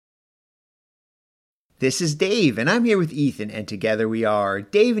This is Dave, and I'm here with Ethan, and together we are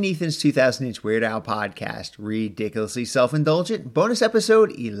Dave and Ethan's 2000-inch Weird Al podcast, Ridiculously Self-Indulgent, bonus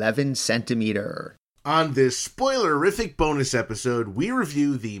episode 11 Centimeter. On this spoilerific bonus episode, we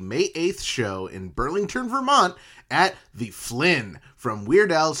review the May 8th show in Burlington, Vermont at the Flynn from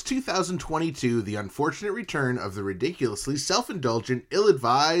Weird Al's 2022 The Unfortunate Return of the Ridiculously Self-Indulgent,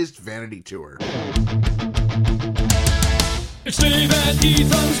 Ill-Advised Vanity Tour. It's Dave and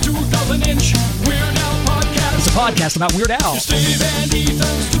Ethan's 2000-inch Weird Al podcast. It's a podcast about Weird Al. It's Dave and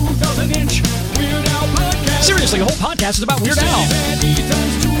Ethan's 2000-inch Weird Al podcast. Seriously, the whole podcast is about Weird It's Al. Dave and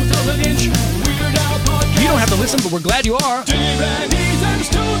Ethan's 2000-inch Weird Al podcast. You don't have to listen, but we're glad you are. Dave and Ethan's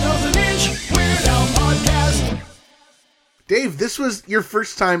 2000-inch Weird Al podcast. Dave, this was your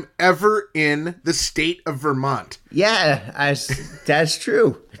first time ever in the state of Vermont. Yeah, that's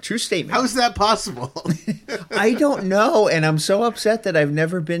true. True statement. How is that possible? I don't know, and I'm so upset that I've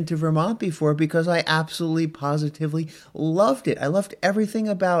never been to Vermont before because I absolutely, positively loved it. I loved everything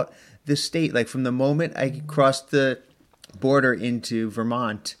about the state. Like from the moment I crossed the border into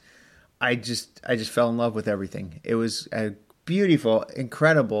Vermont, I just fell in love with everything. It was a beautiful,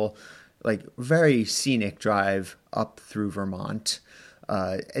 incredible, like very scenic drive up through Vermont.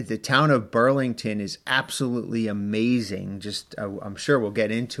 The town of Burlington is absolutely amazing. Just I'm sure we'll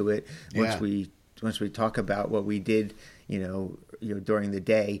get into it once we talk about what we did, you know, during the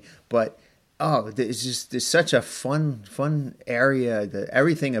day. But it's such a fun area.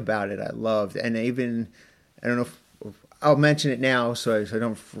 Everything about it I loved, and even I don't know if I'll mention it now so I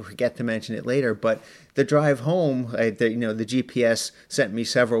don't forget to mention it later. But the drive home, the GPS sent me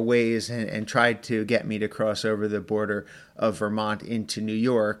several ways and tried to get me to cross over the border of Vermont into New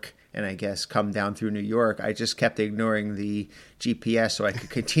York, and I guess come down through New York. I just kept ignoring the GPS so I could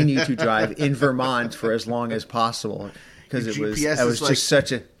continue to drive in Vermont for as long as possible because it was just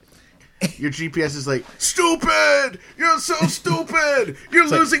such a... Your GPS is like, stupid! You're so stupid! You're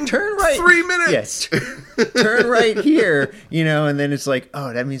losing turn right. 3 minutes! Yes. Turn right here, and then it's like,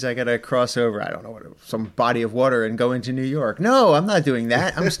 oh, that means I got to cross over, I don't know, some body of water and go into New York. No, I'm not doing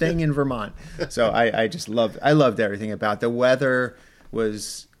that. I'm staying in Vermont. So I loved everything about it. The weather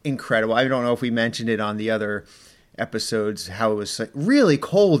was incredible. I don't know if we mentioned it on the other episodes, how it was like really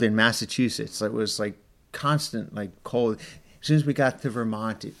cold in Massachusetts. It was like constant, like cold. As soon as we got to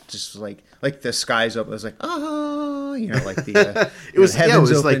Vermont, it just was like the skies opened. It was like, like the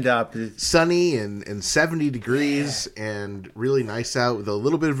heavens opened up. Sunny and 70 degrees and really nice out with a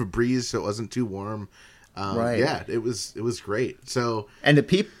little bit of a breeze, so it wasn't too warm. Right. Yeah, it was great. So, and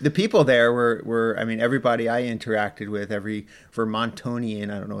the people there were I mean, everybody I interacted with, every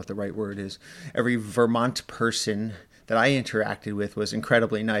Vermontonian, I don't know what the right word is, every Vermont person that I interacted with was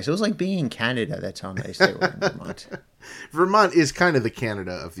incredibly nice. It was like being in Canada. That's how nice they were in Vermont. Vermont is kind of the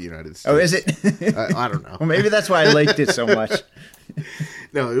Canada of the United States. Oh, is it? I don't know. Well, maybe that's why I liked it so much.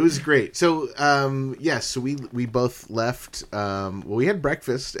 No, it was great. So, so we both left. We had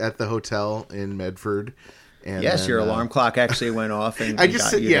breakfast at the hotel in Medford. And yes, then, your alarm clock actually went off, and I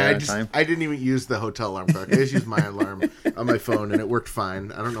didn't even use the hotel alarm clock. I just used my alarm on my phone, and it worked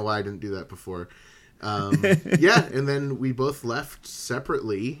fine. I don't know why I didn't do that before. And then we both left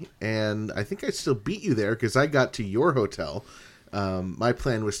separately, and I think I still beat you there because I got to your hotel. My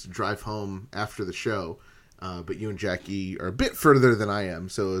plan was to drive home after the show, but you and Jackie are a bit further than I am,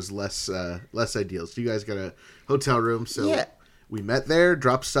 so it was less ideal. So you guys got a hotel room, so we met there,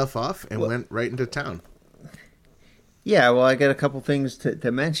 dropped stuff off, and went right into town. Yeah, well, I got a couple things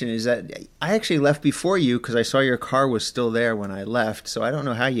to mention. Is that I actually left before you because I saw your car was still there when I left. So I don't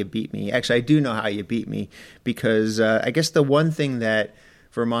know how you beat me. Actually, I do know how you beat me because I guess the one thing that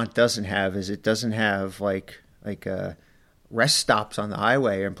Vermont doesn't have is it doesn't have like rest stops on the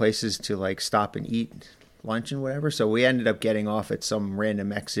highway and places to like stop and eat lunch and whatever. So we ended up getting off at some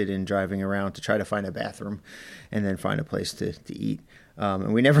random exit and driving around to try to find a bathroom and then find a place to eat.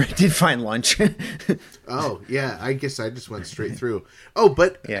 And we never did find lunch. Oh, yeah. I guess I just went straight through. Oh,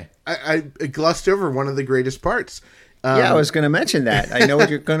 but yeah. I glossed over one of the greatest parts. I was going to mention that. I know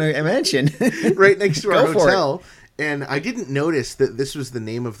what you're going to mention. Right next to our hotel. And I didn't notice that this was the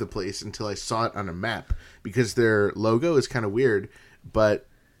name of the place until I saw it on a map because their logo is kind of weird. But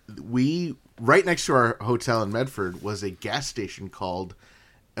right next to our hotel in Medford was a gas station called,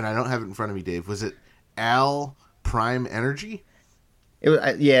 and I don't have it in front of me, Dave, was it Al Prime Energy? It was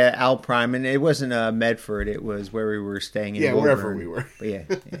Al Prime, and it wasn't Medford. It was where we were staying in Woburn. Wherever we were. But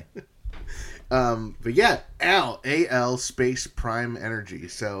yeah. Al space Prime Energy.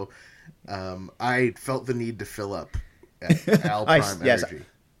 So I felt the need to fill up at Al Prime Energy. Yes,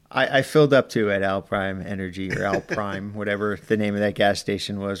 I filled up too at Al Prime Energy or Al Prime, whatever the name of that gas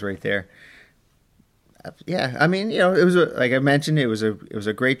station was right there. Yeah, I mean, it was like I mentioned, it was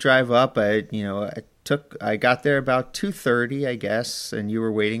a great drive up. I got there about 2:30, I guess, and you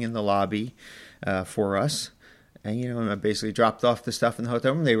were waiting in the lobby for us. And I basically dropped off the stuff in the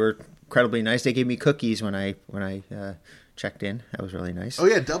hotel room. They were incredibly nice. They gave me cookies when I checked in. That was really nice. Oh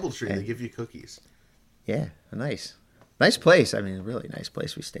yeah, DoubleTree. They give you cookies. Yeah, nice place. I mean, a really nice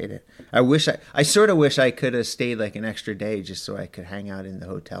place we stayed at. I sort of wish I could have stayed like an extra day just so I could hang out in the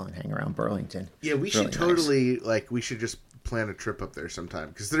hotel and hang around Burlington. Yeah, we should totally we should just plan a trip up there sometime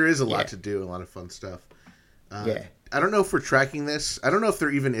because there is a lot to do, a lot of fun stuff. Yeah. I don't know if we're tracking this. I don't know if there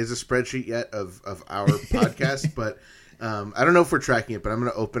even is a spreadsheet yet of our podcast, but I don't know if we're tracking it. But I'm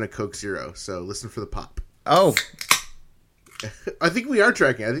going to open a Coke Zero, so listen for the pop. Oh. I think we are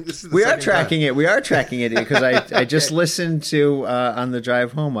tracking. I think this is the We second are tracking time. it. We are tracking it because I just listened to on the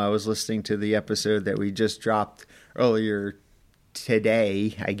drive home. I was listening to the episode that we just dropped earlier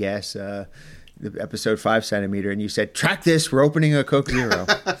today. I guess the episode 5 centimeter, and you said track this. We're opening a Coke Zero.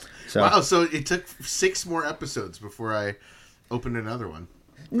 So, Wow! So it took 6 more episodes before I opened another one,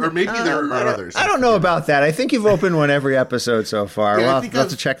 or maybe there are others. I don't know about that. I think you've opened one every episode so far. Yeah, We'll have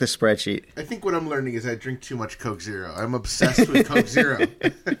to check the spreadsheet. I think what I'm learning is I drink too much Coke Zero. I'm obsessed with Coke Zero,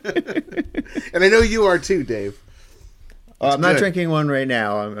 and I know you are too, Dave. I'm not good. drinking one right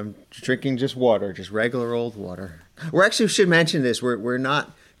now. I'm drinking just water, just regular old water. We actually should mention this. We're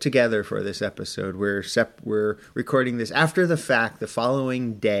not together for this episode. We're recording this after the fact, the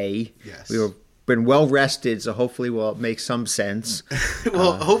following day. Yes. We've been well rested, so hopefully we'll make some sense.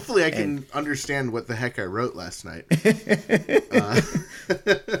 Well, hopefully I can understand what the heck I wrote last night.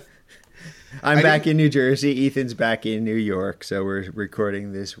 I'm back in New Jersey. Ethan's back in New York, so we're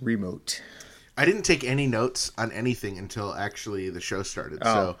recording this remote. I didn't take any notes on anything until actually the show started.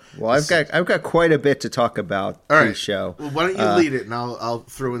 Oh, So, well, I've got quite a bit to talk about all right. pre-show. Well, why don't you lead it, and I'll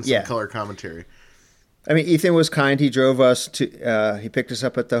throw in some color commentary. I mean, Ethan was kind. He drove us to. He picked us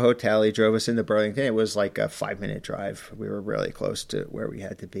up at the hotel. He drove us into Burlington. It was like a 5-minute drive. We were really close to where we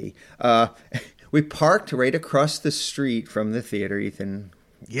had to be. We parked right across the street from the theater. Ethan,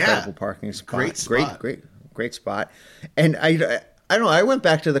 incredible parking spot. Great spot. Great spot. And I don't know. I went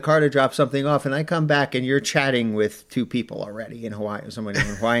back to the car to drop something off, and I come back, and you're chatting with 2 people already in Hawaii. Someone in a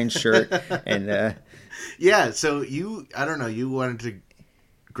Hawaiian shirt, and yeah. So you wanted to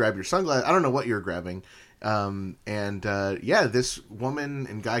grab your sunglasses. I don't know what you were grabbing, this woman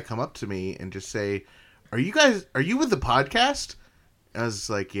and guy come up to me and just say, "Are you with the podcast?" I was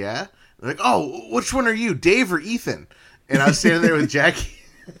like, "Yeah." They're like, "Oh, which one are you, Dave or Ethan?" And I was standing there with Jackie,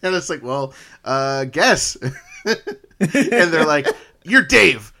 and I was like, "Well, guess." And they're like, "You're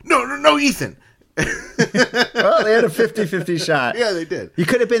Dave." No, Ethan. well, they had a 50-50 shot. Yeah, they did. You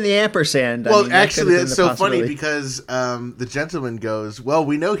could have been the ampersand. Well, actually, that's so funny because the gentleman goes, "Well,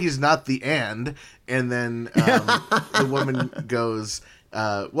 we know he's not the and," then the woman goes,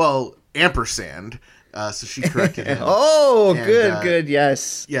 "Well, ampersand." So she corrected him. Oh, And, good,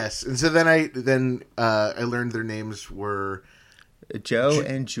 yes. Yes, and so then I learned their names were Joe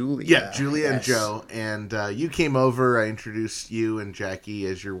and Julia. Yeah, Julia and Yes. Joe. And you came over. I introduced you and Jackie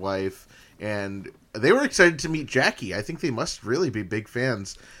as your wife. And they were excited to meet Jackie. I think they must really be big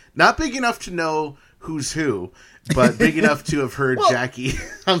fans. Not big enough to know who's who, but big enough to have heard Jackie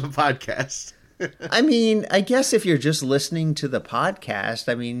on the podcast. I mean, I guess if you're just listening to the podcast,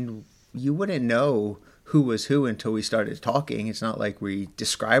 I mean, you wouldn't know who was who until we started talking. It's not like we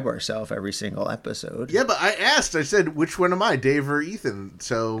describe ourselves every single episode. Yeah, but I said, which one am I, Dave or Ethan?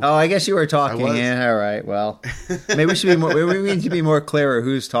 So, Oh, I guess you were talking. I was. Yeah, all right. Well, maybe we should be more. We need to be more clearer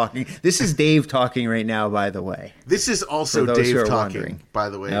who's talking. This is Dave talking right now, by the way. this is also For those who Dave are talking, wondering. by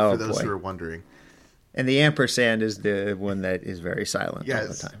the way, Oh, for those boy. who are wondering. And the ampersand is the one that is very silent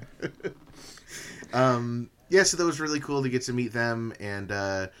Yes. all the time. Yeah, so that was really cool to get to meet them. And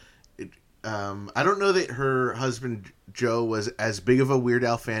I don't know that her husband, Joe, was as big of a Weird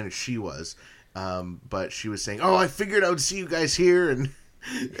Al fan as she was. But she was saying, "Oh, I figured I would see you guys here." And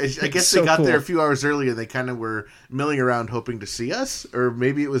I guess so they got cool. there a few hours earlier. They kind of were milling around hoping to see us. Or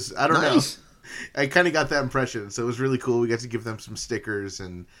maybe it was, I don't Nice. know. I kind of got that impression. So it was really cool. We got to give them some stickers.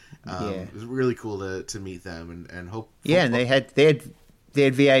 And Yeah. it was really cool to meet them and hope. Yeah, and they had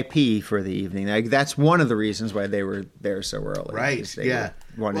VIP for the evening. Like, that's one of the reasons why they were there so early. Right, because they yeah.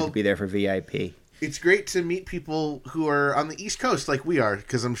 wanted Well, to be there for VIP. It's great to meet people who are on the East Coast like we are,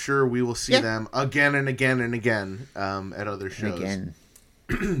 because I'm sure we will see Yeah. them again and again and again at other shows. And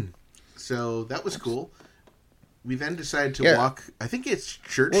again, So that was cool. We then decided to Yeah. walk. I think it's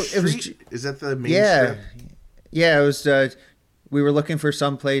Church Well, it was Street. Is that the main yeah, strip? yeah. It was. we were looking for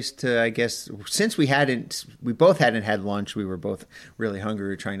some place to, I guess, since we both hadn't had lunch. We were both really hungry. We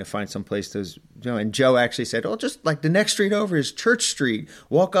were trying to find some place to, and Joe actually said, "Oh, just like the next street over is Church Street.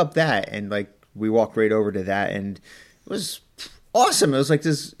 Walk up that." And like we walked right over to that, and it was awesome. It was like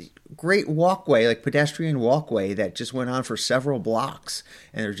this great walkway, like pedestrian walkway that just went on for several blocks,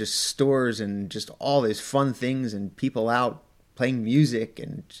 and there were just stores and just all these fun things and people out playing music,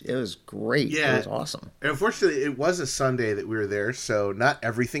 and it was great. Yeah. It was awesome. And unfortunately, it was a Sunday that we were there, so not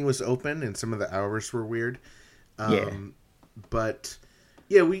everything was open, and some of the hours were weird. But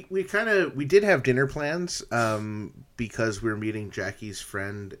yeah, we did have dinner plans because we were meeting Jackie's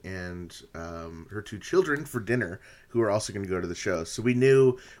friend and her 2 children for dinner, who were also going to go to the show. So we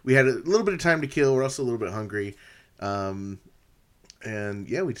knew we had a little bit of time to kill. We're also a little bit hungry. And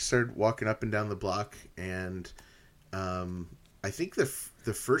yeah, we just started walking up and down the block, and I think the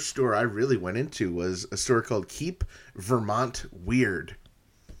first store I really went into was a store called Keep Vermont Weird.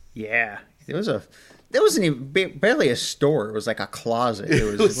 Yeah, there wasn't even barely a store. It was like a closet.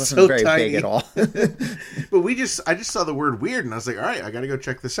 It wasn't so very tiny. big at all. But I just saw the word weird, and I was like, all right, I got to go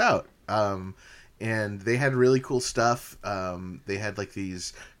check this out. And they had really cool stuff. They had like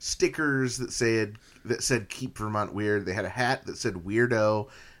these stickers that said Keep Vermont Weird. They had a hat that said Weirdo.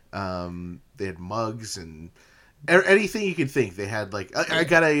 They had mugs and anything you could think. They had like I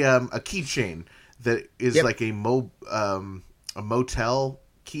got a keychain that is like a motel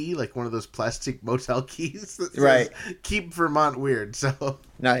key, like one of those plastic motel keys that says Keep Vermont Weird. So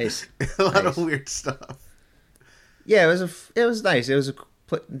Nice. A lot of weird stuff. Yeah, it was nice. It was a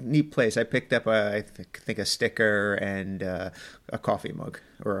neat place. I picked up I think a sticker and a coffee mug,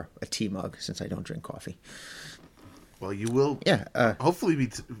 or a tea mug, since I don't drink coffee. Well, you will hopefully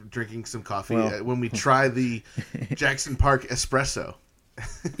be drinking some coffee when we try the Jackson Park espresso.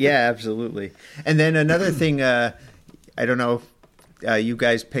 Yeah, absolutely. And then another thing, I don't know if you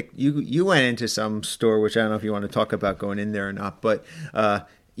guys picked, you went into some store, which I don't know if you want to talk about going in there or not, but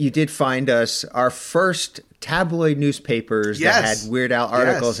you did find us our first tabloid newspapers that had Weird Al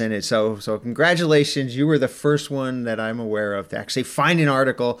articles in it. So congratulations. You were the first one that I'm aware of to actually find an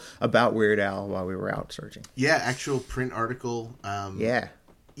article about Weird Al while we were out searching. Yeah, actual print article.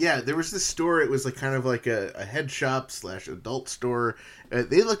 Yeah, there was this store. It was like kind of like a head shop / adult store.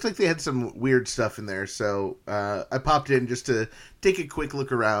 They looked like they had some weird stuff in there. So I popped in just to take a quick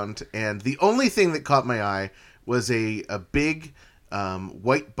look around. And the only thing that caught my eye was a big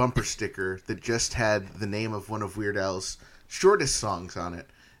white bumper sticker that just had the name of one of Weird Al's shortest songs on it,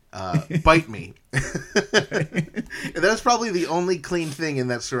 Bite Me. And that was probably the only clean thing in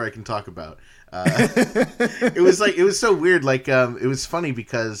that store I can talk about. It was so weird. Like, it was funny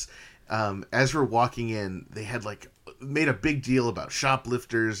because as we're walking in, they had like made a big deal about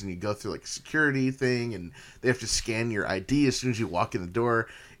shoplifters, and you go through like a security thing, and they have to scan your ID as soon as you walk in the door.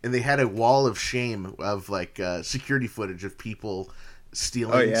 And they had a wall of shame of like security footage of people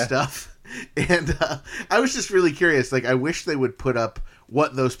stealing stuff. And I was just really curious. Like, I wish they would put up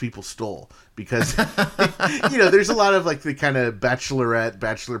what those people stole, because there's a lot of like the kind of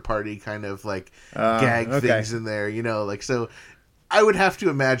bachelor party kind of like gag things in there. Like, so I would have to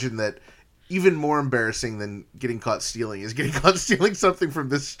imagine that even more embarrassing than getting caught stealing is getting caught stealing something from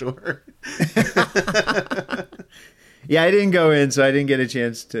this store. Yeah, I didn't go in, so I didn't get a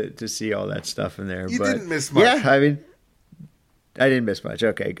chance to see all that stuff in there. You didn't miss much. Yeah, I mean, I didn't miss much.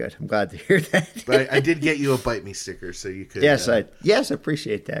 Okay, good. I'm glad to hear that. But I did get you a Bite Me sticker, so you could. Yes, I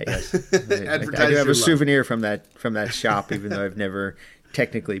appreciate that. Yes, I do have a souvenir from that shop, even though I've never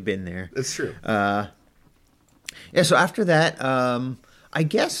technically been there. That's true. Yeah. So after that, I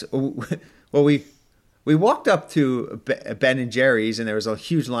guess, we walked up to Ben and Jerry's, and there was a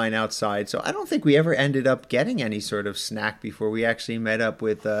huge line outside. So I don't think we ever ended up getting any sort of snack before we actually met up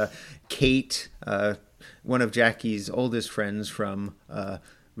with Kate, one of Jackie's oldest friends from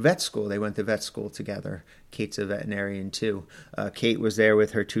vet school. They went to vet school together. Kate's a veterinarian too. Kate was there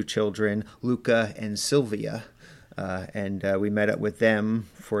with her 2 children, Luca and Sylvia. And we met up with them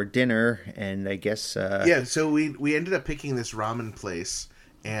for dinner, and I guess... so we ended up picking this ramen place,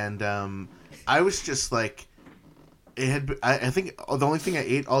 and I was just like... I think the only thing I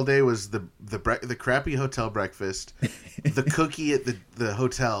ate all day was the crappy hotel breakfast, the cookie at the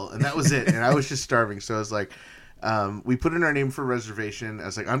hotel, and that was it. And I was just starving, so I was like... we put in our name for reservation. I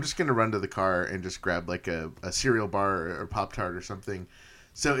was like, I'm just going to run to the car and just grab like a cereal bar or a Pop-Tart or something.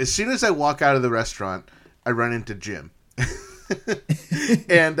 So as soon as I walk out of the restaurant, I run into Jim.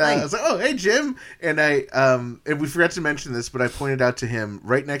 And I was like, oh, hey, Jim. And and we forgot to mention this, but I pointed out to him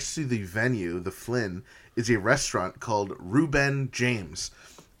right next to the venue, the Flynn, is a restaurant called Reuben James.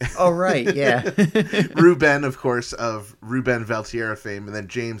 Oh, right, yeah. Ruben, of course, of Ruben Valtierra fame, and then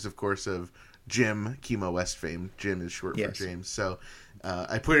James, of course, of Jim Chemo West fame. Jim is short Yes. for James. So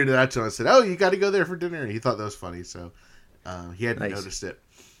I pointed it out to him. I said, "Oh, you got to go there for dinner." And he thought that was funny, so he hadn't Nice. noticed it.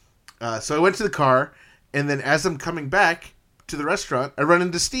 So I went to the car, and then as I'm coming back to the restaurant, I run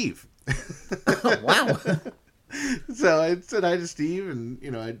into Steve. Oh, wow. So I said hi to Steve, and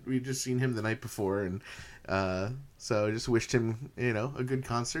we'd just seen him the night before, and so I just wished him a good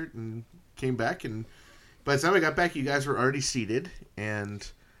concert, and came back. And by the time I got back, you guys were already seated, and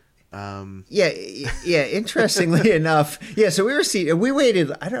Yeah. Interestingly enough, so we were seated. We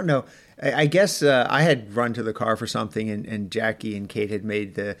waited. I don't know. I guess I had run to the car for something, and Jackie and Kate had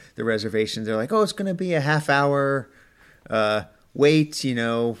made the reservations. They're like, "Oh, it's going to be a half hour wait."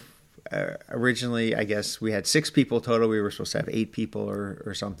 Originally, I guess we had 6 people total. We were supposed to have 8 people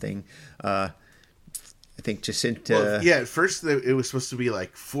or something. I think Jacinta. At first it was supposed to be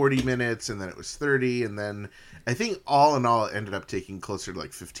like 40 minutes, and then it was 30, and then I think all in all it ended up taking closer to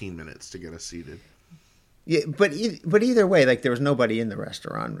like 15 minutes to get us seated. Yeah, but either way, like there was nobody in the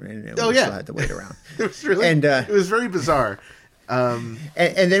restaurant, and we still had to wait around. It was really, it was very bizarre. And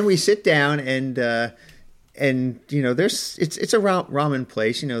then we sit down, and there's it's a ramen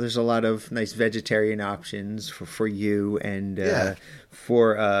place. There's a lot of nice vegetarian options for you and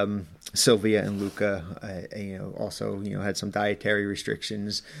for Sylvia and Luca. Also had some dietary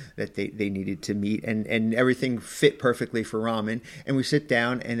restrictions that they needed to meet, and everything fit perfectly for ramen. And we sit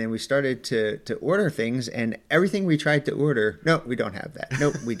down, and then we started to order things, and everything we tried to order, no, we don't have that.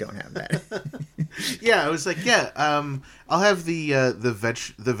 Nope, we don't have that. I was like, I'll have the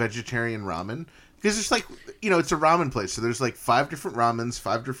vegetarian ramen. Because it's like, it's a ramen place. So there's like 5 different ramens,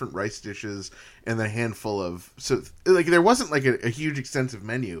 5 different rice dishes, and then a handful of... So, like, there wasn't like a huge extensive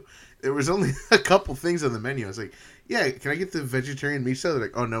menu. There was only a couple things on the menu. I was like, can I get the vegetarian miso? They're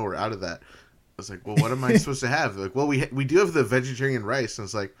like, oh, no, we're out of that. I was like, well, what am I supposed to have? They're like, well, we do have the vegetarian rice. And I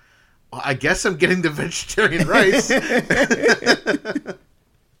was like, well, I guess I'm getting the vegetarian rice. I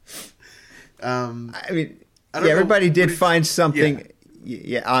mean, I don't know. everybody did find something...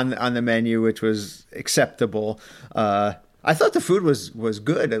 Yeah. On the menu, which was acceptable. I thought the food was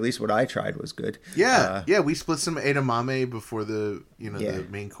good. At least what I tried was good. We split some edamame before the the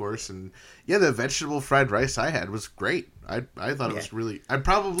main course, and the vegetable fried rice I had was great. I thought it was really. I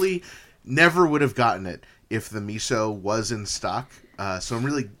probably never would have gotten it if the miso was in stock. So I'm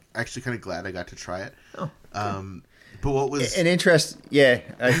really actually kind of glad I got to try it. But what was an interest? I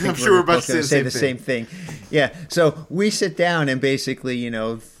think I'm sure we're about to say the same thing. Yeah. So we sit down, and basically,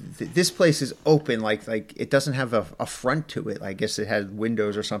 this place is open. Like it doesn't have a front to it. I guess it had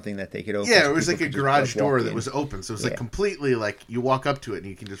windows or something that they could open. Yeah, it was like a garage door that was open. So it was like completely like you walk up to it and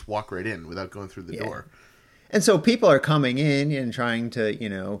you can just walk right in without going through the door. And so people are coming in and trying to,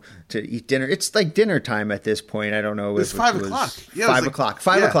 to eat dinner. It's like dinner time at this point. I don't know. It was 5 o'clock. Yeah, 5 o'clock.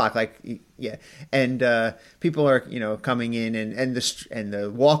 5 o'clock. And people are, coming in, and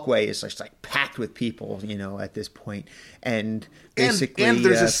the walkway is just like packed with people, at this point. And basically, and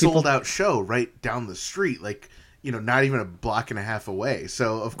there's a sold out show right down the street, like not even a block and a half away.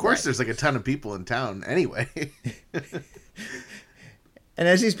 So of course there's like a ton of people in town anyway. And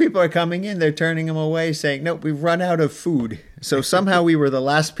as these people are coming in, they're turning them away, saying, "Nope, we've run out of food." So somehow we were the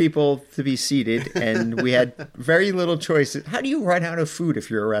last people to be seated, and we had very little choice. How do you run out of food if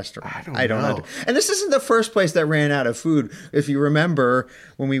you're a restaurant? I don't know. And this isn't the first place that ran out of food. If you remember,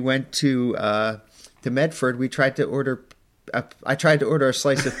 when we went to Medford, we tried to order. I tried to order a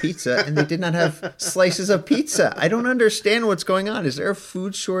slice of pizza, and they did not have slices of pizza. I don't understand what's going on. Is there a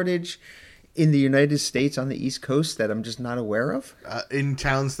food shortage in the United States on the East Coast that I'm just not aware of? In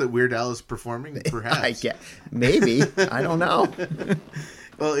towns that Weird Al is performing, perhaps. Maybe. I don't know.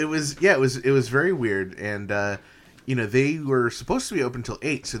 Well, it was very weird, and they were supposed to be open till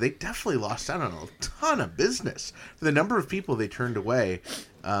 8, so they definitely lost out on a ton of business for the number of people they turned away.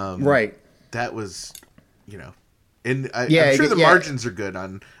 Right. That was, And I'm sure the margins are good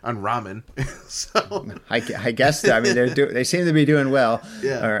on ramen. So I guess I mean they seem to be doing well.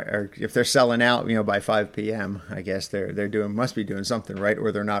 Yeah. Or if they're selling out, by 5 p.m., I guess they're must be doing something right,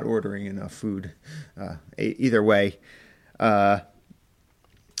 or they're not ordering enough food. Either way, it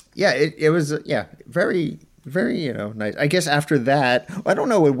was very very nice. I guess after that, I don't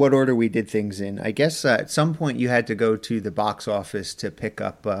know what order we did things in. I guess at some point you had to go to the box office to pick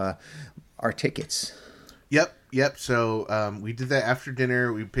up our tickets. Yep. So we did that after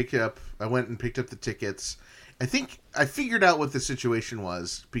dinner. We picked it up. I went and picked up the tickets. I think I figured out what the situation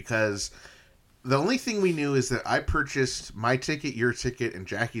was because the only thing we knew is that I purchased my ticket, your ticket, and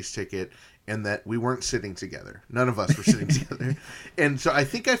Jackie's ticket, and that we weren't sitting together. None of us were sitting together. And so I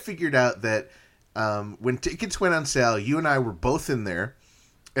think I figured out that when tickets went on sale, you and I were both in there,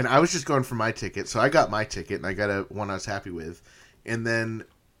 and I was just going for my ticket. So I got my ticket, and I got one I was happy with. And then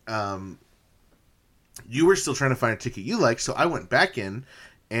you were still trying to find a ticket you liked, so I went back in,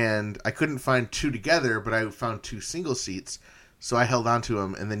 and I couldn't find two together, but I found two single seats, so I held on to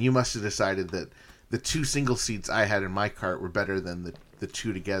them, and then you must have decided that the two single seats I had in my cart were better than the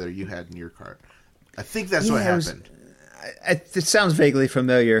two together you had in your cart. I think that's what happened. It sounds vaguely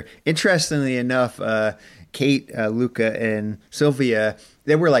familiar. Interestingly enough, Kate, Luca, and Sylvia,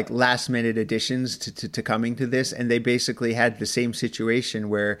 they were like last-minute additions to coming to this, and they basically had the same situation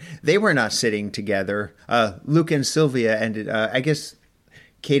where they were not sitting together. Luca and Sylvia ended, I guess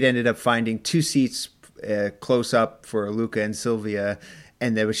Kate ended up finding two seats close up for Luca and Sylvia,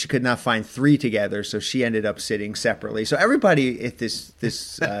 and she could not find three together, so she ended up sitting separately. So everybody at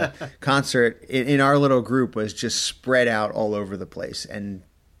this concert in our little group was just spread out all over the place, and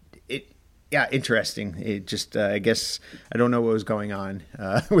interesting. It just, I guess, I don't know what was going on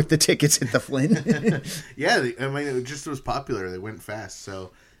with the tickets at the Flynn. Yeah, I mean, it just was popular. They went fast,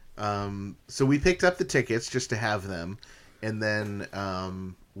 so we picked up the tickets just to have them, and then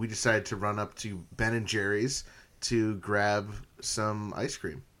we decided to run up to Ben and Jerry's to grab some ice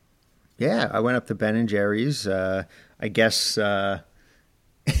cream. Yeah, I went up to Ben and Jerry's. I guess there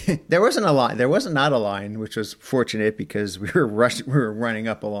wasn't a line. There wasn't not a line, which was fortunate because we were running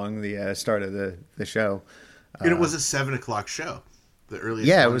up along the start of the show. And it was a 7:00 show, the earliest.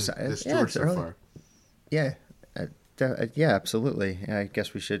 Yeah, one it was. This tour so early. far. Yeah, yeah, absolutely. I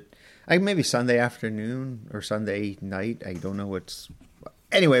guess we should. Maybe Sunday afternoon or Sunday night. I don't know what's.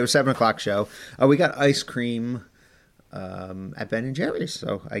 Anyway, it was 7:00 show. We got ice cream at Ben and Jerry's.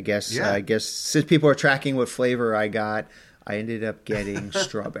 So I guess since people are tracking what flavor I got, I ended up getting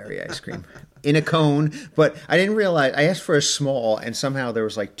strawberry ice cream in a cone. But I didn't realize I asked for a small, and somehow there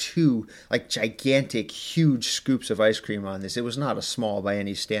was like two gigantic, huge scoops of ice cream on this. It was not a small by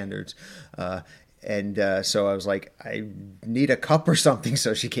any standards. So I was like, I need a cup or something.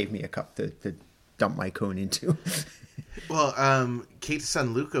 So she gave me a cup to dump my cone into. Well, Kate's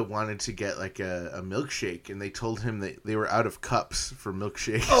son Luca wanted to get like a milkshake, and they told him that they were out of cups for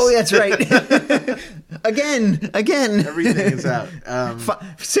milkshakes. Oh, that's right. Again. Everything is out.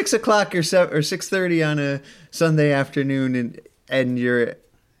 6 o'clock or 6:30 on a Sunday afternoon, and you're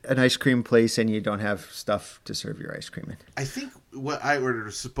an ice cream place, and you don't have stuff to serve your ice cream in. I think what I ordered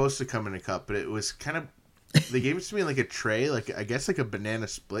was supposed to come in a cup, but it was kind of. They gave it to me in like a tray, like I guess like a banana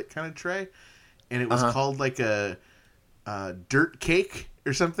split kind of tray, and it was called like a dirt cake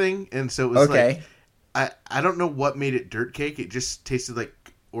or something, and so it was like I don't know what made it dirt cake. It just tasted like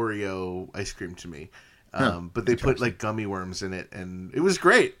Oreo ice cream to me. But they put like gummy worms in it, and it was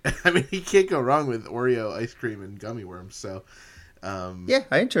great. I mean, you can't go wrong with Oreo ice cream and gummy worms. So yeah,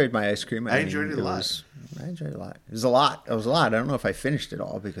 I enjoyed my ice cream. I enjoyed it a lot. I enjoyed it a lot. It was a lot. I don't know if I finished it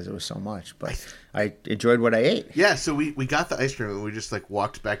all because it was so much, but I enjoyed what I ate. Yeah, so we got the ice cream, and we just like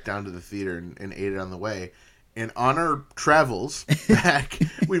walked back down to the theater and ate it on the way. And on our travels back,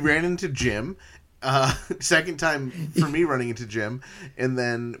 we ran into Jim. Second time for me running into Jim, and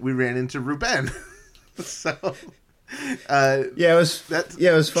then we ran into Ruben. So, it was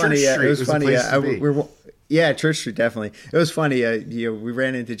funny. It was funny. Church Street, definitely. It was funny. We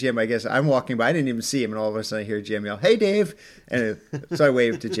ran into Jim. I guess I'm walking by. I didn't even see him, and all of a sudden I hear Jim yell, "Hey, Dave!" And so I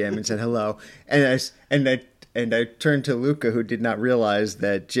waved to Jim and said hello. And I turned to Luca, who did not realize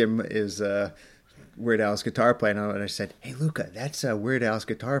that Jim is Weird Al's guitar player, and I said, "Hey, Luca, that's Weird Al's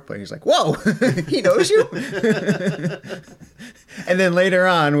guitar player." He's like, "Whoa, he knows you." And then later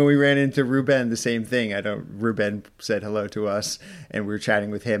on, when we ran into Ruben, the same thing. Ruben said hello to us, and we were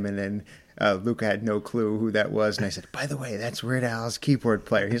chatting with him, and then Luca had no clue who that was, and I said, "By the way, that's Weird Al's keyboard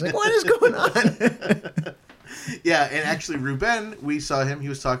player." He's like, "What is going on?" Yeah, and actually, Ruben, we saw him. He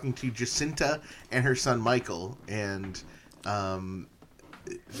was talking to Jacinta and her son Michael, and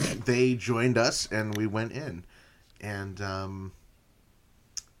they joined us, and we went in, and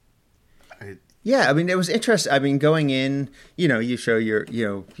yeah, I mean, it was interesting. I mean, going in, you show your,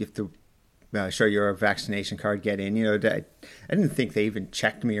 you have to show your vaccination card, get in. I didn't think they even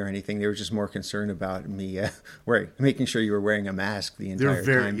checked me or anything. They were just more concerned about me making sure you were wearing a mask the entire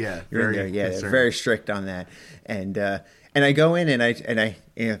time. Yeah, you're in there. Yeah, they're very strict on that. And I go in, and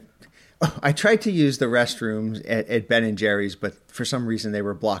I tried to use the restrooms at Ben and Jerry's, but for some reason they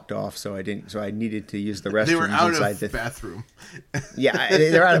were blocked off, so I didn't. So I needed to use the restrooms They were out inside of the bathroom. Yeah,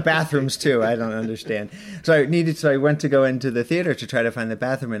 they're out of bathrooms too. I don't understand. So I went to go into the theater to try to find the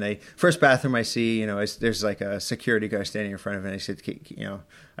bathroom, and first bathroom I see, there's like a security guy standing in front of it. And I said, can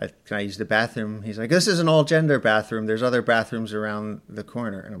I use the bathroom? He's like, this is an all gender bathroom. There's other bathrooms around the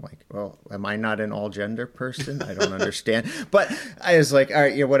corner. And I'm like, well, am I not an all gender person? I don't understand. But I was like, all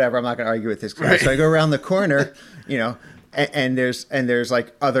right, whatever. I'm not going to argue with this guy. Right. So I go around the corner, and there's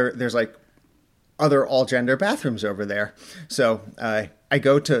other all gender bathrooms over there. So I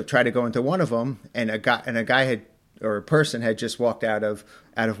go to try to go into one of them, and a person had just walked out of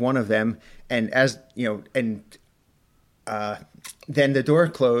one of them, and then the door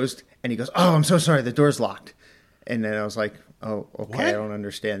closed, and he goes, "Oh, I'm so sorry, the door's locked." And then I was like, "Oh, okay, what? I don't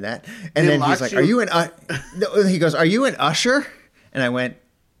understand that." And then he's like, "Are you an?" He goes, "Are you an usher?" And I went,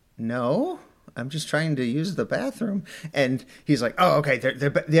 "No, I'm just trying to use the bathroom." And he's like, "Oh, okay,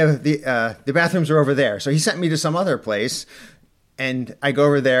 the bathrooms are over there." So he sent me to some other place, and I go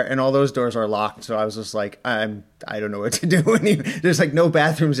over there, and all those doors are locked. So I was just like, I don't know what to do. There's like no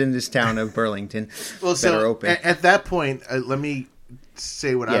bathrooms in this town of Burlington that are open. At that point, let me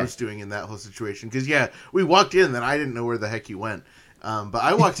say what I was doing in that whole situation. Because, we walked in, and I didn't know where the heck you went. But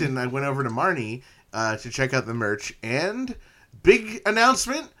I walked in, and I went over to Marnie to check out the merch, and big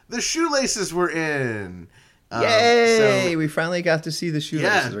announcement, the shoelaces were in. Yay! So, we finally got to see the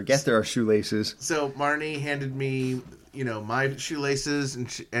shoelaces, or get our shoelaces. So Marnie handed me, my shoelaces,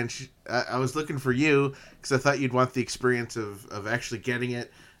 and I was looking for you because I thought you'd want the experience of actually getting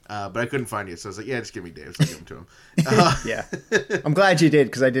it, but I couldn't find you. So I was like, just give me Dave's. I'll give them to him. Yeah. I'm glad you did,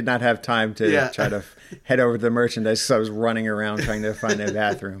 because I did not have time to try to head over to the merchandise, because I was running around trying to find a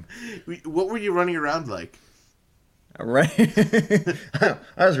bathroom. What were you running around like? Right.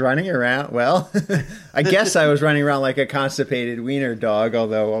 I was running around. Well, I guess I was running around like a constipated wiener dog,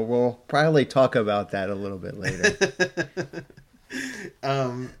 although we'll probably talk about that a little bit later.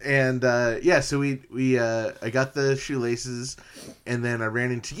 So I got the shoelaces, and then I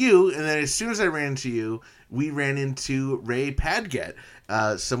ran into you, and then as soon as I ran into you, we ran into Ray Padgett,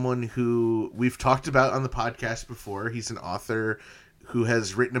 someone who we've talked about on the podcast before. He's an author who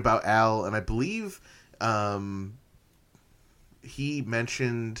has written about Al, and I believe he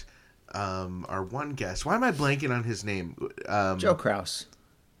mentioned our one guest. Why am I blanking on his name? Joe Kraus.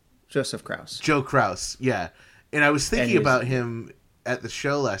 Joseph Kraus. Joe Kraus, yeah. And I was thinking about him at the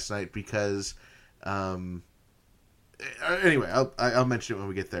show last night because... anyway, I'll mention it when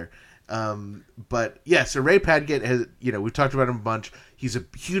we get there. But, so Ray Padgett has... we've talked about him a bunch. He's a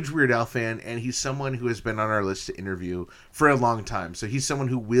huge Weird Al fan, and he's someone who has been on our list to interview for a long time. So he's someone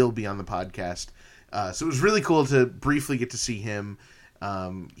who will be on the podcast. So it was really cool to briefly get to see him.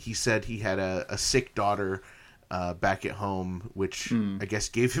 He said he had a sick daughter back at home, which I guess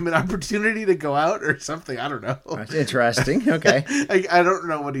gave him an opportunity to go out or something. I don't know. That's interesting. Okay. I don't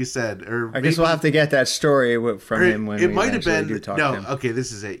know what he said. Or I guess we'll have to get that story from him when we actually do talk to him. Okay,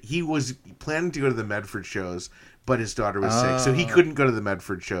 this is it. He was planning to go to the Medford shows, but his daughter was sick, so he couldn't go to the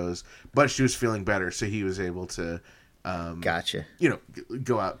Medford shows, but she was feeling better, so he was able to gotcha.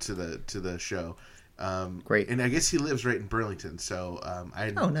 Go out to the show. Great. And I guess he lives right in Burlington, so I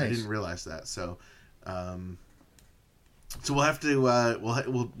didn't realize that. So so we'll have to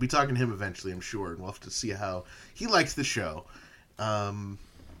we'll be talking to him eventually, I'm sure, and we'll have to see how he likes the show.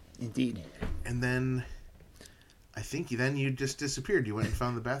 Indeed. And then I think you just disappeared. You went and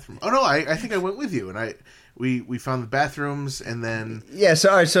found the bathroom. Oh no, I think I went with you, and we found the bathrooms, and then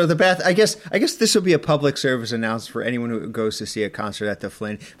Sorry. So the I guess this will be a public service announcement for anyone who goes to see a concert at the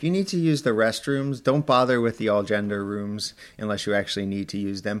Flynn. If you need to use the restrooms, don't bother with the all gender rooms unless you actually need to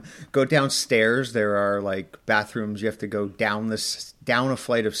use them. Go downstairs. There are like bathrooms. You have to go down a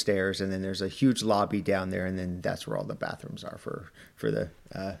flight of stairs, and then there's a huge lobby down there, and then that's where all the bathrooms are for the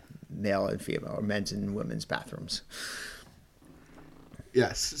male and female, or men's and women's bathrooms.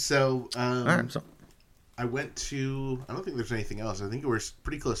 Yes. So, all right, so I went to... I don't think there's anything else. I think we're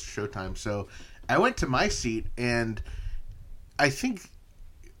pretty close to showtime. So I went to my seat, and I think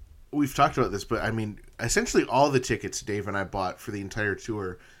we've talked about this, but I mean, essentially all the tickets Dave and I bought for the entire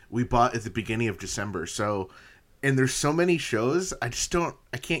tour, we bought at the beginning of December. So... And there's so many shows, I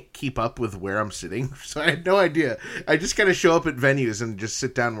can't keep up with where I'm sitting. So I had no idea. I just kind of show up at venues and just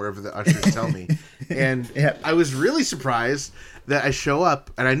sit down wherever the ushers tell me. And I was really surprised that I show up,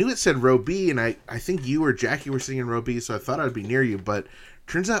 and I knew it said row B, and I think you or Jackie were sitting in row B, so I thought I would be near you. But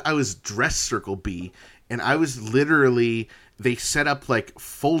turns out I was dress circle B, and I was literally, they set up like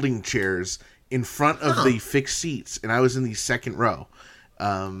folding chairs in front of the fixed seats, and I was in the second row.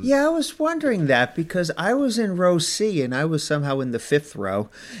 Yeah, I was wondering that because I was in row C and I was somehow in the 5th row,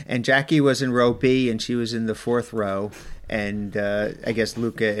 and Jackie was in row B and she was in the 4th row, and I guess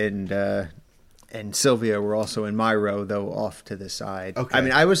Luca and Sylvia were also in my row, though off to the side. Okay. I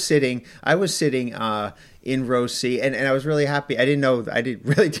mean, I was sitting in row C, and I was really happy. I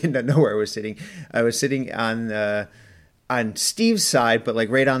really didn't know where I was sitting. I was sitting on Steve's side, but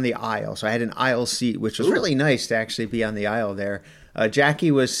like right on the aisle. So I had an aisle seat, which was really nice to actually be on the aisle there.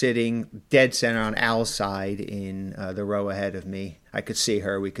 Jackie was sitting dead center on Al's side in the row ahead of me. I could see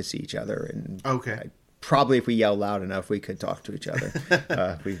her. We could see each other. And probably if we yelled loud enough, we could talk to each other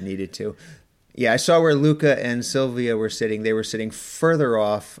if we needed to. Yeah, I saw where Luca and Sylvia were sitting. They were sitting further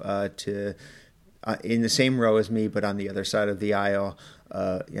off in the same row as me, but on the other side of the aisle.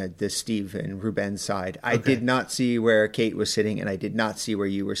 The Steve and Ruben's side. I did not see where Kate was sitting, and I did not see where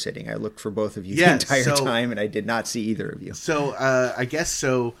you were sitting. I looked for both of you the entire time, and I did not see either of you. So I guess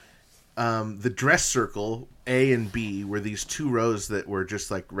so. The dress circle A and B were these 2 rows that were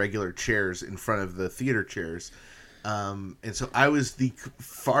just like regular chairs in front of the theater chairs, and so I was the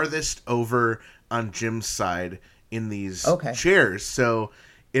farthest over on Jim's side in these chairs. So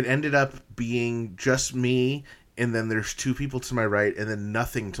it ended up being just me. And then there's 2 people to my right, and then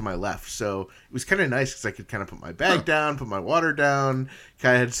nothing to my left. So it was kind of nice because I could kind of put my bag down, put my water down,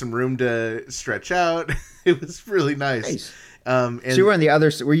 kind of had some room to stretch out. It was really nice. And so you were on the other.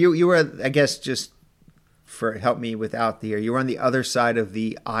 Were you? You were, I guess, just for help me without the ear. You were on the other side of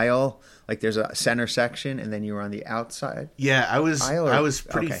the aisle. Like there's a center section, and then you were on the outside. Yeah, I was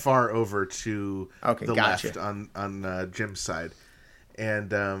pretty far over to the left on Jim's side,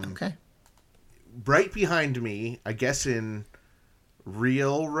 and right behind me, I guess in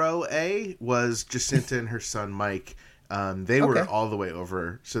real row A, was Jacinta and her son Mike. They were all the way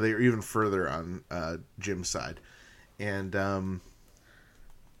over, so they were even further on Jim's side. And I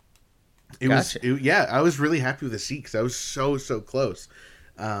was really happy with the seat because I was so close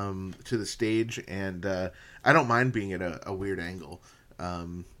to the stage, and I don't mind being at a weird angle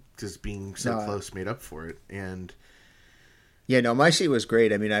because being so close made up for it. And yeah, no, my seat was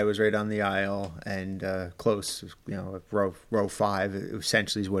great. I mean, I was right on the aisle and close, row 5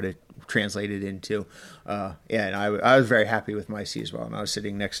 essentially is what it translated into. And I was very happy with my seat as well. And I was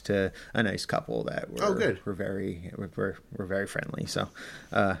sitting next to a nice couple that were very friendly. So,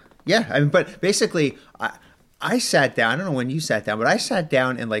 I mean, but basically, I sat down. I don't know when you sat down, but I sat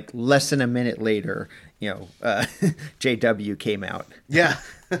down, and like less than a minute later, JW came out. Yeah.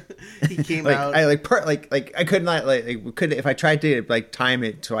 He came out. I I could not if I tried to time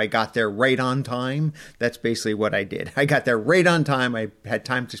it so I got there right on time. That's basically what I did. I got there right on time. I had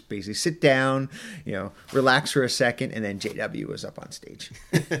time to basically sit down, relax for a second, and then JW was up on stage.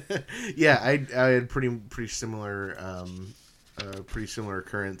 Yeah, I had pretty similar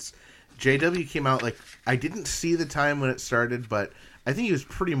occurrence. JW came out I didn't see the time when it started, but I think he was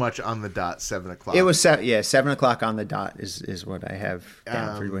pretty much on the dot, 7 o'clock. It was 7 o'clock on the dot is what I have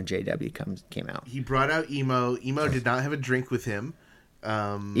down for when JW came out. He brought out Emo. Emo did not have a drink with him.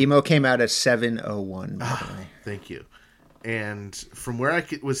 Emo came out at 7:01. By the way, thank you. And from where I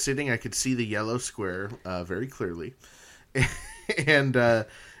was sitting, I could see the yellow square very clearly. And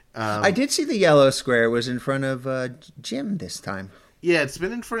I did see the yellow square. It was in front of Jim this time. Yeah, it's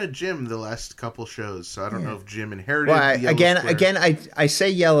been in front of Jim the last couple shows, so I don't know if Jim inherited the yellow square. Again, I say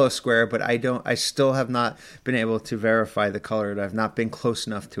yellow square, but I still have not been able to verify the color. I've not been close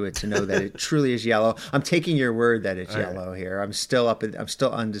enough to it to know that it truly is yellow. I'm taking your word that it's yellow here. I'm still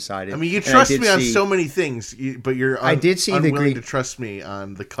undecided. I mean, you trust me on so many things, but you're unwilling to trust me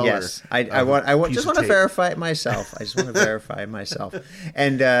on the color. Yes, I just want to verify it myself. I just want to verify it myself.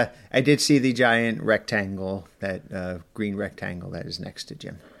 And I did see the giant rectangle, that green rectangle that is next to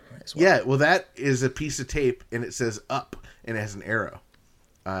Jim as well. Yeah, well, that is a piece of tape, and it says up, and it has an arrow.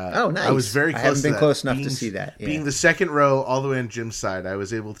 Nice. I was very close. I haven't been close enough to see that. Yeah. Being the second row all the way on Jim's side, I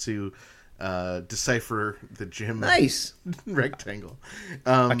was able to decipher the Jim rectangle.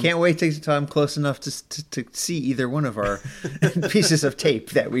 I can't wait till I'm close enough to see either one of our pieces of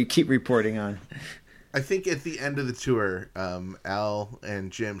tape that we keep reporting on. I think at the end of the tour, Al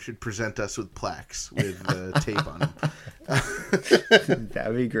and Jim should present us with plaques with tape on them.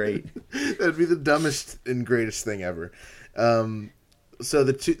 That'd be great. That'd be the dumbest and greatest thing ever. So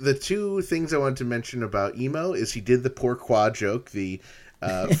the two things I wanted to mention about Emo is he did the pourquoi joke, the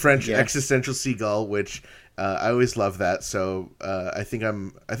French existential seagull, which I always love that. So I think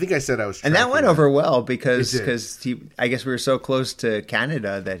I said I was, and that went over well because I guess we were so close to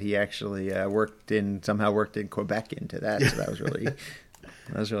Canada that he actually worked in Quebec into that. So that was really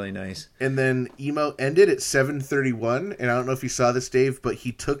That was really nice. And then emo ended at 7:31, and I don't know if you saw this, Dave, but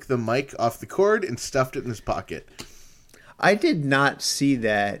he took the mic off the cord and stuffed it in his pocket. I did not see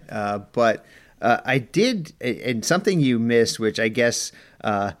that, but I did, and something you missed, which I guess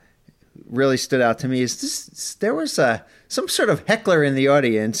really stood out to me, is there was some sort of heckler in the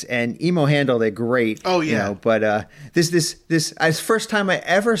audience, and emo handled it great. Oh yeah, you know, but this it's the first time I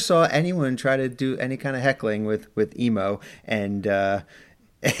ever saw anyone try to do any kind of heckling with emo, and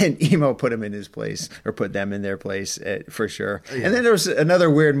emo put him in his place, or put them in their place for sure. Yeah. And then there was another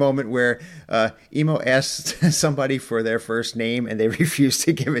weird moment where emo asked somebody for their first name and they refused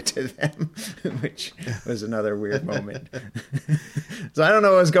to give it to them, which was another weird moment. So I don't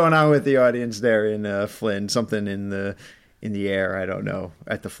know what's going on with the audience there in Flynn. Something in the air, I don't know,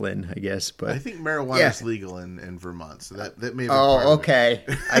 at the Flynn, I guess. But I think marijuana is legal in Vermont, so that may be part of okay.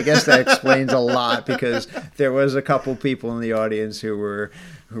 I guess that explains a lot, because there was a couple people in the audience who were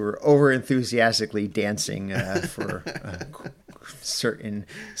over enthusiastically dancing for certain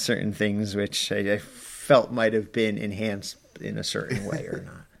things, which I felt might have been enhanced in a certain way or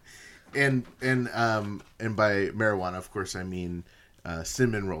not. And by marijuana, of course, I mean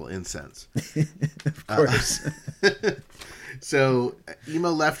cinnamon roll incense. Of course. So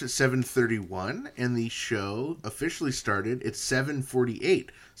emo left at 7:31, and the show officially started at 7:48.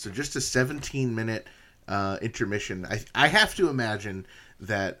 So just a 17-minute intermission. I have to imagine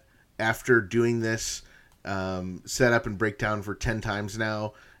that after doing this set up and breakdown for 10 times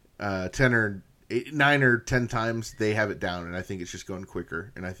now, 9 or 10 times, they have it down, and I think it's just going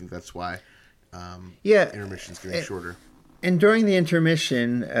quicker, and I think that's why intermission's getting shorter. And during the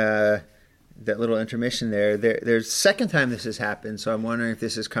intermission, that little intermission there's the second time this has happened, so I'm wondering if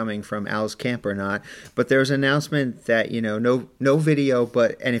this is coming from Al's camp or not. But there was an announcement that, no video,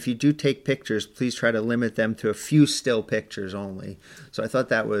 and if you do take pictures, please try to limit them to a few still pictures only. So I thought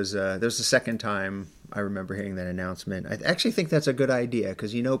that was the second time I remember hearing that announcement. I actually think that's a good idea,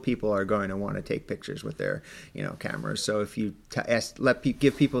 because people are going to want to take pictures with their cameras. So if you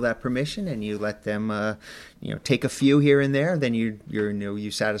give people that permission, and you let them take a few here and there, then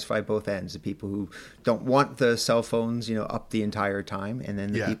you satisfy both ends: the people who don't want the cell phones up the entire time, and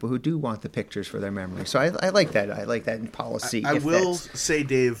then the people who do want the pictures for their memory. So I like that. I like that in policy. I will say,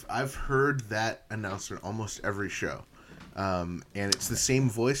 Dave, I've heard that announcement almost every show. And it's the same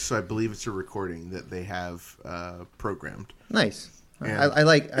voice, so I believe it's a recording that they have programmed. Nice. I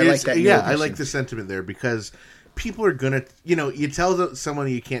like that. Yeah, I like the sentiment there, because people are gonna, you tell someone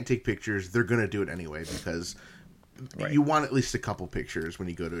you can't take pictures, they're gonna do it anyway, because you want at least a couple pictures when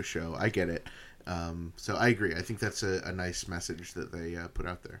you go to a show. I get it. So I agree. I think that's a nice message that they put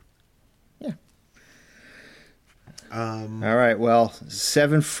out there. Yeah. All right. Well,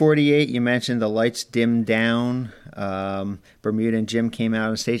 7:48. You mentioned the lights dimmed down. Bermuda and Jim came out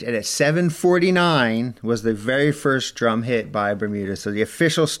on stage, and at 7:49 was the very first drum hit by Bermuda. So the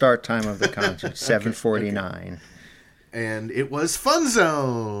official start time of the concert, 7:49. And it was Fun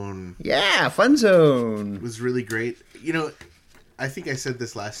Zone. Yeah, Fun Zone. It was really great. I think I said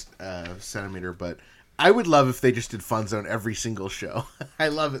this last centimeter, but I would love if they just did Fun Zone every single show. I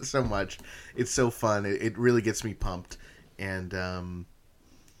love it so much. It's so fun. It really gets me pumped. And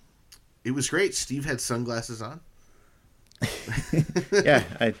it was great. Steve had sunglasses on. Yeah,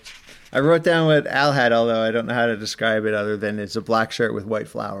 I wrote down what Al had, although I don't know how to describe it other than it's a black shirt with white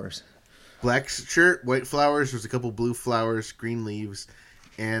flowers. Black shirt, white flowers. There's a couple blue flowers, green leaves.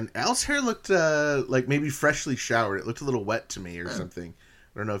 And Al's hair looked like maybe freshly showered. It looked a little wet to me or something.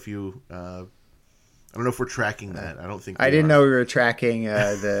 I don't know if you... I don't know if we're tracking that. I don't think I didn't know we were tracking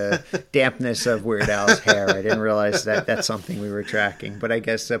the dampness of Weird Al's hair. I didn't realize that that's something we were tracking. But I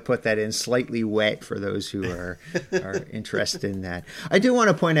guess put that in slightly wet for those who are interested in that. I do want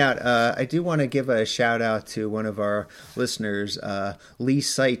to point out, I do want to give a shout out to one of our listeners, Lee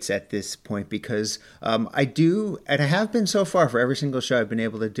Seitz, at this point, because I do, and I have been so far for every single show I've been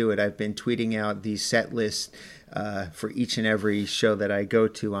able to do it. I've been tweeting out the set list for each and every show that I go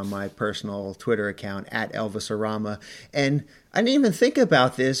to on my personal Twitter account at Elvisarama. And I didn't even think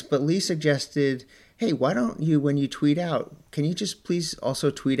about this, but Lee suggested, hey, why don't you, when you tweet out, can you just please also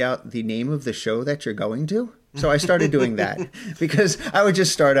tweet out the name of the show that you're going to? So I started doing that because I would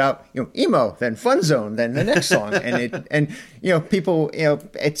just start out, emo, then Fun Zone, then the next song. And people,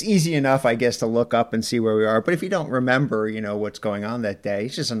 it's easy enough, I guess, to look up and see where we are. But if you don't remember, what's going on that day,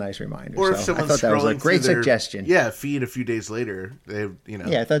 it's just a nice reminder. Or so if someone's I thought that was a great suggestion. Feed a few days later,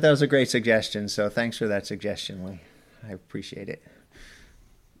 Yeah, I thought that was a great suggestion. So thanks for that suggestion, Lee. I appreciate it.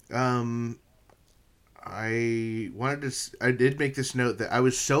 I did make this note that I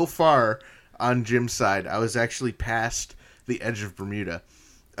was so far on Jim's side, I was actually past the edge of Bermuda.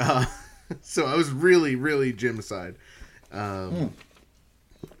 So I was really, really Jim's side.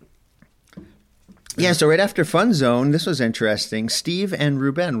 Yeah, so right after Fun Zone, this was interesting. Steve and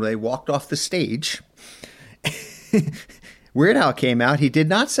Ruben, they walked off the stage. Weird Al came out. He did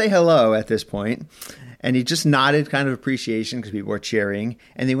not say hello at this point, and he just nodded kind of appreciation because people were cheering,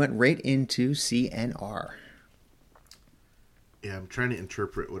 and they went right into CNR. Yeah, I'm trying to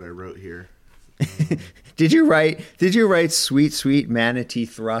interpret what I wrote here. Did you write Sweet Sweet Manatee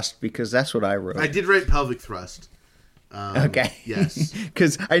Thrust? Because that's what I wrote. I did write pelvic thrust. Okay. Yes.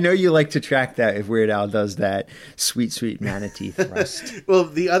 Because I know you like to track that if Weird Al does that Sweet Sweet Manatee Thrust. Well,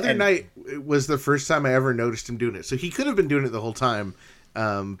 the other night was the first time I ever noticed him doing it. So he could have been doing it the whole time.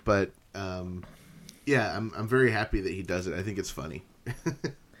 But yeah, I'm very happy that he does it. I think it's funny.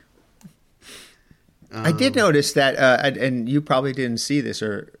 I did notice that, and you probably didn't see this,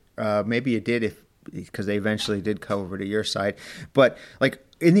 or maybe you did because they eventually did come over to your side. But like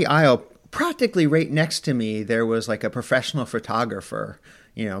in the aisle, practically right next to me, there was like a professional photographer,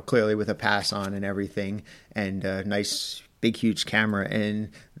 you know, clearly with a pass on and everything, and a nice big huge camera. And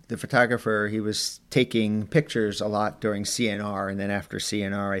the photographer, he was taking pictures a lot during CNR, and then after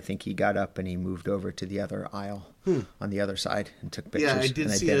CNR, I think he got up and he moved over to the other aisle on the other side and took pictures. Yeah, I did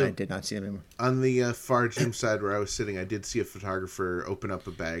not see him anymore. On the far Jim side where I was sitting, I did see a photographer open up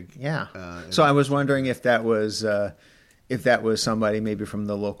a bag. Yeah. So I was wondering if that was somebody maybe from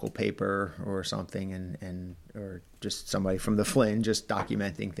the local paper or something, and or just somebody from the Flynn just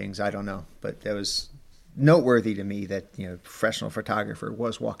documenting things. I don't know, but that was noteworthy to me that, you know, professional photographer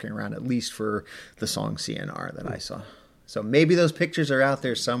was walking around, at least for the song CNR that I saw. So maybe those pictures are out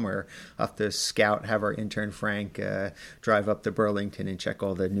there somewhere. I'll have to scout, have our intern Frank drive up to Burlington and check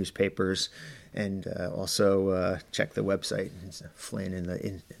all the newspapers, and also check the website, Flynn,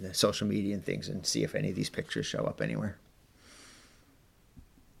 in the social media and things, and see if any of these pictures show up anywhere.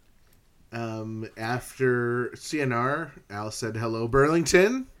 After CNR, Al said, "Hello,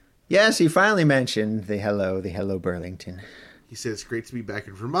 Burlington." Yes, he finally mentioned the hello Burlington. He said it's great to be back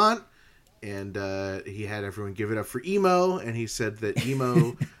in Vermont, and he had everyone give it up for Emo, and he said that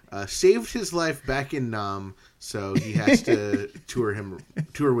Emo saved his life back in Nam, so he has to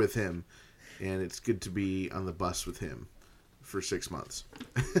tour with him, and it's good to be on the bus with him for 6 months.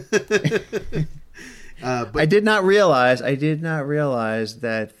 But I did not realize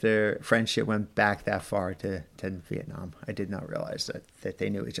that their friendship went back that far to Vietnam. I did not realize that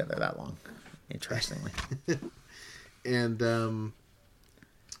they knew each other that long, interestingly. And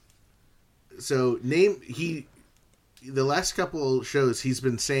so the last couple shows he's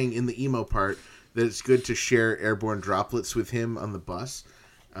been saying in the Emo part that it's good to share airborne droplets with him on the bus.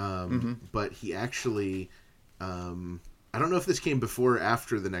 But he actually, I don't know if this came before or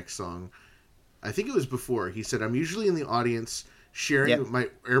after the next song. I think it was before. He said, "I'm usually in the audience sharing my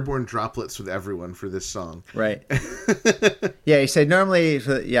airborne droplets with everyone for this song." Right. Yeah, he said normally,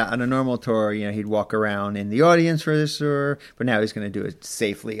 on a normal tour, you know, he'd walk around in the audience for this tour, but now he's going to do it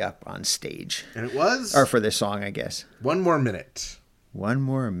safely up on stage. And it was? Or for this song, I guess. One more minute. One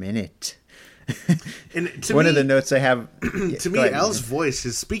more minute. And One of the notes I have... to me, Al's voice,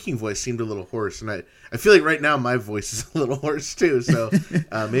 his speaking voice, seemed a little hoarse, and I feel like right now my voice is a little hoarse too, so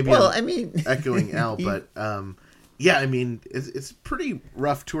maybe echoing Al, but yeah, I mean, it's a pretty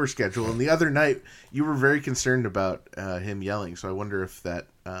rough tour schedule, and the other night you were very concerned about him yelling, so I wonder if that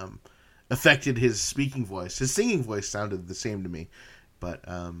affected his speaking voice. His singing voice sounded the same to me, but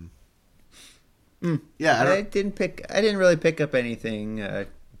yeah, I didn't really pick up anything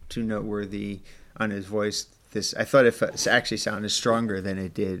too noteworthy on his voice. I thought it actually sounded stronger than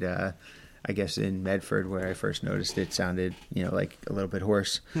it did, I guess, in Medford, where I first noticed it sounded, you know, like a little bit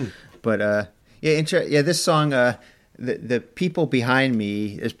hoarse. But this song, the people behind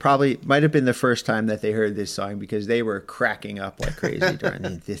me might have been the first time that they heard this song, because they were cracking up like crazy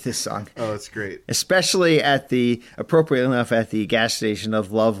during this song. Oh, it's great. Especially appropriately enough, at the gas station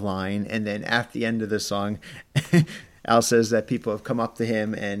of Love line, and then at the end of the song, Al says that people have come up to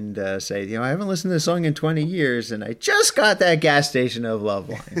him and say, you know, I haven't listened to this song in 20 years, and I just got that gas station of Love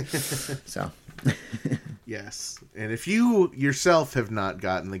line. So, yes. And if you yourself have not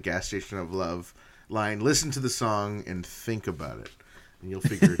gotten the gas station of Love line, listen to the song and think about it, and you'll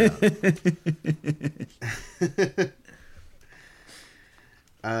figure it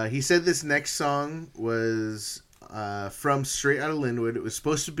out. He said this next song was from Straight Outta Linwood. It was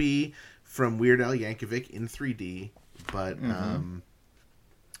supposed to be from Weird Al Yankovic in 3D, but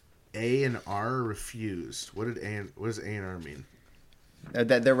A&R refused. What does A&R mean?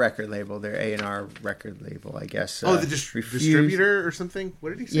 Their record label, their A&R record label, I guess. The distributor or something? What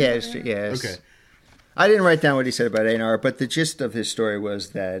did he say? Yeah. Okay. I didn't write down what he said about A&R, but the gist of his story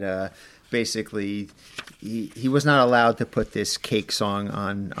was that basically he was not allowed to put this Cake song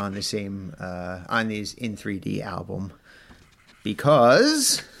on the same on his In 3D album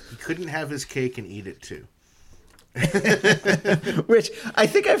because He couldn't have his cake and eat it too. which I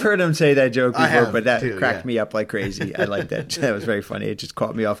think I've heard him say that joke I before, have, but that too, cracked yeah. me up like crazy. I like that. That was very funny. It just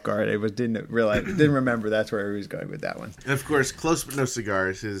caught me off guard. Didn't remember that's where he was going with that one. And of course, Close But No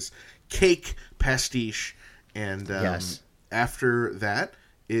Cigars is Cake Pastiche. And Yes. after that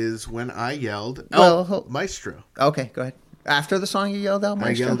is when I yelled Well, Maestro. Okay, go ahead. After the song, you yelled El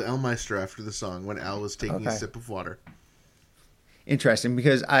Maestro? I yelled El Maestro after the song when Al was taking a Okay. sip of water. Interesting,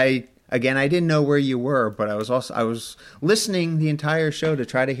 because I didn't know where you were, but I was listening the entire show to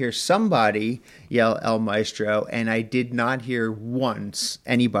try to hear somebody yell El Maestro, and I did not hear once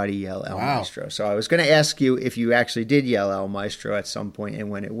anybody yell El Wow. Maestro. So I was going to ask you if you actually did yell El Maestro at some point and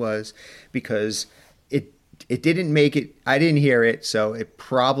when it was, because it didn't make it. I didn't hear it, so it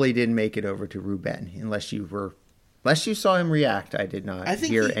probably didn't make it over to Ruben unless you saw him react. I did not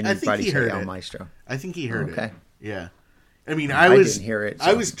hear anybody say El Maestro. I think he heard Okay. it. Yeah. I mean, I didn't hear it,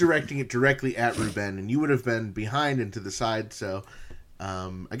 I so- was directing it directly at Ruben, and you would have been behind and to the side. So,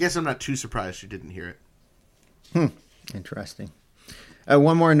 I guess I'm not too surprised you didn't hear it. Interesting.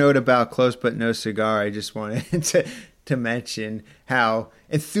 One more note about Close But No Cigar. I just wanted to mention how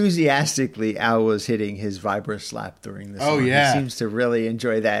enthusiastically Al was hitting his vibra slap during the song. Oh, yeah. He seems to really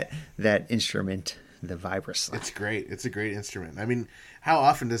enjoy that instrument, the vibra slap. It's great. It's a great instrument. I mean, how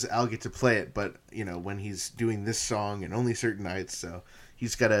often does Al get to play it? But when he's doing this song and only certain nights, so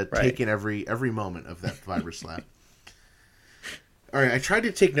he's got to Right. take in every moment of that vibra slap. All right, I tried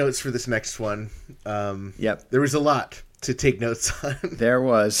to take notes for this next one. Yep. There was a lot to take notes on. There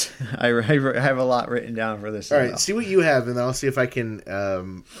was. I have a lot written down for this. All as right, well. see what you have, and I'll see if I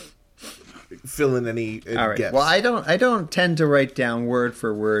can fill in any All right. gaps. Well, I don't tend to write down word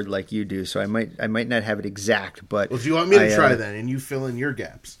for word like you do, so I might not have it exact. But Well, if you want me to I, try then, and you fill in your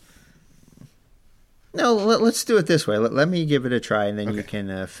gaps. No, let's do it this way. Let me give it a try, and then you Okay.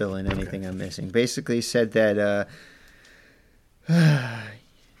 can fill in anything I'm missing. Basically, said that.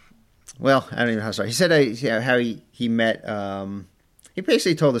 Well, I don't even know how. Sorry, he said how he met. He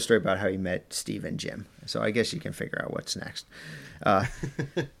basically told the story about how he met Steve and Jim. So I guess you can figure out what's next. If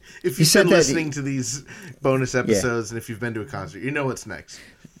He you've said been that listening to these bonus episodes, and if you've been to a concert, you know what's next.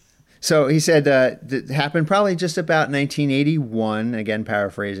 So he said it happened probably just about 1981. Again,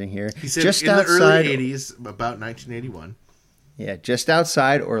 paraphrasing here. He said just in outside, the early 80s, about 1981. Yeah, just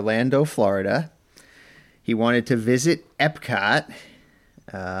outside Orlando, Florida. He wanted to visit Epcot.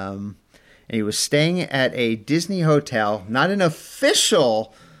 And he was staying at a Disney hotel, not an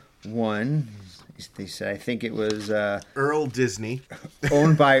official one. They said, I think it was Earl Disney,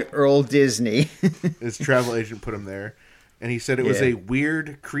 owned by Earl Disney. his travel agent put him there. And he said it was Yeah. a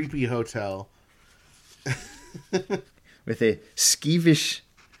weird, creepy hotel. With a skeevishy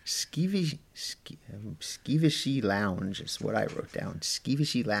lounge is what I wrote down.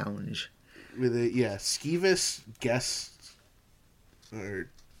 Skeevishy lounge. With a, Skeevis guest, or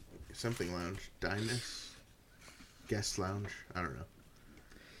something lounge. Dinus? Guest lounge? I don't know.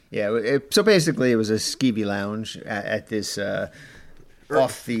 Yeah, so basically it was a skeevy lounge at this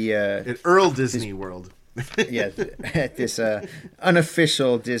off the At Earl Disney World. at this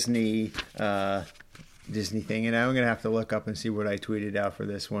unofficial Disney thing, and I'm gonna have to look up and see what I tweeted out for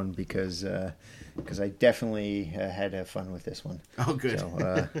this one because I definitely had to have fun with this one. Oh, good.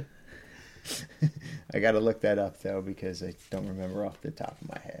 So, I got to look that up though because I don't remember off the top of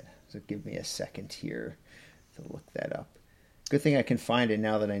my head. So give me a second here to look that up. Good thing I can find it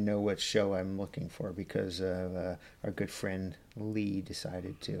now that I know what show I'm looking for because our good friend Lee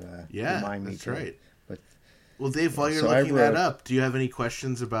decided to remind me. That's right. But Well, Dave, while you're So I looking that wrote- up, do you have any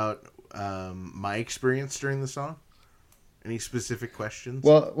questions about my experience during the song? Any specific questions?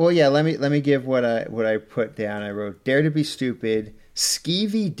 well, yeah. Let me give what I put down. I wrote "Dare to Be Stupid"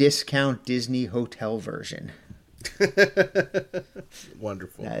 skeevy discount Disney hotel version.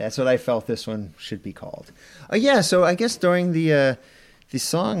 Wonderful. That's what I felt this one should be called. So I guess during the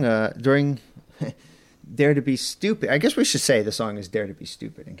song during Dare to Be Stupid, I guess we should say the song is Dare to Be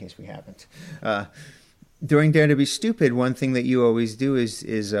Stupid in case we haven't. During Dare to Be Stupid, one thing that you always do is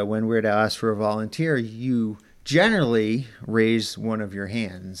when Weird Al asks for a volunteer, you generally raise one of your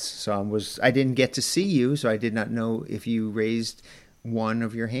hands. So I didn't get to see you, so I did not know if you raised one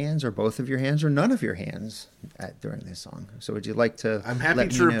of your hands or both of your hands or none of your hands during this song. So would you like to I'm happy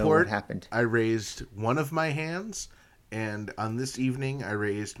let to me know report what happened? I raised one of my hands, and on this evening I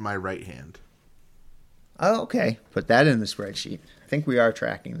raised my right hand. Oh, okay. Put that in the spreadsheet. think we are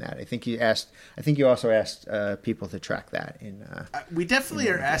tracking that. I think you also asked people to track that in. We definitely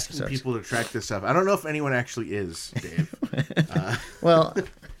are asking episodes. people to track this up. I don't know if anyone actually is, Dave. Well,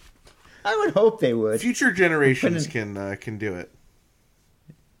 I would hope they would. Future generations can do it.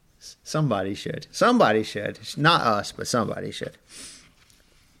 Somebody should. Somebody should. Not us, but somebody should.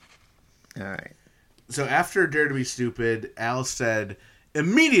 All right. So after Dare to Be Stupid, Al said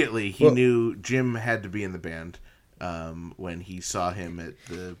immediately he knew Jim had to be in the band when he saw him at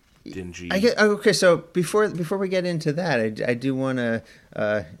the dingy. Okay, so before we get into that, I do want to.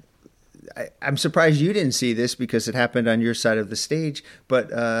 I'm surprised you didn't see this because it happened on your side of the stage. But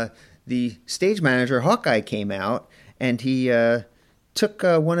the stage manager Hawkeye came out and he took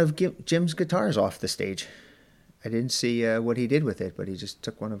one of Jim's guitars off the stage. I didn't see what he did with it, but he just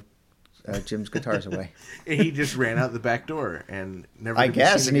took one of Jim's guitars away. He just ran out the back door and never. I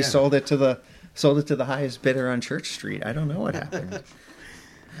guess, and he sold it to the highest bidder on Church Street. I don't know what happened.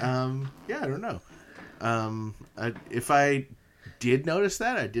 Yeah, I don't know. If I did notice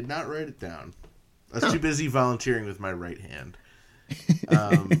that, I did not write it down. I was too busy volunteering with my right hand.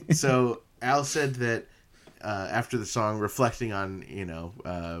 So Al said that after the song, reflecting on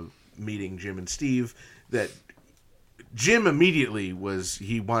meeting Jim and Steve, that Jim immediately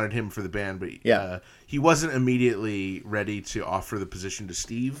he wanted him for the band, but he wasn't immediately ready to offer the position to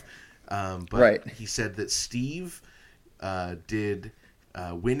Steve. But he said that Steve did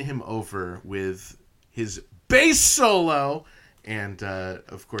win him over with his bass solo, and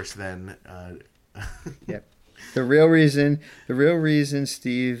of course then. Yep. The real reason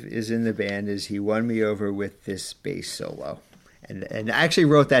Steve is in the band is he won me over with this bass solo. And I actually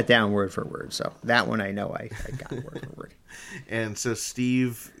wrote that down word for word, so that one I know I got word for word. And so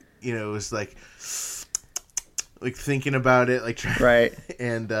Steve, was like thinking about it, right.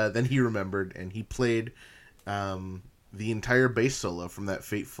 And then he remembered, and he played the entire bass solo from that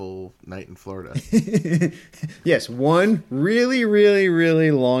fateful night in Florida. Yes, one really, really,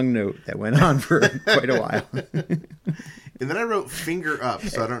 really long note that went on for quite a while. And then I wrote "finger up,"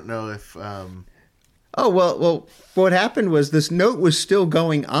 so I don't know if. Oh, well, what happened was this note was still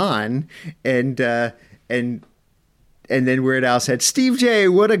going on, and then Weird Al said, "Steve J,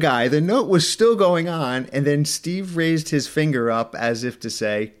 what a guy." The note was still going on, and then Steve raised his finger up as if to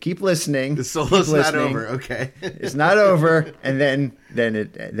say, "Keep listening. The solo's not over." Okay. It's not over. And then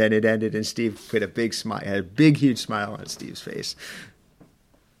it ended, and Steve put a big smile, had a big, huge smile on Steve's face.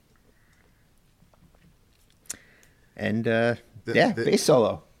 And bass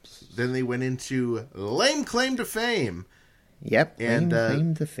solo. Then they went into Lame Claim to Fame. Yep, and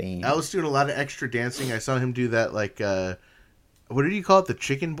Claim to Fame. I was doing a lot of extra dancing. I saw him do that, what did you call it? The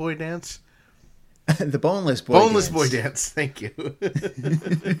chicken boy dance? The boneless boy boneless dance. boy dance. Thank you.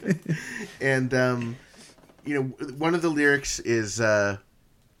 And one of the lyrics is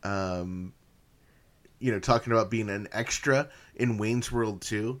talking about being an extra in Wayne's World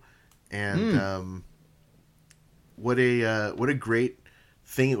 2, and what a great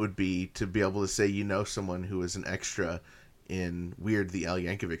thing it would be to be able to say someone who is an extra in Weird the Al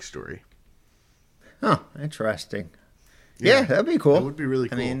Yankovic Story. Huh, interesting. Yeah, that'd be cool. That would be really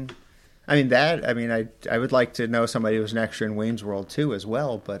cool. I would like to know somebody who's an extra in Wayne's World too as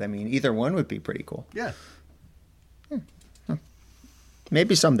well, but either one would be pretty cool. Yeah.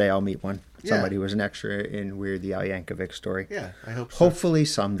 Maybe someday I'll meet one. Yeah. Somebody who was an extra in Weird the Al Yankovic Story. Yeah, I hope so. Hopefully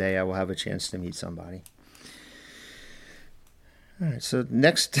someday I will have a chance to meet somebody. All right, so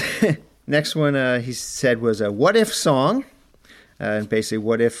next one he said was a what if song. And basically,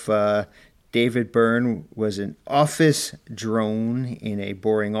 what if David Byrne was an office drone in a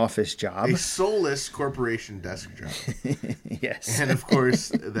boring office job? A soulless corporation desk job. Yes. And of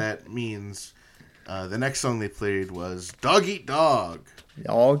course, that means the next song they played was Dog Eat Dog.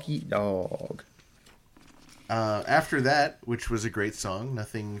 Dog Eat Dog. After that, which was a great song,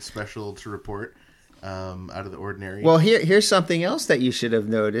 nothing special to report. Out of the ordinary. Well, here's something else that you should have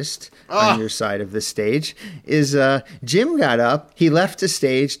noticed on your side of the stage is Jim got up. He left the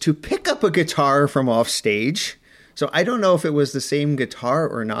stage to pick up a guitar from off stage. So I don't know if it was the same guitar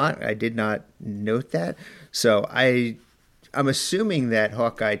or not. I did not note that. So I'm assuming that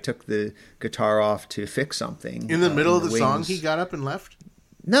Hawkeye took the guitar off to fix something. In the middle of the song, he got up and left?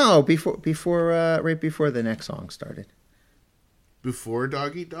 No, right before the next song started. Before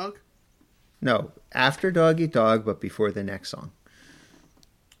Dog Eat Dog? No, after Dog Eat Dog, but before the next song.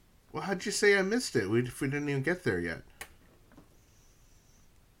 Well, how'd you say I missed it? We didn't even get there yet.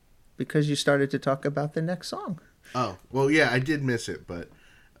 Because you started to talk about the next song. Oh, well, yeah, I did miss it, but...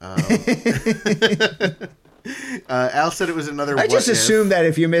 Al said it was another. I just what if. assumed that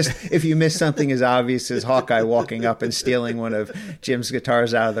if you missed something as obvious as Hawkeye walking up and stealing one of Jim's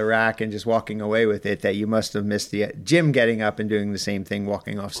guitars out of the rack and just walking away with it, that you must have missed the Jim getting up and doing the same thing,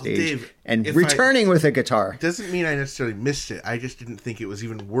 walking off stage Dave, and returning with a guitar. Doesn't mean I necessarily missed it. I just didn't think it was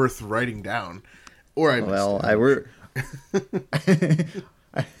even worth writing down, or I missed it.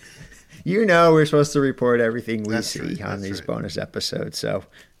 You know, we're supposed to report everything we see right, on these right. bonus episodes, so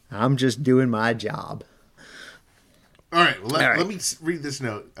I'm just doing my job. All right, well, All right. let me read this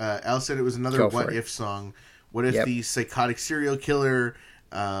note. Al said it was another Go for what it. if song. What if Yep. the psychotic serial killer,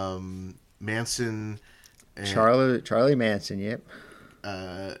 Manson, and, Charlie Manson, yep.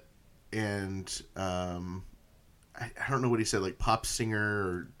 and I don't know what he said, like pop singer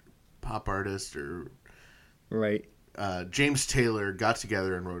or pop artist or Right. James Taylor got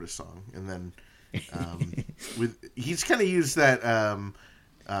together and wrote a song, and then he's kind of used that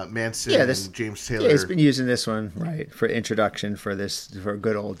Manson and James Taylor. Yeah, he's been using this one, right, for introduction for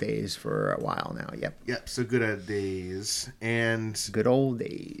Good Old Days for a while now. Yep. So Good Old Days. And Good Old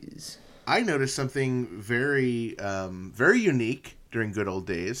Days. I noticed something very, very unique during Good Old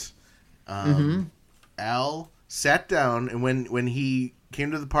Days. Al sat down, and when he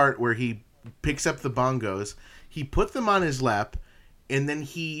came to the part where he picks up the bongos, he put them on his lap, and then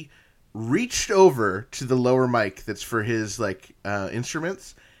he reached over to the lower mic that's for his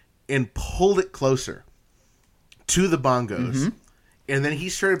instruments and pulled it closer to the bongos. And then he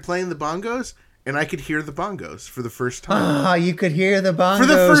started playing the bongos, and I could hear the bongos for the first time. Oh, you could hear the bongos For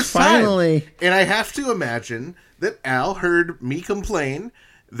the first finally. time. And I have to imagine that Al heard me complain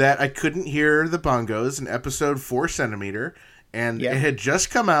that I couldn't hear the bongos in episode 4 Centimeter, and Yep. it had just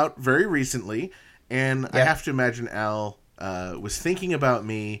come out very recently, and I Yep. have to imagine Al was thinking about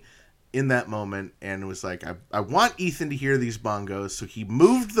me in that moment and was like, I want Ethan to hear these bongos, so he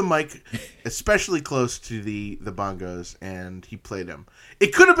moved the mic especially close to the bongos, and he played them.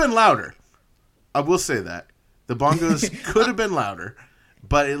 It could have been louder. I will say that. The bongos could have been louder,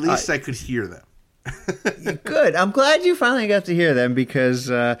 but at least I could hear them. Good. I'm glad you finally got to hear them because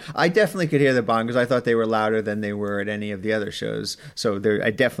I definitely could hear the bongos. I thought they were louder than they were at any of the other shows. So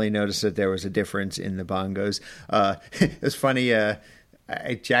I definitely noticed that there was a difference in the bongos. It's funny.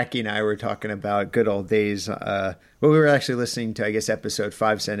 Jackie and I were talking about Good Old Days. Well, we were actually listening to, I guess, episode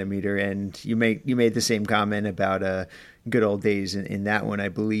 5 Centimeter, and you made the same comment about Good Old Days in that one, I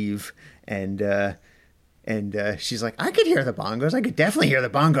believe. And she's like, I could hear the bongos. I could definitely hear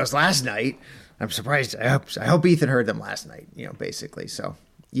the bongos last night. I'm surprised. I hope Ethan heard them last night, basically. So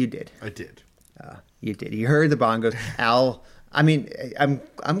you did. I did. You did. You heard the bongos. Al, I mean, I'm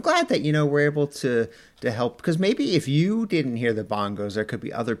glad that, we're able to help, because maybe if you didn't hear the bongos, there could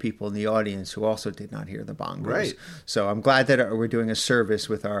be other people in the audience who also did not hear the bongos. Right. So I'm glad that we're doing a service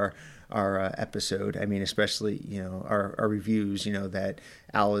with our episode. I mean, especially, our reviews, that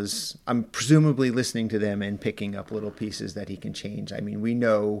Al is, I'm presumably listening to them and picking up little pieces that he can change. I mean, we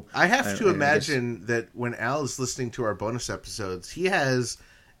know. I have to imagine that when Al is listening to our bonus episodes, he has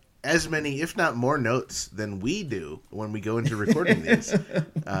as many, if not more, notes than we do when we go into recording these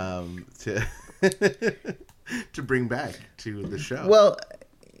to bring back to the show. Well,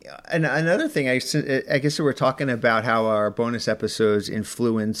 and another thing, I guess we're talking about how our bonus episodes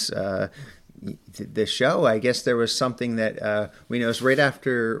influence the show. I guess there was something that we noticed right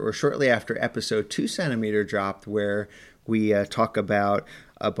after or shortly after episode 2 Centimeter dropped, where we talk about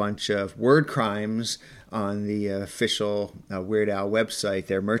a bunch of word crimes on the official Weird Al website,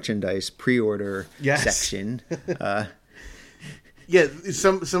 their merchandise pre-order section. Yeah,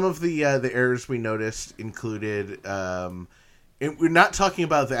 some of the errors we noticed included. And we're not talking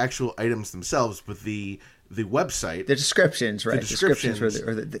about the actual items themselves, but the website, the descriptions, right? The descriptions.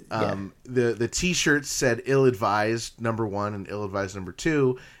 The The T-shirts said ill-advised number 1 and ill-advised number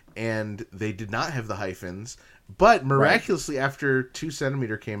 2, and they did not have the hyphens. But miraculously, after 2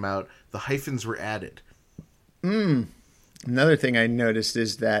 Centimeter came out, the hyphens were added. Another thing I noticed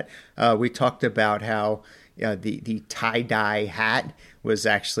is that we talked about how the tie-dye hat was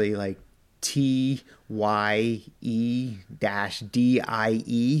actually like TYE-DIE.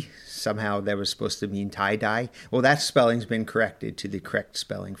 Somehow that was supposed to mean tie-dye. Well, that spelling's been corrected to the correct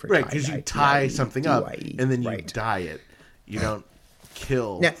spelling for tie-dye. Right, because you tie something up and then you right. dye it. You don't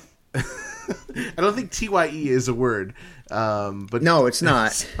kill. Now, I don't think TYE is a word. But no, it's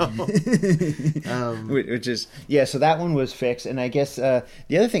not. So, Which is, so that one was fixed. And I guess the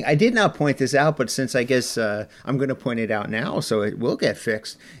other thing, I did not point this out, but since I guess I'm going to point it out now, so it will get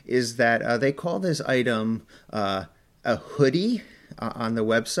fixed, is that they call this item a hoodie on the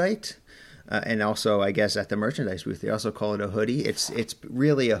website. And also, I guess, at the merchandise booth, they also call it a hoodie. It's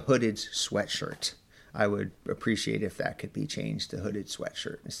really a hooded sweatshirt. I would appreciate if that could be changed to hooded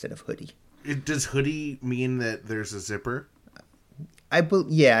sweatshirt instead of hoodie. Does hoodie mean that there's a zipper? I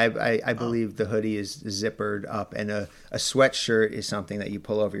believe the hoodie is zippered up, and a sweatshirt is something that you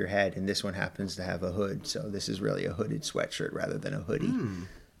pull over your head, and this one happens to have a hood, so this is really a hooded sweatshirt rather than a hoodie.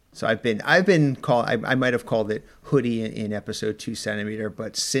 So I've been called. I might have called it hoodie in episode 2 centimeter,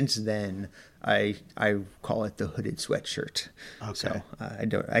 but since then I call it the hooded sweatshirt. Okay. So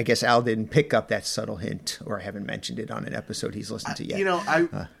I guess Al didn't pick up that subtle hint, or I haven't mentioned it on an episode he's listened to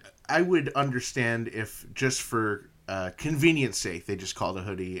yet. I would understand if just for convenience sake they just called a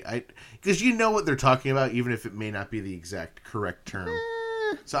hoodie. Because you know what they're talking about, even if it may not be the exact correct term.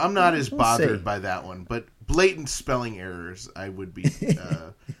 So I'm not as bothered by that one, but blatant spelling errors I would be,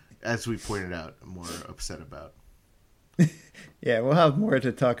 as we pointed out, more upset about. Yeah, we'll have more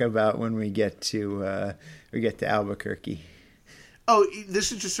to talk about when we get to Albuquerque. Oh,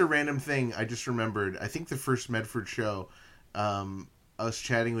 this is just a random thing I just remembered. I think the first Medford show, I was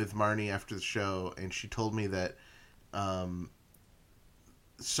chatting with Marnie after the show, and she told me that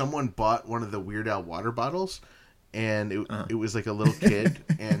someone bought one of the Weird Al water bottles, and it was like a little kid,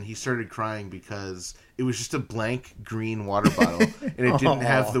 and he started crying because it was just a blank green water bottle, and it didn't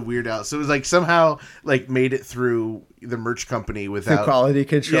have the Weird Al. So it was like somehow like made it through the merch company without quality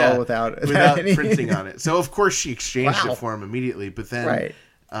control, without printing on it. So of course she exchanged it for him immediately. But then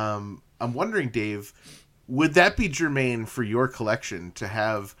I'm wondering, Dave, would that be germane for your collection to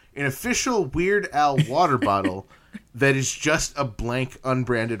have an official Weird Al water bottle that is just a blank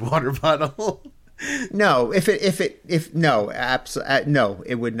unbranded water bottle? No, no,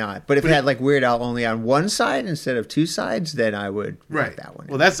 it would not. But if it had like Weird Al only on one side instead of two sides, then I would write that one.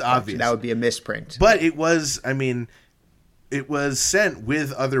 Well, that's obvious. That would be a misprint. But it was sent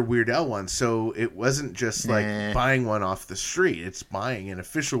with other Weird Al ones, so it wasn't just like buying one off the street. It's buying an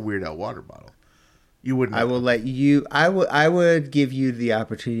official Weird Al water bottle. You wouldn't. I will let you. I would give you the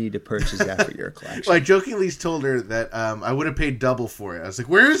opportunity to purchase that for your collection. Well, I jokingly told her that I would have paid double for it. I was like,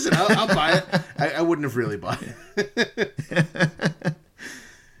 "Where is it? I'll buy it." I wouldn't have really bought it.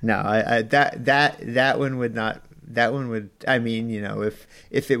 No, that one would not. That one would. I mean,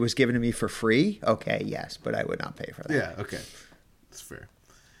 if it was given to me for free, okay, yes, but I would not pay for that. Yeah, okay, that's fair.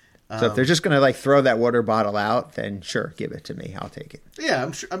 So if they're just going to like throw that water bottle out, then sure, give it to me. I'll take it. Yeah,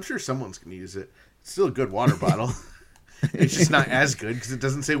 I'm sure someone's going to use it. It's still a good water bottle. It's just not as good because it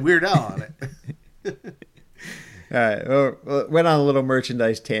doesn't say Weird Al on it. All right. Well, went on a little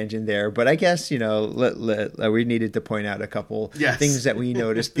merchandise tangent there, but I guess, we needed to point out a couple things that we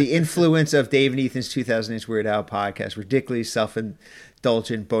noticed. The influence of Dave and Ethan's 2000 Weird Al podcast, ridiculously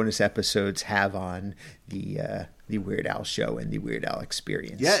self-indulgent bonus episodes have on the Weird Al show and the Weird Al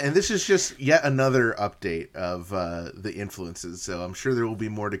experience. Yeah, and this is just yet another update of the influences, so I'm sure there will be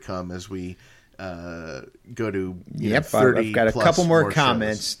more to come as we go to 30 I've got a couple more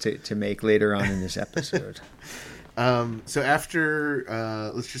comments shows to make later on in this episode. So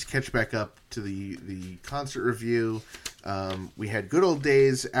after let's just catch back up to the concert review. We had Good Old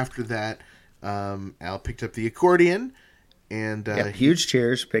Days. After that, Al picked up the accordion, and huge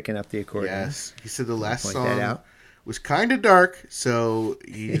cheers picking up the accordion. Yes, he said the last song was kind of dark, so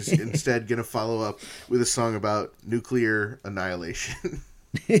he's instead going to follow up with a song about nuclear annihilation.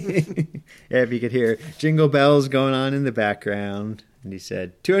 If you could hear jingle bells going on in the background. And he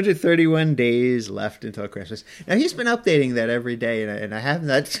said 231 days left until Christmas. Now he's been updating that every day, and I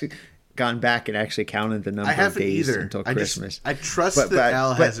haven't gone back and actually counted the number of days until Christmas. I trust that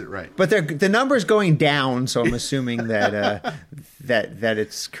Al has it right. But the number's going down, so I'm assuming that that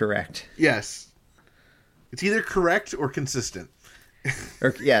it's correct. Yes. It's either correct or consistent.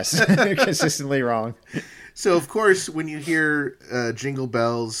 Yes, consistently wrong. So, of course, when you hear Jingle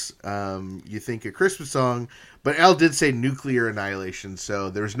Bells, you think a Christmas song. But Al did say nuclear annihilation,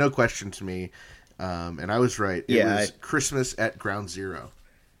 so there was no question to me. And I was right. It was Christmas at Ground Zero.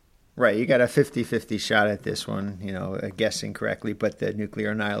 Right, you got a 50-50 shot at this one, guessing correctly. But the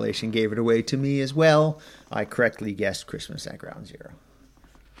nuclear annihilation gave it away to me as well. I correctly guessed Christmas at Ground Zero.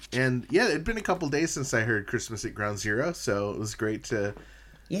 And, yeah, it'd been a couple days since I heard Christmas at Ground Zero, so it was great to...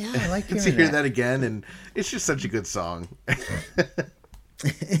 Yeah, I like to hear that again, and it's just such a good song.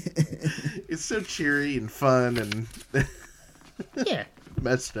 It's so cheery and fun and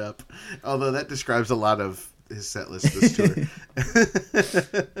messed up. Although that describes a lot of his set list this tour.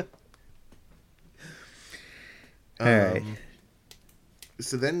 All right.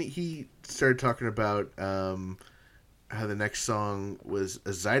 So then he started talking about how the next song was a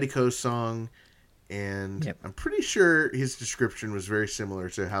Zydeco song. And I'm pretty sure his description was very similar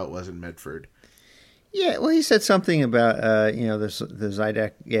to how it was in Medford. Yeah, well, he said something about the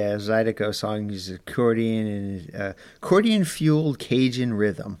Zydeco song. He's accordion and accordion fueled Cajun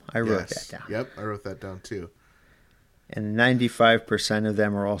rhythm. I wrote that down. Yep, I wrote that down too. And 95% of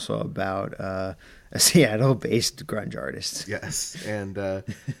them are also about a Seattle-based grunge artist. Yes, and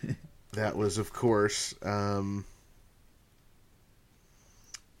that was, of course, My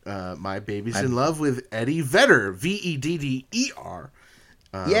Baby's in Love with Eddie Vedder, Vedder.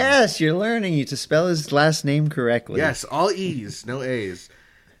 Yes, you're learning to spell his last name correctly. Yes, all E's, no A's.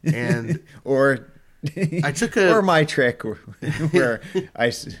 And or I took or my trick where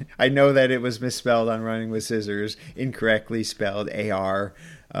I know that it was misspelled on Running with Scissors, incorrectly spelled AR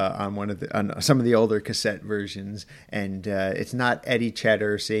on some of the older cassette versions, and it's not Eddie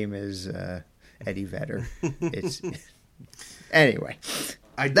Cheddar, same as Eddie Vedder. It's anyway.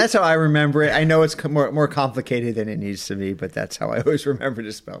 That's how I remember it. I know it's more complicated than it needs to be, but that's how I always remember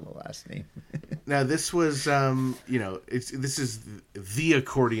to spell the last name. Now this was, this is the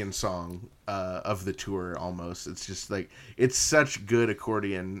accordion song of the tour. Almost, it's just like it's such good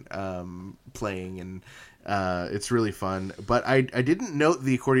accordion playing, and it's really fun. But I didn't note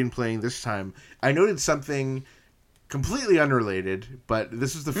the accordion playing this time. I noted something completely unrelated, but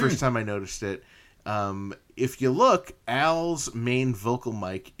this is the first time I noticed it. If you look, Al's main vocal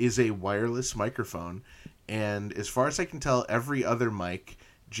mic is a wireless microphone, and as far as I can tell, every other mic,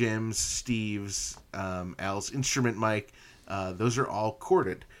 Jim's, Steve's, Al's instrument mic, those are all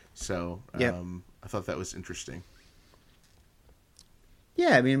corded. So I thought that was interesting.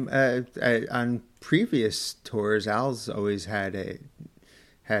 Yeah, I mean, on previous tours, Al's always had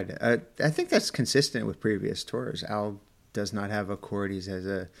I think that's consistent with previous tours. Al does not have a cord; he has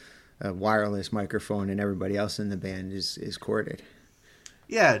a wireless microphone, and everybody else in the band is corded.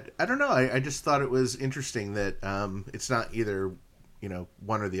 Yeah, I don't know. I just thought it was interesting that it's not either,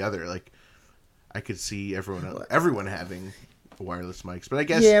 one or the other. Like, I could see everyone having wireless mics, but I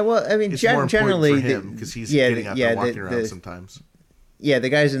guess I mean, it's more generally important for him because he's getting out there walking around sometimes. Yeah, the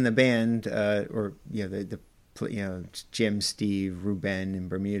guys in the band, Jim, Steve, Ruben, and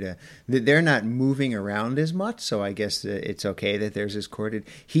Bermuda, they're not moving around as much, so I guess it's okay that theirs is corded.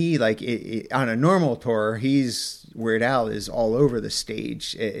 He, on a normal tour, Weird Al is all over the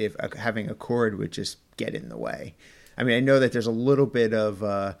stage. If having a cord would just get in the way. I mean, I know that there's a little bit of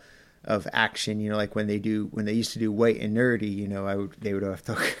action, like when they used to do White and Nerdy, they would have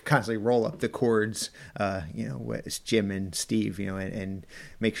to constantly roll up the cords, with Jim and Steve, and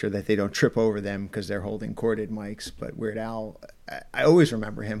make sure that they don't trip over them because they're holding corded mics. But Weird Al, I always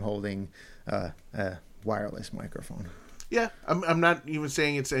remember him holding a wireless microphone. Yeah, I'm not even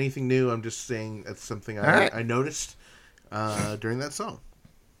saying it's anything new. I'm just saying that's something I noticed during that song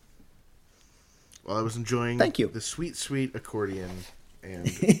while I was enjoying the sweet, sweet accordion and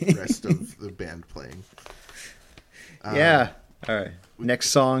the rest of the band playing. Yeah. All right. Next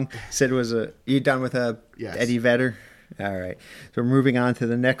song. Said was you done with yes. Eddie Vedder? All right. So we're moving on to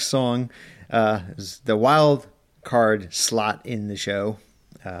the next song. Is the wild card slot in the show,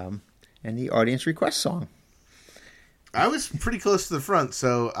 and the audience request song. I was pretty close to the front,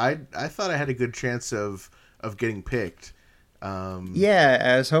 so I thought I had a good chance of getting picked. Yeah,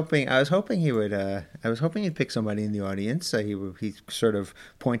 I was hoping he would. I was hoping he'd pick somebody in the audience. He sort of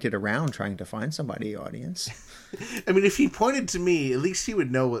pointed around trying to find somebody in the audience. I mean, if he pointed to me, at least he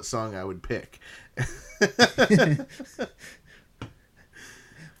would know what song I would pick.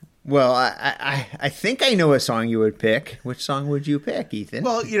 Well, I think I know a song you would pick. Which song would you pick, Ethan?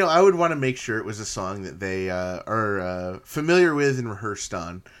 Well, I would want to make sure it was a song that they are familiar with and rehearsed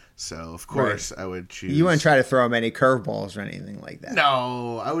on. So, of course, right. I would choose... You wouldn't try to throw him any curveballs or anything like that.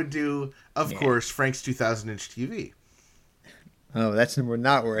 No, I would do, of course, Frank's 2000-inch TV. Oh, that's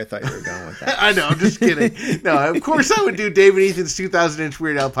not where I thought you were going with that. I know, I'm just kidding. No, of course I would do Dave and Ethan's 2000-inch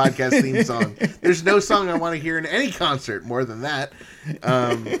Weird Al podcast theme song. There's no song I want to hear in any concert more than that.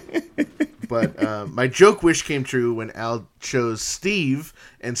 But my joke wish came true when Al chose Steve,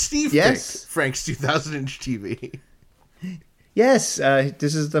 and Steve picked Frank's 2000-inch TV. Yes,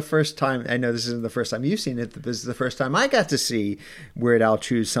 this is the first time. I know this isn't the first time you've seen it, but this is the first time I got to see Weird Al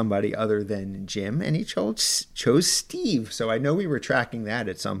choose somebody other than Jim, and he chose Steve. So I know we were tracking that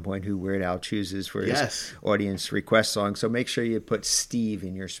at some point, who Weird Al chooses for his audience request song. So make sure you put Steve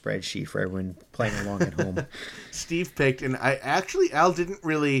in your spreadsheet for everyone playing along at home. Steve picked, and Al didn't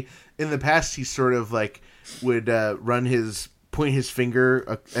really, in the past, he sort of would point his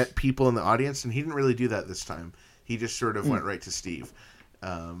finger at people in the audience, and he didn't really do that this time. He just sort of went right to Steve.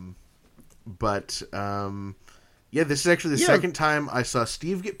 This is actually the second time I saw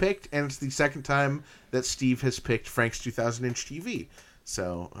Steve get picked, and it's the second time that Steve has picked Frank's 2000-inch TV.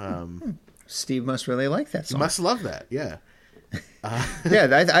 So Steve must really like that You song. must love that. Yeah.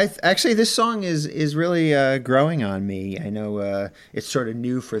 Yeah, I actually this song is really growing on me. I know it's sort of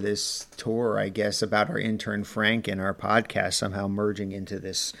new for this tour, I guess, about our intern Frank and our podcast somehow merging into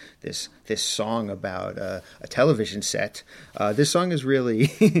this song about a television set. This song is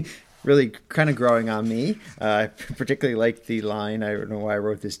really really kind of growing on me. I particularly like the line. I don't know why I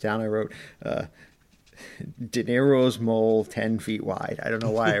wrote this down. I wrote De Niro's mole 10 feet wide. I don't know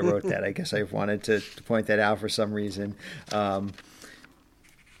why I wrote that. I guess I wanted to point that out for some reason. Oh,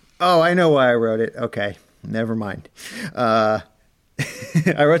 I know why I wrote it. Okay, never mind. I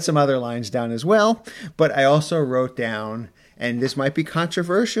wrote some other lines down as well, but I also wrote down, and this might be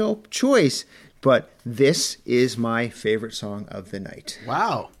controversial choice, but this is my favorite song of the night.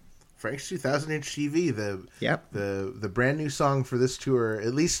 Wow. Frank's 2000-inch TV, the brand new song for this tour,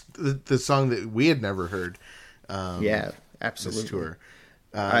 at least the song that we had never heard. Yeah, absolutely. This tour.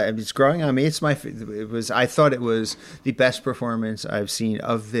 It's growing on me. I thought it was the best performance I've seen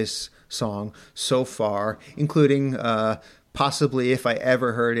of this song so far, including possibly if I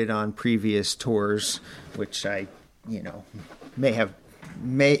ever heard it on previous tours, which I I don't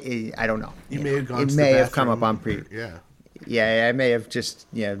know. You may have gone. It may have come up on Yeah. Yeah, I may have just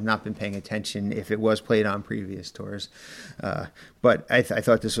not been paying attention if it was played on previous tours. But I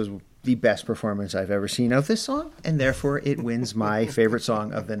thought this was the best performance I've ever seen of this song, and therefore it wins my favorite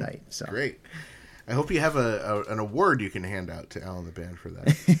song of the night. So Great. I hope you have an award you can hand out to Al and the band for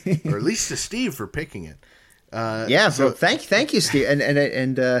that, or at least to Steve for picking it. So thank you, Steve.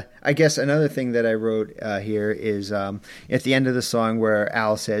 And I guess another thing that I wrote here is at the end of the song where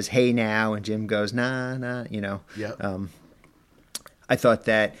Al says "Hey now" and Jim goes "Nah, nah," Yep. I thought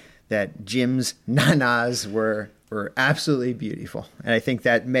that Jim's na-nas were absolutely beautiful, and I think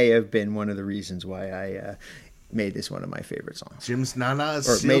that may have been one of the reasons why I made this one of my favorite songs. Jim's nanas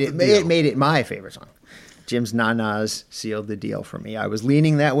Or sealed the deal. made it my favorite song. Jim's nanas sealed the deal for me. I was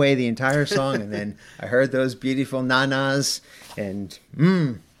leaning that way the entire song, and then I heard those beautiful nanas, and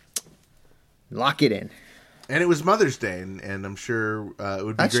lock it in. And it was Mother's Day, and I'm sure it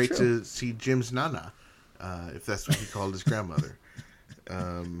would be That's great true. to see Jim's nana, if that's what he called his grandmother.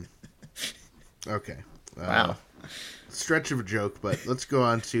 Okay. Wow. Stretch of a joke, but let's go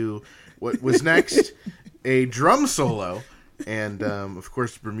on to what was next, a drum solo. And, of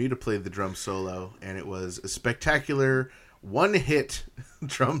course, Bermuda played the drum solo, and it was a spectacular one-hit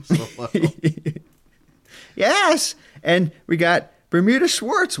drum solo. Yes, and we got Bermuda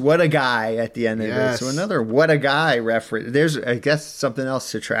Schwartz, what a guy, at the end of it. So another what a guy reference. There's, I guess, something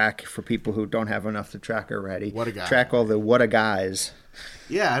else to track for people who don't have enough to track already. What a guy. Track all the what a guys.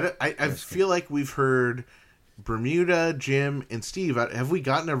 Yeah, I feel like we've heard Bermuda, Jim, and Steve. Have we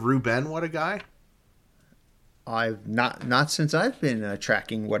gotten a Ruben what a guy? I've not since I've been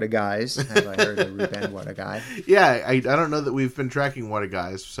tracking what a guys have I heard of Ruben what a guy. Yeah, I don't know that we've been tracking what a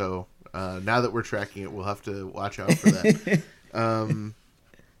guys, so now that we're tracking it, we'll have to watch out for that.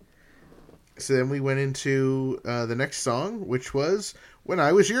 So then we went into the next song, which was When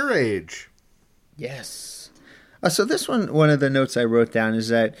I Was Your Age. Yes. So this one of the notes I wrote down is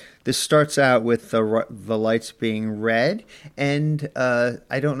that this starts out with the lights being red, and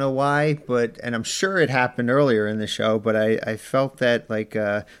I don't know why, and I'm sure it happened earlier in the show, but I felt that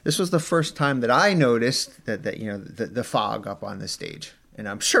this was the first time that I noticed that the fog up on the stage, and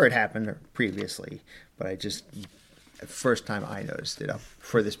I'm sure it happened previously, but first time I noticed it up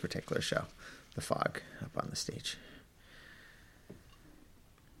for this particular show, the fog up on the stage.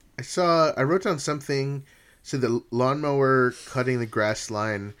 I wrote down something. So the lawnmower cutting the grass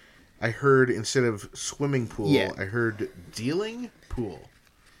line, I heard instead of swimming pool, I heard dealing pool.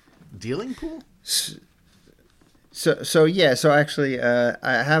 Dealing pool? So actually,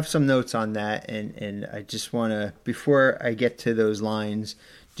 I have some notes on that, and I just want to, before I get to those lines,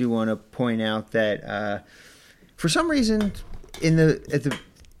 do want to point out that for some reason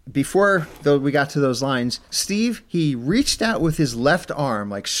before though we got to those lines, Steve, he reached out with his left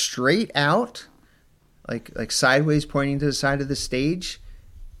arm, like straight out. Like sideways, pointing to the side of the stage,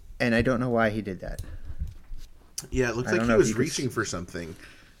 and I don't know why he did that. Yeah, it looked like he was reaching for something.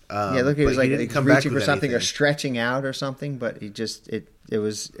 He was like reaching for something anything. or stretching out or something, but it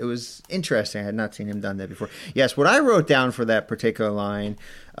was interesting. I had not seen him done that before. Yes, what I wrote down for that particular line,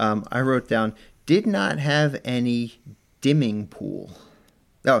 I wrote down did not have any dimming pool.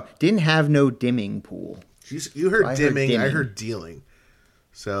 No, didn't have no dimming pool. You heard dimming. I heard dealing.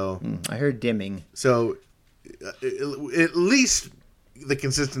 So I heard dimming. So at least the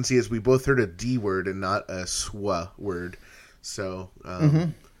consistency is we both heard a D word and not a swa word. So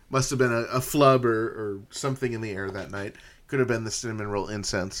must have been a flub or something in the air that night. Could have been the cinnamon roll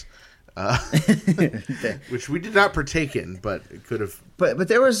incense. which we did not partake in, but it could have. But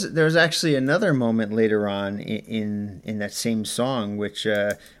there was actually another moment later on in that same song, which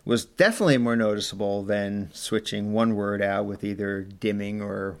was definitely more noticeable than switching one word out with either dimming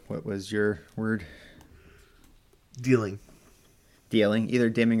or what was your word? Dealing, either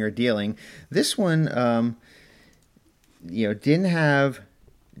dimming or dealing. This one, didn't have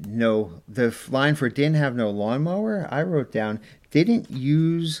the line for didn't have no lawnmower. I wrote down didn't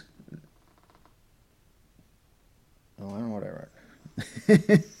use. Oh, I don't know what I wrote.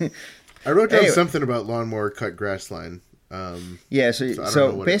 I wrote down something about lawnmower cut grass line.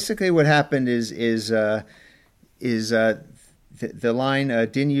 So basically, what happened is the line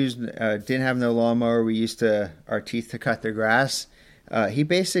didn't have no lawnmower. We used our teeth to cut the grass. He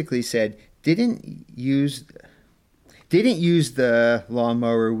basically said didn't use the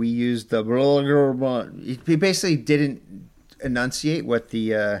lawnmower. We used the blah, blah, blah. He basically didn't enunciate what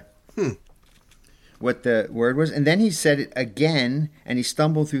the word was, and then he said it again, and he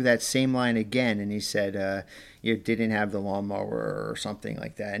stumbled through that same line again, and he said, "You didn't have the lawnmower" or something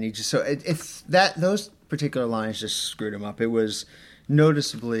like that, and he just those particular lines just screwed him up. It was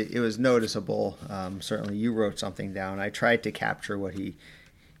noticeable. Certainly, you wrote something down. I tried to capture what he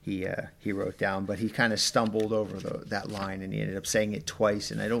wrote down, but he kind of stumbled over that line, and he ended up saying it twice,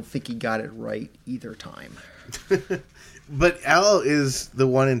 and I don't think he got it right either time. But Al is the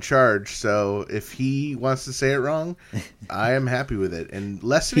one in charge, so if he wants to say it wrong, I am happy with it. And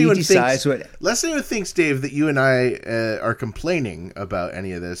lest anyone thinks, Dave, that you and I are complaining about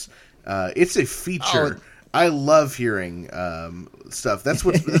any of this, it's a feature. Oh. I love hearing stuff. That's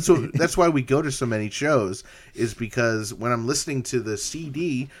why we go to so many shows, is because when I'm listening to the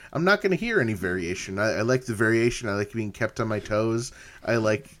CD, I'm not going to hear any variation. I like the variation. I like being kept on my toes. I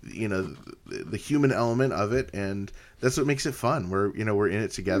like the human element of it, and that's what makes it fun. We're in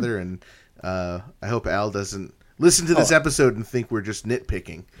it together, and I hope Al doesn't listen to this episode and think we're just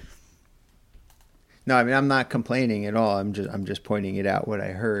nitpicking. No, I mean, I'm not complaining at all. I'm just pointing it out what I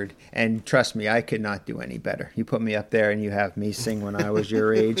heard. And trust me, I could not do any better. You put me up there and you have me sing when I was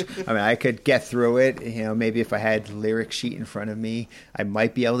your age. I mean, I could get through it. Maybe if I had the lyric sheet in front of me, I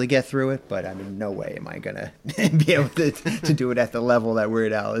might be able to get through it. But I mean, no way am I going to be able to do it at the level that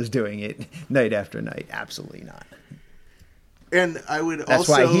Weird Al is doing it night after night. Absolutely not. And I would That's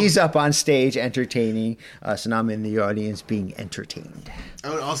why he's up on stage entertaining us, and I'm in the audience being entertained. I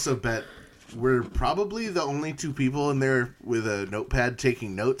would also bet we're probably the only two people in there with a notepad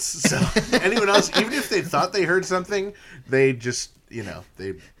taking notes. So anyone else, even if they thought they heard something, they just,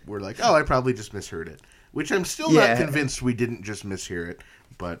 they were like, oh, I probably just misheard it. Which I'm still not convinced we didn't just mishear it.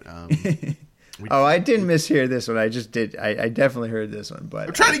 But I didn't mishear this one. I just did. I definitely heard this one. But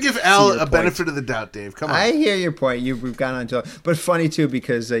I'm trying to give Al a benefit of the doubt, Dave. Come on. I hear your point. We've gone on to, but funny too,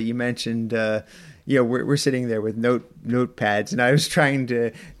 because you mentioned. We're sitting there with notepads, and I was trying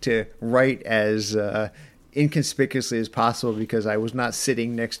to write as inconspicuously as possible because I was not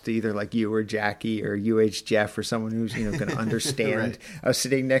sitting next to either like you or Jackie or UH Jeff or someone who's going to understand. Right. I was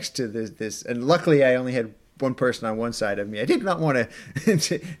sitting next to this, and luckily I only had one person on one side of me. I did not want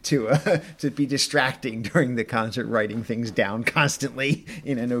to be distracting during the concert, writing things down constantly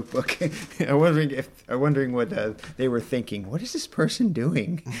in a notebook. I'm wondering what they were thinking. What is this person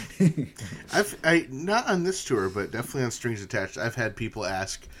doing? I not on this tour, but definitely on Strings Attached. I've had people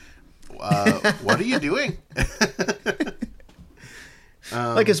ask, "What are you doing?"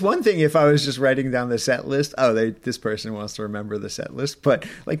 Like, it's one thing if I was just writing down the set list. Oh, this person wants to remember the set list. But,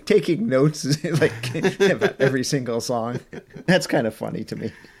 like, taking notes like about every single song, that's kind of funny to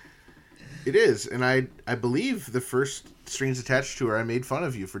me. It is. And I believe the first Strings Attached tour, I made fun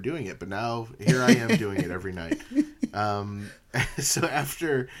of you for doing it. But now, here I am doing it every night. So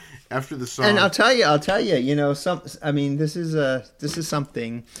after the song... And I'll tell you, this is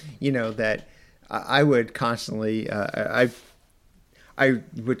something, that I would constantly...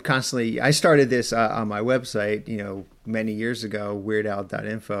 I started this on my website, many years ago,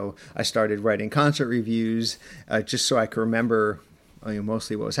 weirdal.info. I started writing concert reviews just so I could remember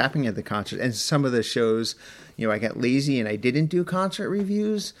mostly what was happening at the concert. And some of the shows, I got lazy and I didn't do concert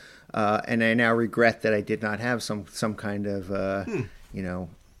reviews. And I now regret that I did not have some kind of,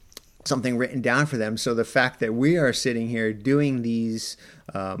 something written down for them. So the fact that we are sitting here doing these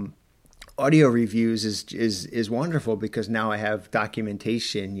audio reviews is wonderful because now I have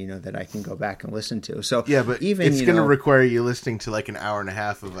documentation, that I can go back and listen to. So yeah, but even it's going to require you listening to like an hour and a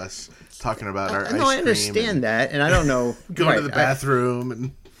half of us talking about our ice cream. I understand that, and I don't know going to the bathroom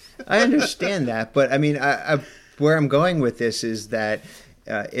and I understand that, but I mean, where I'm going with this is that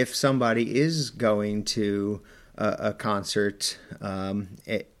if somebody is going to a concert,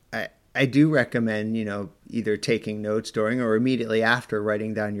 I do recommend, either taking notes during or immediately after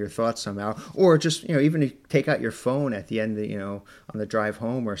writing down your thoughts somehow, or just, even to take out your phone at the end, on the drive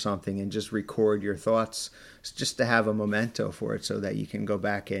home or something and just record your thoughts just to have a memento for it so that you can go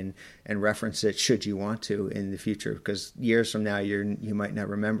back and reference it should you want to in the future. Because years from now, you might not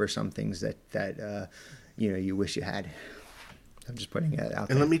remember some things that you wish you had. I'm just putting it out there.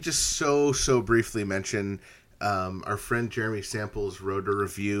 And let me just so briefly mention, our friend Jeremy Samples wrote a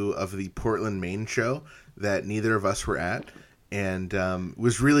review of the Portland, Maine show that neither of us were at, and it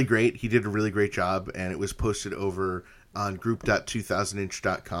was really great. He did a really great job, and it was posted over on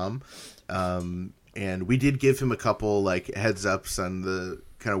group.2000inch.com. And we did give him a couple heads ups on the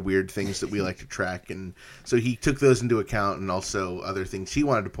kind of weird things that we like to track, and so he took those into account, and also other things he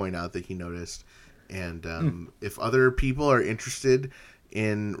wanted to point out that he noticed. And if other people are interested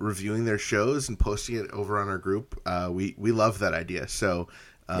in reviewing their shows and posting it over on our group, we love that idea. So,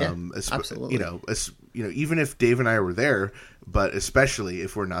 absolutely. Even if Dave and I were there, but especially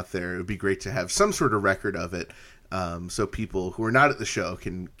if we're not there, it would be great to have some sort of record of it, so people who are not at the show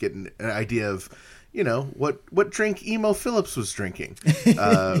can get an idea of, what drink Emo Phillips was drinking.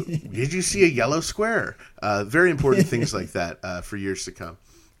 Did you see a yellow square? Very important things like that for years to come.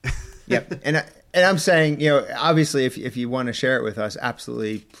 Yep. And I'm saying, obviously, if you want to share it with us,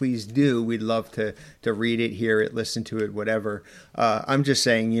 absolutely, please do. We'd love to read it, hear it, listen to it, whatever. I'm just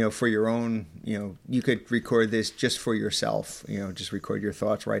saying, for your own, you could record this just for yourself. Just record your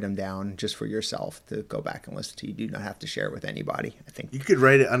thoughts, write them down just for yourself to go back and listen to. You do not have to share it with anybody, I think. You could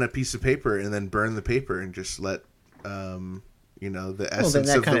write it on a piece of paper and then burn the paper and just let, the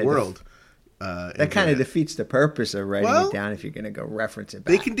essence of the world. That kind of defeats the purpose of writing it down if you're going to go reference it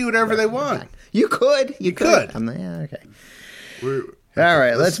back. They can do whatever they want. You could. You could. Okay. All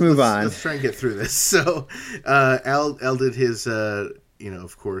right, let's move on. Let's try and get through this. So, Al did his,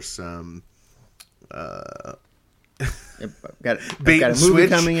 of course, I've got a movie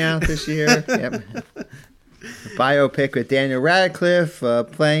Switch coming out this year. Yep. Biopic with Daniel Radcliffe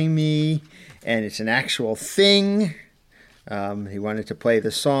playing me, and it's an actual thing. He wanted to play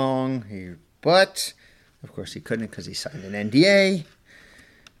the song, but of course he couldn't because he signed an NDA.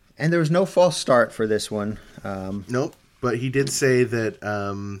 And there was no false start for this one. Nope, but he did say that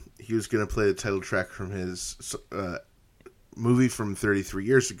he was going to play the title track from his movie from 33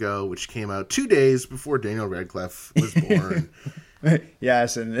 years ago, which came out 2 days before Daniel Radcliffe was born.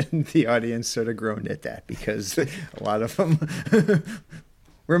 Yes, and the audience sort of groaned at that because a lot of them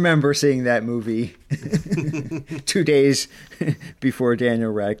remember seeing that movie 2 days before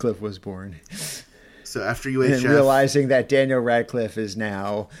Daniel Radcliffe was born. So after UHF... And realizing that Daniel Radcliffe is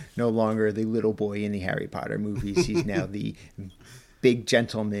now no longer the little boy in the Harry Potter movies. He's now the big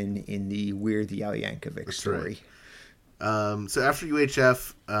gentleman in the Weird Al Yankovic story. Right. So after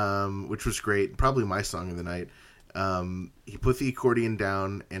UHF, which was great, probably my song of the night, he put the accordion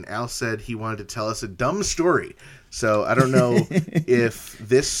down, and Al said he wanted to tell us a dumb story. So I don't know if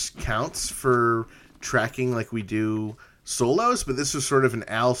this counts for tracking like we do solos, but this was sort of an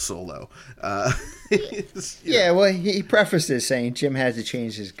Al solo. Yeah, well, he prefaced it saying Jim had to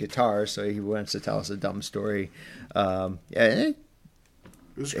change his guitar, so he wants to tell us a dumb story. It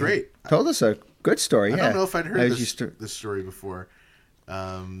was great. Told us a good story. I don't know if I'd heard this story before.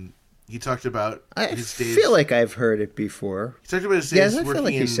 He talked about his days. I feel like I've heard it before. He talked about his days I feel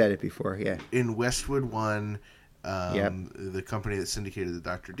like he said it before, yeah. In Westwood One, the company that syndicated the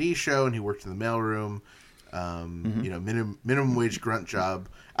Dr. D show, and he worked in the mailroom. Minimum wage grunt job.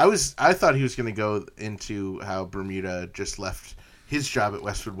 I thought he was going to go into how Bermuda just left his job at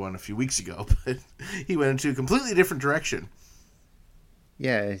Westwood One a few weeks ago, but he went into a completely different direction.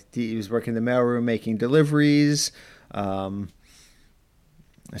 Yeah, he was working in the mailroom making deliveries.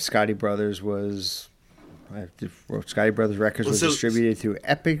 Scotty Brothers Records was distributed through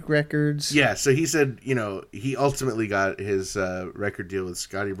Epic Records. Yeah, so he said, he ultimately got his record deal with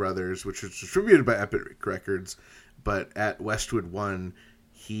Scotty Brothers, which was distributed by Epic Records, but at Westwood One,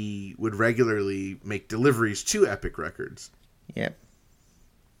 he would regularly make deliveries to Epic Records. Yep.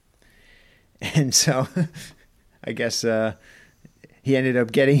 And so, I guess he ended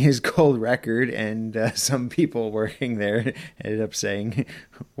up getting his gold record, and some people working there ended up saying,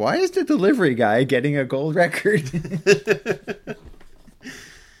 "Why is the delivery guy getting a gold record?"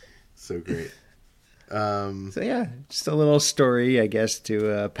 So great. So yeah, just a little story, I guess,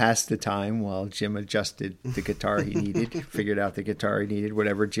 to pass the time while Jim adjusted the guitar he needed, figured out the guitar he needed,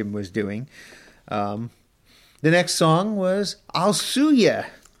 whatever Jim was doing. The next song was "I'll Sue Ya."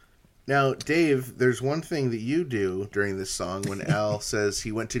 Now, Dave, there's one thing that you do during this song when Al says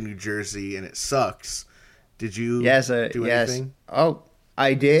he went to New Jersey and it sucks. Did you do anything? Oh,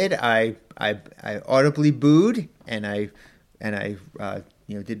 I did. I audibly booed, and I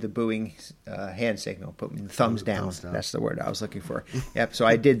did the booing hand signal, put the thumbs down. Thumbs down. That's the word I was looking for. Yep. So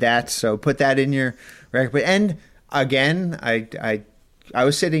I did that. So put that in your record. And again, I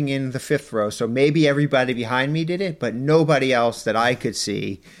was sitting in the fifth row, so maybe everybody behind me did it, but nobody else that I could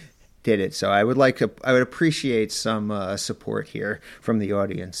see did it. So I would appreciate some support here from the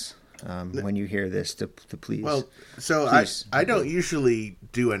audience. When you hear this, to please. Well, so please. I don't usually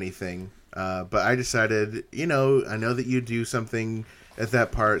do anything, but I decided, I know that you do something at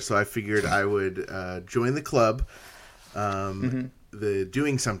that part, so I figured I would join the club, the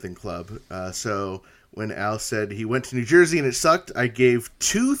Doing Something Club. So when Al said he went to New Jersey and it sucked, I gave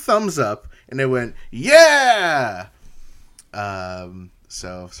 2 thumbs up, and I went, yeah!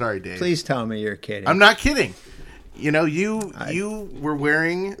 So, sorry, Dave. Please tell me you're kidding. I'm not kidding. You were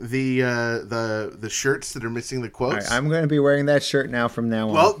wearing the shirts that are missing the quotes. All right, I'm going to be wearing that shirt now from now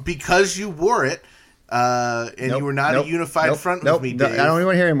on. Well, because you wore it, and you were not a unified front with me, Dave. I don't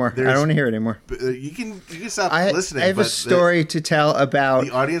want to hear it anymore. I don't want to hear it anymore. You can stop listening. I have a story to tell about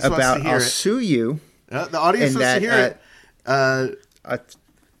the audience wants to hear I'll it. Sue You. The audience wants to hear it. I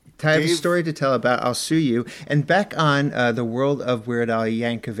have a story to tell about I'll Sue You. And back on the World of Weird Al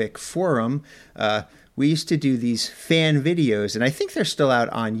Yankovic forum, we used to do these fan videos, and I think they're still out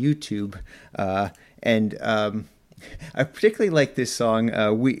on YouTube. And I particularly like this song.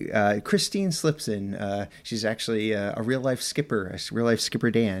 Christine Slipson. She's actually a real life skipper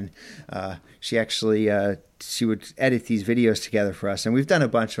Dan. She actually she would edit these videos together for us, and we've done a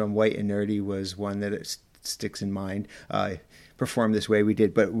bunch of them. White and Nerdy was one that sticks in mind. Perform this way we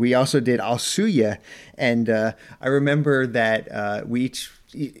did, but we also did I'll Sue Ya, and I remember that we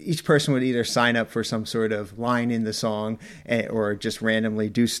each person would either sign up for some sort of line in the song or just randomly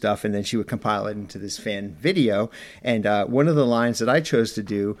do stuff, and then she would compile it into this fan video. And one of the lines that I chose to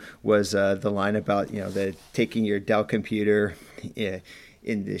do was the line about the taking your Dell computer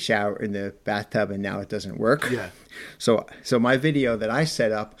in the shower, in the bathtub, and now it doesn't work. Yeah. So my video that I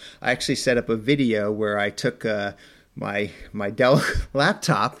set up, I actually set up a video where I took my Dell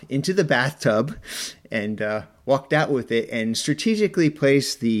laptop into the bathtub and walked out with it and strategically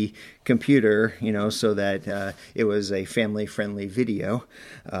placed the computer, so that it was a family-friendly video.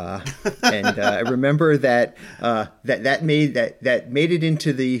 And I remember that that made it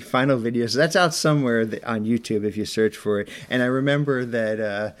into the final video. So that's out somewhere on YouTube if you search for it. And I remember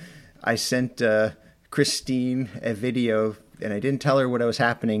that I sent Christine a video, and I didn't tell her what was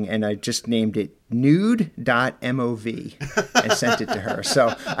happening, and I just named it nude.mov and sent it to her.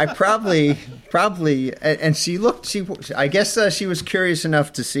 So I probably, and I guess she was curious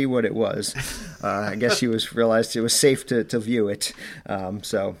enough to see what it was. I guess she realized it was safe to view it.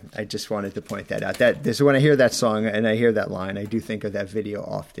 So I just wanted to point that out. So when I hear that song and I hear that line, I do think of that video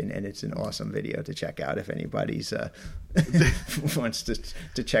often, and it's an awesome video to check out if anybody's wants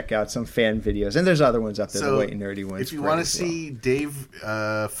to check out some fan videos. And there's other ones up there, the White and Nerdy ones. If you want to see Dave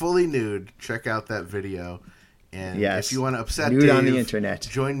fully nude, check out that video. And if you want to upset nude Dave on the internet,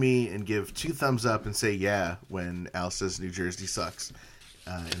 join me and give 2 thumbs up and say yeah when Al says New Jersey sucks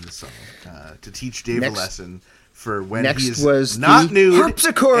in the song, to teach Dave a lesson for when he's not nude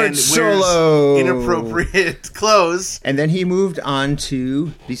harpsichord and solo, wears inappropriate clothes. And then he moved on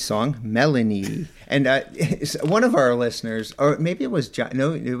to the song Melanie. And one of our listeners, or maybe it was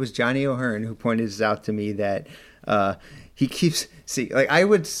Johnny O'Hearn, who pointed this out to me, that he keeps I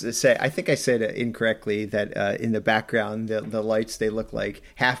would say, I think I said incorrectly that in the background the lights, they look like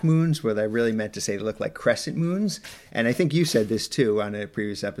half moons, where I really meant to say they look like crescent moons. And I think you said this too on a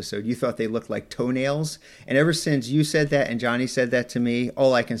previous episode. You thought they looked like toenails, and ever since you said that and Johnny said that to me,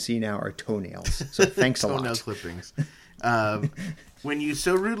 all I can see now are toenails. So thanks a lot. Toenail clippings. When you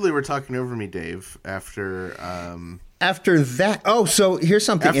so rudely were talking over me, Dave, after that. Oh, so here's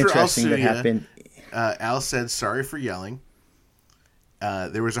something interesting that happened. Al said sorry for yelling.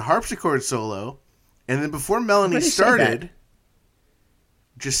 There was a harpsichord solo, and then before Melanie started,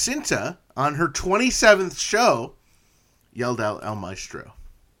 Jacinta, on her 27th show, yelled out El Maestro.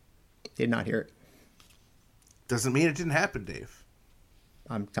 Did not hear it. Doesn't mean it didn't happen, Dave.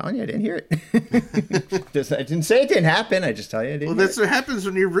 I'm telling you, I didn't hear it. I didn't say it didn't happen. I just tell you I didn't hear it. Well, that's what happens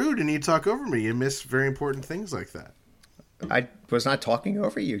when you're rude and you talk over me. You miss very important things like that. I was not talking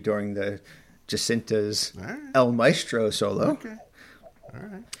over you during the Jacinta's El Maestro solo. Okay. All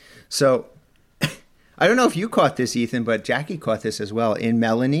right. So, I don't know if you caught this, Ethan, but Jackie caught this as well. In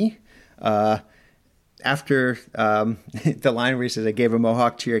Melanie, after the line where he says, "I gave a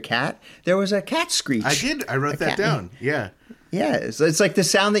mohawk to your cat," there was a cat screech. I did. I wrote that down. Yeah. Yeah, so it's like the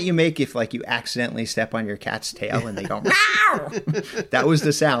sound that you make if like you accidentally step on your cat's tail and they go meow. That was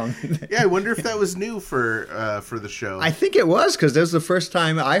the sound. Yeah, I wonder if that was new for the show. I think it was, because that was the first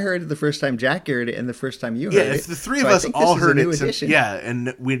time I heard it, the first time Jack heard it, and the first time you heard it. Yeah, if the three of us all heard it, addition. yeah,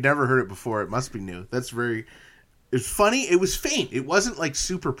 and we'd never heard it before, it must be new. That's very. It's funny. It was faint. It wasn't like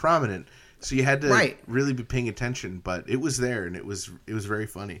super prominent, so you had to really be paying attention. But it was there, and it was very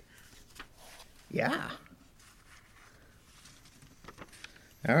funny. Yeah.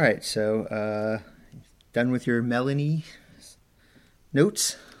 All right, so done with your Melanie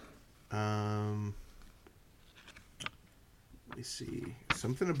notes? Let me see.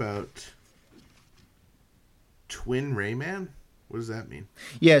 Something about Twin Rayman? What does that mean?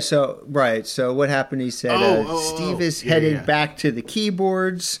 Yeah, so what happened, he said Steve is headed back to the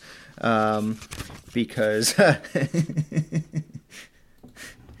keyboards because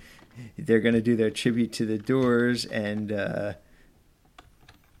they're going to do their tribute to the Doors, and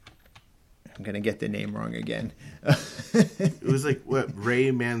I'm going to get the name wrong again. It was like, what, Ray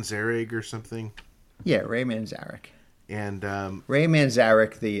Manzarek or something? Yeah, Ray Manzarek. And Ray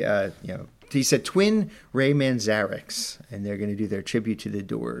Manzarek, he said twin Ray Manzareks, and they're going to do their tribute to the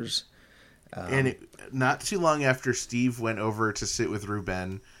Doors. And not too long after Steve went over to sit with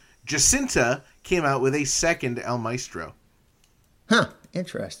Ruben, Jacinta came out with a second El Maestro. Huh,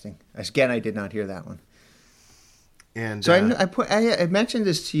 interesting. Again, I did not hear that one. And so I mentioned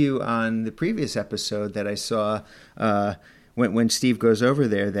this to you on the previous episode that I saw when Steve goes over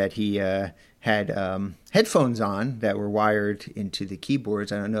there, that he had headphones on that were wired into the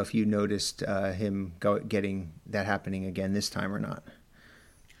keyboards. I don't know if you noticed him getting that happening again this time or not.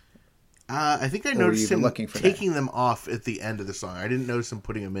 I think I noticed him taking them off at the end of the song. I didn't notice him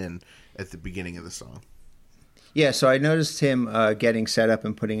putting them in at the beginning of the song. Yeah, so I noticed him getting set up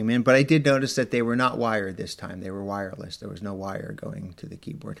and putting them in, but I did notice that they were not wired this time. They were wireless. There was no wire going to the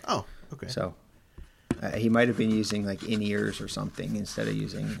keyboard. Oh, okay. So he might have been using like in-ears or something instead of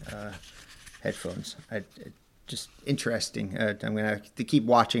using headphones. Just interesting. I'm going to have to keep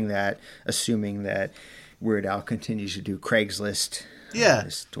watching that, assuming that Weird Al continues to do Craigslist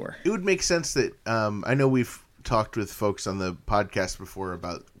this tour. It would make sense that I know we've talked with folks on the podcast before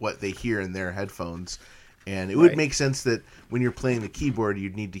about what they hear in their headphones. And it would make sense that when you're playing the keyboard,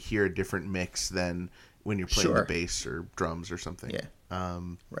 you'd need to hear a different mix than when you're playing the bass or drums or something. Yeah.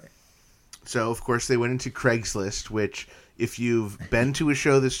 Right. So, of course, they went into Craigslist, which if you've been to a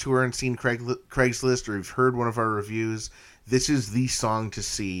show this tour and seen Craigslist, or you've heard one of our reviews, this is the song to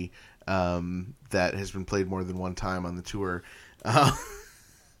see that has been played more than one time on the tour. I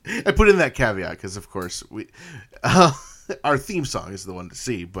put in that caveat because, of course, our theme song is the one to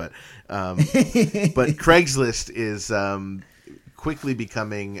see, but Craigslist is quickly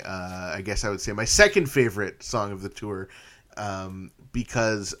becoming, I guess I would say, my second favorite song of the tour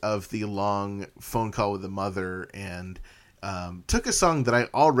because of the long phone call with the mother, and took a song that I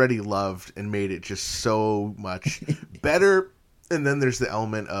already loved and made it just so much better. And then there's the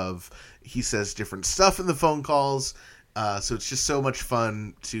element of he says different stuff in the phone calls, so it's just so much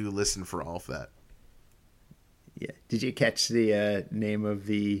fun to listen for all of that. Yeah. Did you catch the name of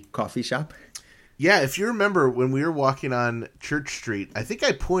the coffee shop? Yeah, if you remember when we were walking on Church Street, I think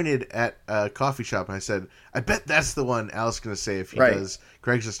I pointed at a coffee shop and I said, I bet that's the one Al's going to say if he does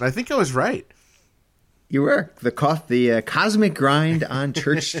Craigslist. And I think I was right. You were. The Cosmic Grind on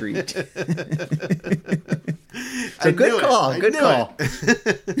Church Street. So good call. Good call.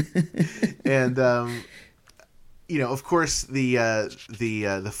 And, of course,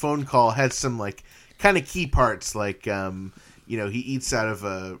 the phone call had some, like, kind of key parts, like he eats out of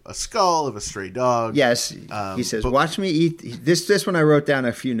a skull of a stray dog. Yes, he says, "Watch me eat this one." I wrote down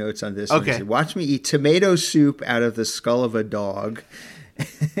a few notes on this. Okay, one. He said, "Watch me eat tomato soup out of the skull of a dog."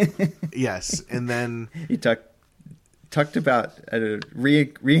 Yes, and then he talked about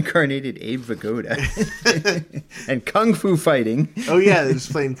reincarnated Abe Vigoda and kung fu fighting. Oh yeah, they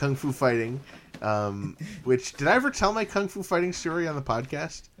just playing kung fu fighting. Which, did I ever tell my kung fu fighting story on the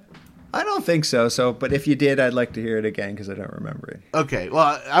podcast? I don't think so. But if you did, I'd like to hear it again because I don't remember it. Okay.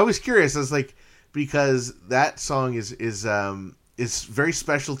 Well, I was curious. I was like, because that song is very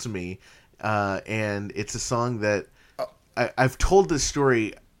special to me, and it's a song that I've told this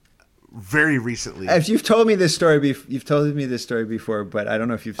story very recently. If you've told me this story, before, but I don't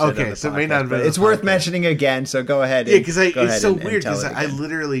know if you've said it on the podcast. So it may not have been. It's worth mentioning again. So go ahead. Yeah, because it's so weird because I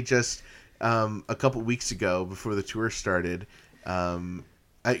literally just a couple weeks ago before the tour started.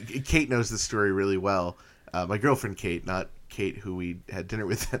 Kate knows the story really well. My girlfriend Kate, not Kate, who we had dinner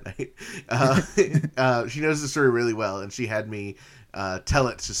with that night, she knows the story really well, and she had me tell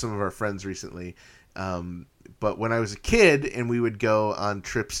it to some of our friends recently. But when I was a kid and we would go on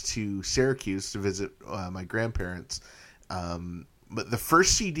trips to Syracuse to visit my grandparents, but the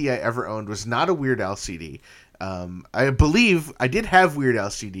first CD I ever owned was not a Weird Al CD. I believe I did have Weird Al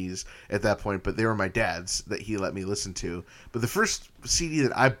CDs at that point, but they were my dad's that he let me listen to. But the first CD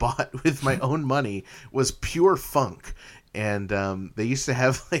that I bought with my own money was Pure Funk. And they used to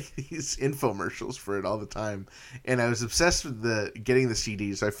have like these infomercials for it all the time. And I was obsessed with getting the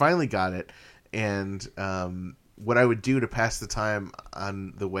CDs. So I finally got it. And what I would do to pass the time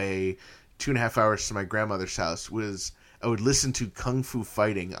on the way 2.5 hours to my grandmother's house was I would listen to Kung Fu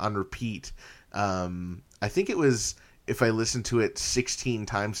Fighting on repeat. I think it was if I listened to it 16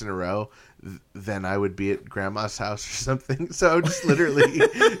 times in a row, then I would be at grandma's house or something. So I would just literally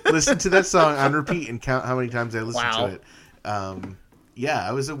listen to that song on repeat and count how many times I listened to it. Yeah,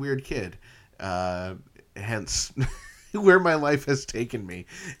 I was a weird kid. Hence where my life has taken me.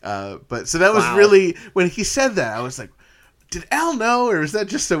 But so that was really, when he said that, I was like, did Al know, or is that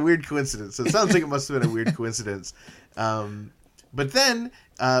just a weird coincidence? So it sounds like it must have been a weird coincidence. But then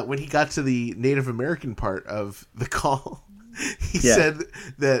when he got to the Native American part of the call, he said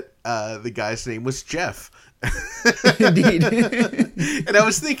that the guy's name was Jeff. Indeed. And I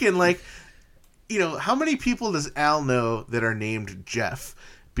was thinking, like, you know, how many people does Al know that are named Jeff?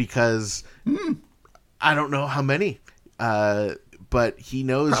 Because I don't know how many. But he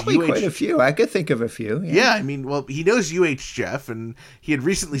knows probably quite a few. I could think of a few. Yeah, I mean, well, he knows UH Jeff, and he had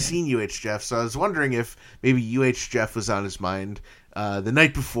recently seen UH Jeff, so I was wondering if maybe UH Jeff was on his mind. The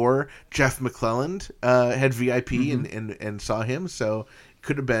night before, Jeff McClelland had VIP and saw him, so it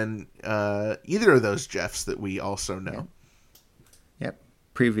could have been either of those Jeffs that we also know. Yep.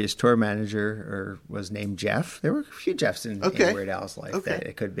 Previous tour manager was named Jeff. There were a few Jeffs in Weird Al's life that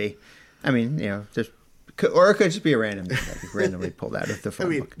it could be. I mean, you know, just... Or it could just be a random name that you randomly pulled out of the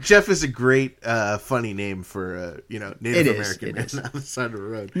phone book. Jeff is a great, funny name for Native American man on the side of the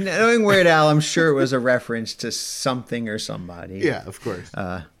road. Knowing Weird Al, I'm sure it was a reference to something or somebody. Yeah, of course.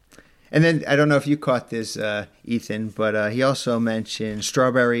 And then, I don't know if you caught this, Ethan, but he also mentioned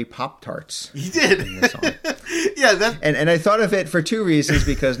strawberry Pop-Tarts. He did. In the song. Yeah. And I thought of it for two reasons,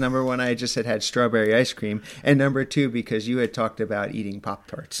 because number one, I just had strawberry ice cream, and number two, because you had talked about eating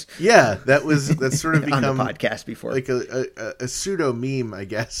Pop-Tarts. Yeah, that's sort of become on the podcast before. Like a pseudo meme, I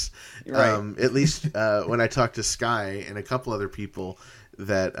guess. Right. At least when I talked to Sky and a couple other people,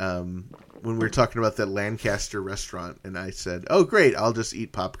 that when we were talking about that Lancaster restaurant, and I said, "Oh, great, I'll just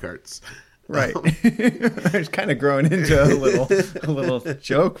eat Pop-Tarts." Right. It's kind of grown into a little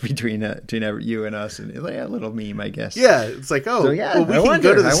joke between you and us, and like a little meme, I guess. Yeah, it's like, we can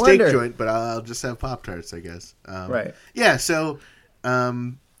go to the steak joint, but I'll just have Pop-Tarts, I guess. Right. Yeah. So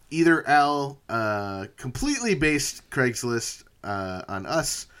either Al completely based Craigslist on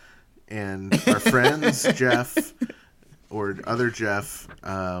us and our friends, Jeff, or other Jeff,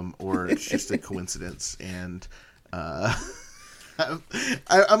 or it's just a coincidence, and.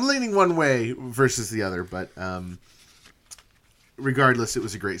 I'm leaning one way versus the other, but regardless, it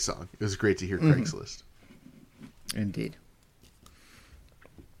was a great song. It was great to hear Craigslist. Indeed.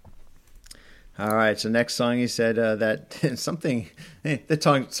 All right, so next song he said that something,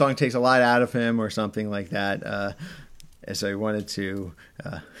 the song takes a lot out of him or something like that. So he wanted to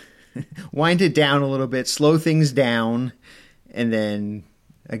wind it down a little bit, slow things down, and then...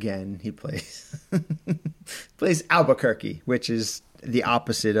 Again, he plays Albuquerque, which is the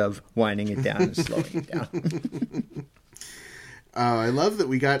opposite of winding it down and slowing it down. I love that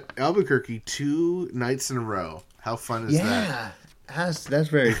we got Albuquerque 2 nights in a row. How fun is that? Yeah,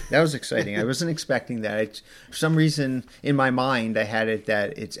 that was exciting. I wasn't expecting that. For some reason, in my mind, I had it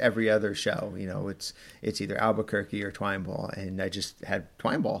that it's every other show. You know, it's either Albuquerque or Twine Ball, and I just had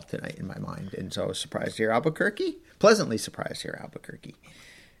Twine Ball tonight in my mind, and so I was surprised to hear Albuquerque. Pleasantly surprised to hear Albuquerque.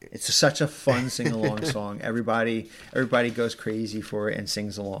 It's such a fun sing-along song. Everybody goes crazy for it and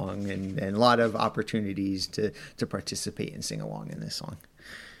sings along, and a lot of opportunities to participate and sing along in this song.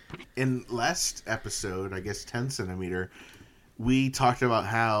 In last episode, I guess 10 centimeter, we talked about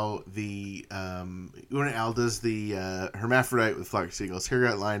how the when Al does the hermaphrodite with flock seagulls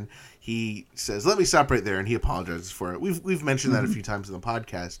haircut line, he says, "Let me stop right there," and he apologizes for it. We've mentioned that a few times in the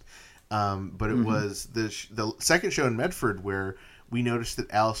podcast, but it was the second show in Medford where we noticed that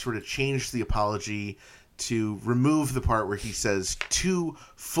Al sort of changed the apology to remove the part where he says two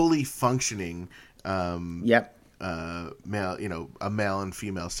fully functioning male, a male and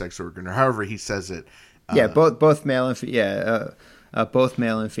female sex organ, or however he says it. Both male and both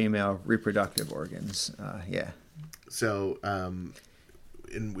male and female reproductive organs. So,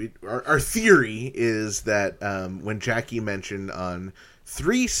 our theory is that when Jackie mentioned on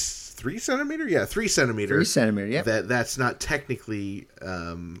 3 centimeter, 3 centimeter, 3 centimeter, yeah, that's not technically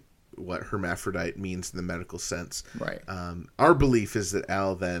what hermaphrodite means in the medical sense. Right. Our belief is that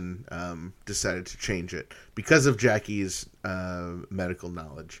Al then decided to change it because of Jackie's medical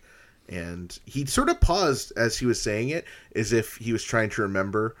knowledge. And he sort of paused as he was saying it, as if he was trying to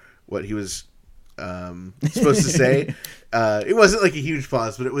remember what he was supposed to say. It wasn't like a huge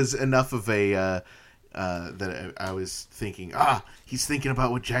pause, but it was enough of a that I was thinking, he's thinking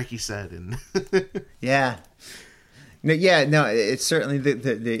about what Jackie said, and yeah. No, it's certainly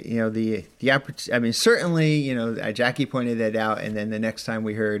the opportunity. I mean, certainly, Jackie pointed that out, and then the next time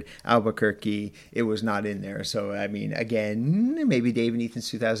we heard Albuquerque, it was not in there. So, I mean, again, maybe Dave and Ethan's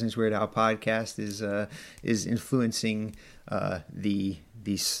 2000s Weird Al podcast is influencing the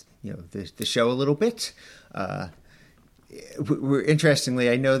show a little bit. Interestingly,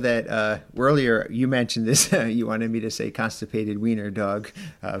 I know that earlier you mentioned this. You wanted me to say constipated wiener dog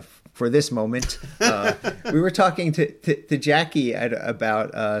for this moment. We were talking to Jackie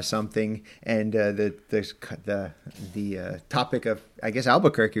about something, and the topic of, I guess,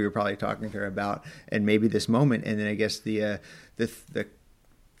 Albuquerque we were probably talking to her about, and maybe this moment, and then I guess the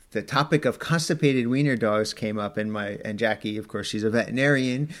topic of constipated wiener dogs came up, and Jackie, of course, she's a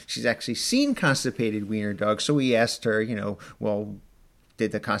veterinarian. She's actually seen constipated wiener dogs. So we asked her, well,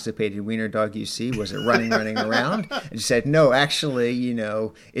 did the constipated wiener dog you see, was it running around? And she said, no, actually,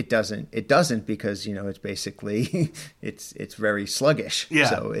 it doesn't because, it's basically, it's very sluggish. Yeah.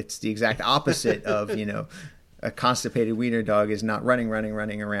 So it's the exact opposite of, a constipated wiener dog is not running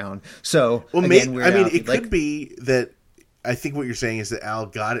around. So, well, again, it could be that. I think what you're saying is that Al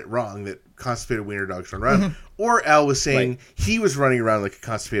got it wrong, that constipated wiener dogs run around. Mm-hmm. Or Al was saying he was running around like a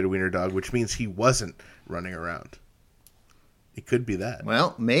constipated wiener dog, which means he wasn't running around. It could be that.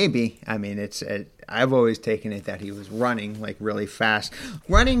 Well, maybe. I mean, I've always taken it that he was running like really fast.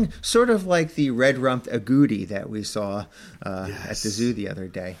 Running sort of like the red-rumped agouti that we saw at the zoo the other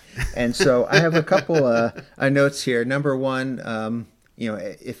day. And so I have a couple of notes here. Number one,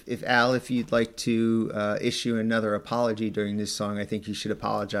 if Al, if you'd like to issue another apology during this song, I think you should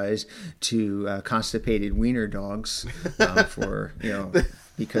apologize to constipated wiener dogs for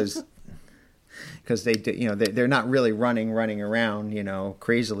because they're not really running around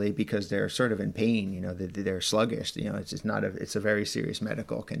crazily because they're sort of in pain. They're sluggish. It's a very serious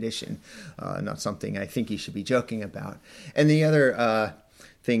medical condition, not something I think you should be joking about. And the other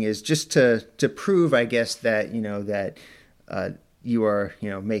thing is just to prove, I guess, that you are,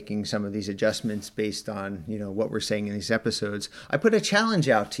 making some of these adjustments based on, what we're saying in these episodes. I put a challenge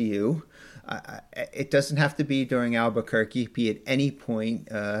out to you. It doesn't have to be during Albuquerque. Be at any point.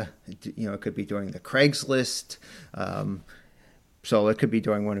 It could be during the Craigslist. So it could be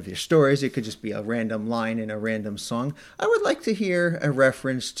during one of your stories. It could just be a random line in a random song. I would like to hear a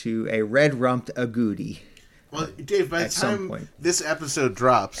reference to a red-rumped agouti. Well, Dave, by the time this episode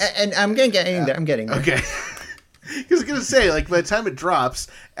drops, and I'm getting there. I'm getting there. Okay. I was going to say, by the time it drops,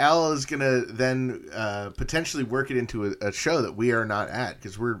 Al is going to then potentially work it into a show that we are not at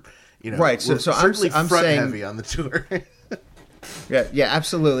because we're, right. So certainly I'm front saying, heavy on the tour. yeah,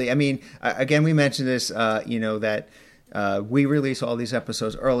 absolutely. I mean, again, we mentioned this, that we release all these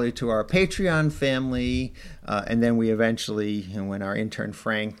episodes early to our Patreon family, and then we eventually, when our intern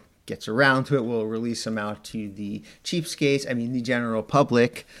Frank gets around to it, we'll release them out to the cheapskates, the general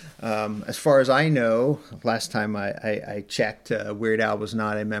public. As far as I know, last time I checked, Weird Al was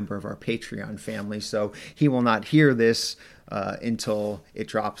not a member of our Patreon family, so he will not hear this until it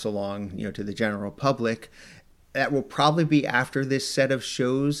drops along, to the general public. That will probably be after this set of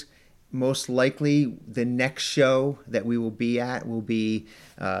shows. Most likely, the next show that we will be at will be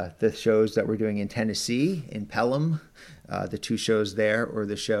the shows that we're doing in Tennessee, in Pelham, the 2 shows there, or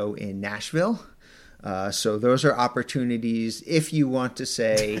the show in Nashville. So those are opportunities if you want to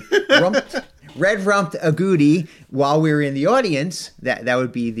say red-rumped agouti while we're in the audience. That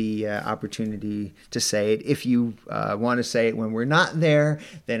would be the opportunity to say it. If you want to say it when we're not there,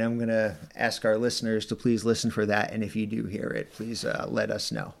 then I'm going to ask our listeners to please listen for that. And if you do hear it, please let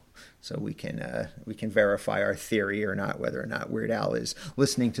us know, so we can verify our theory or not, whether or not Weird Al is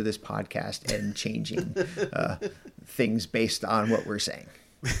listening to this podcast and changing things based on what we're saying.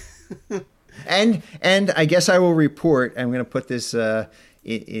 And I guess I will report. I'm going to put this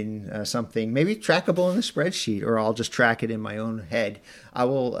in something maybe trackable in the spreadsheet, or I'll just track it in my own head. I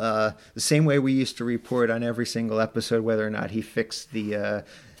will the same way we used to report on every single episode whether or not he fixed the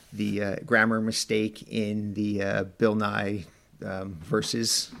grammar mistake in the Bill Nye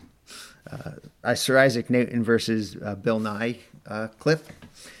versus Sir Isaac Newton versus Bill Nye clip.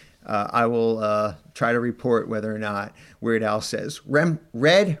 I will try to report whether or not Weird Al says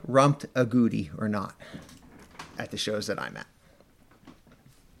red rumped a goody or not at the shows that I'm at.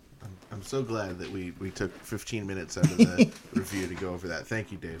 I'm so glad that we took 15 minutes out of the review to go over that.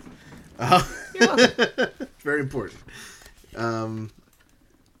 Thank you, Dave. Very important.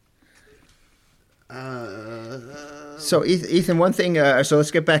 So Ethan, one thing. So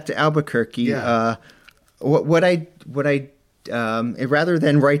let's get back to Albuquerque. Yeah. What I rather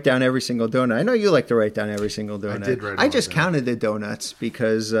than write down every single donut. I know you like to write down every single donut. I did write. I just counted the donuts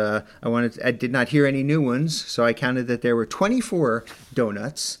because I did not hear any new ones, so I counted that there were 24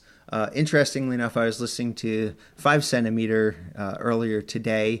 donuts. Interestingly enough, I was listening to 5 Centimeter earlier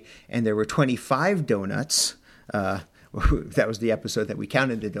today, and there were 25 donuts. That was the episode that we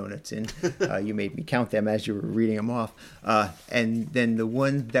counted the donuts in. You made me count them as you were reading them off. And then the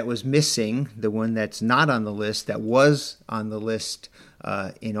one that was missing, the one that's not on the list, that was on the list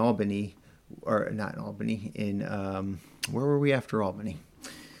in Albany, or not in Albany, in where were we after Albany?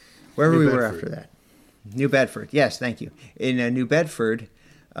 Wherever we were after that. New Bedford. Yes, thank you. In New Bedford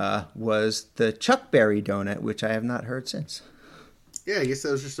was the Chuck Berry donut, which I have not heard since. Yeah, I guess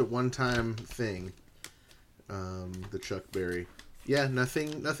that was just a one-time thing. The Chuck Berry. Yeah,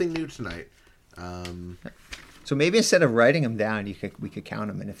 nothing new tonight. So maybe instead of writing them down, we could count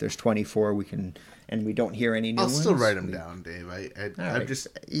them, and if there's 24, we can, and we don't hear any new ones. I'll still write them down, Dave. Right.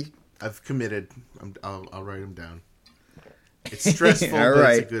 I've committed. I'll write them down. It's stressful, All but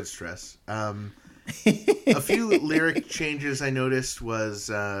right. it's a good stress. A few lyric changes I noticed was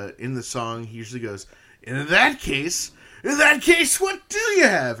in the song. He usually goes, In that case, what do you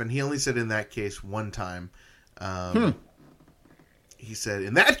have?" And he only said "in that case" one time. He said,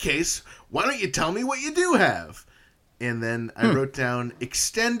 "In that case, why don't you tell me what you do have?" And then I wrote down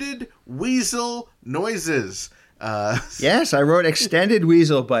extended weasel noises. Yes, I wrote extended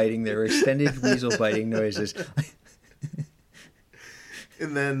weasel biting. There were extended weasel biting noises.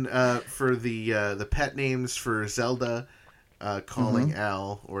 And then for the pet names for Zelda, calling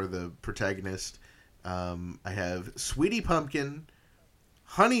Al, or the protagonist, I have Sweetie Pumpkin,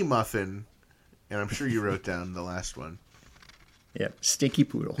 Honey Muffin, and I'm sure you wrote down the last one. Yep, Stinky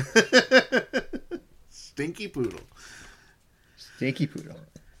Poodle. Stinky Poodle. Stinky Poodle.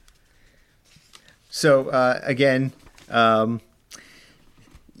 So, again,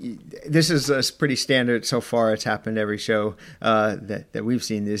 this is pretty standard so far. It's happened every show that we've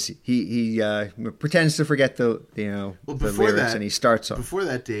seen this. He pretends to forget the lyrics, and he starts off. Before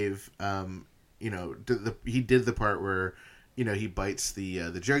that, Dave, he did the part where, he bites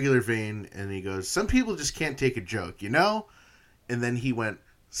the jugular vein, and he goes, "Some people just can't take a joke, And then he went,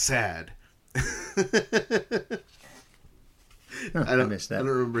 "sad." I missed that. I don't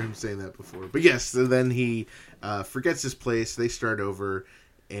remember him saying that before. But yes, so then he forgets his place. They start over.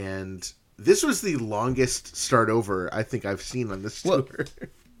 And this was the longest start over I think I've seen on this tour.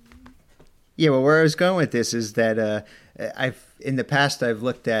 Yeah, well, where I was going with this is that in the past I've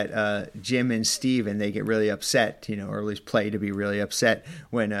looked at Jim and Steve, and they get really upset, or at least play to be really upset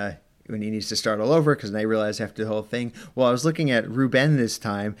when he needs to start all over, because they realize after the whole thing. Well, I was looking at Ruben this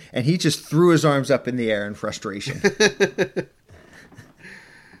time, and he just threw his arms up in the air in frustration.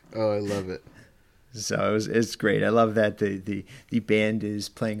 Oh, I love it. So it's great. I love that the band is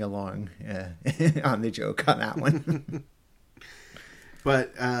playing along on the joke on that one.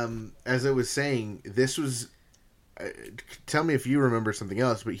 But as I was saying, this was. Tell me if you remember something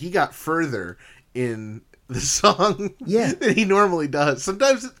else, but he got further in the song than he normally does.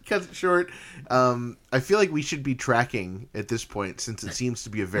 Sometimes it cuts it short. I feel like we should be tracking at this point, since it seems to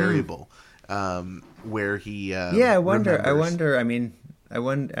be a variable where he. I wonder. Remembers. I wonder. I mean. I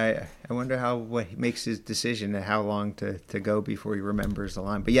wonder what he makes his decision and how long to go before he remembers the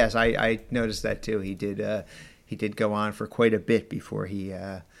line. But yes, I noticed that too. He did go on for quite a bit before he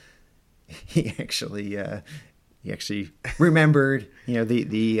actually remembered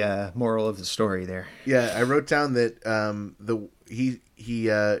the moral of the story there. Yeah, I wrote down that he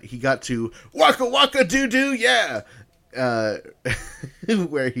got to waka waka doo doo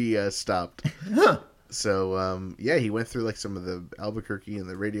where he stopped. Huh. So, he went through like some of the Albuquerque and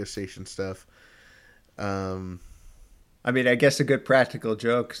the radio station stuff. I mean, I guess a good practical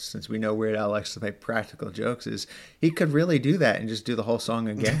joke, since we know Weird Al likes to make practical jokes, is he could really do that and just do the whole song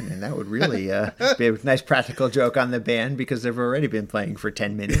again. And that would really be a nice practical joke on the band, because they've already been playing for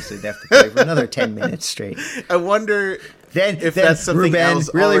 10 minutes. They'd have to play for another 10 minutes straight. I wonder if then that's something Ruben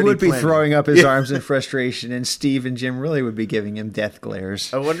Al's really already would be planning. throwing up his arms in frustration, and Steve and Jim really would be giving him death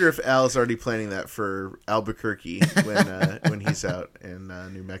glares. I wonder if Al's already planning that for Albuquerque when he's out in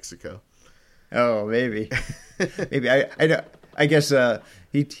New Mexico. Oh, maybe. Maybe. I don't. I guess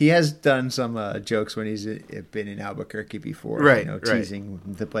he has done some jokes when he's been in Albuquerque before, Right, you know, right.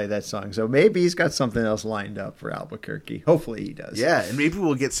 teasing to play that song. So maybe he's got something else lined up for Albuquerque. Hopefully he does. Yeah, and maybe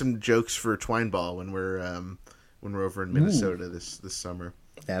we'll get some jokes for Twine Ball when we're over in Minnesota this summer.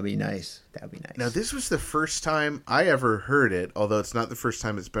 That'd be nice. That'd be nice. Now, this was the first time I ever heard it, although it's not the first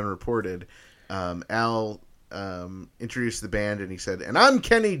time it's been reported. Al introduced the band, and he said, "And I'm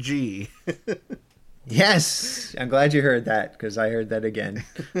Kenny G." Yes, I'm glad you heard that because I heard that again.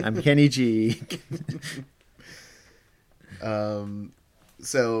 I'm Kenny G.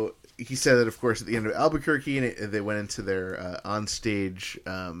 So he said that, of course, at the end of Albuquerque, and they went into their onstage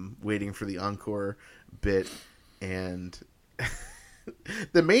waiting for the encore bit, and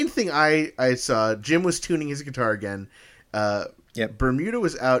the main thing I saw, Jim was tuning his guitar again. Yep. Bermuda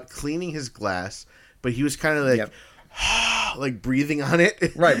was out cleaning his glass, but he was kind of like, Yep. like breathing on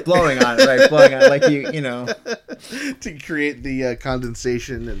it. Right, blowing on it. Right, blowing on it like you know. to create the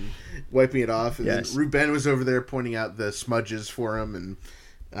condensation and wiping it off. And Yes. then Ruben was over there pointing out the smudges for him.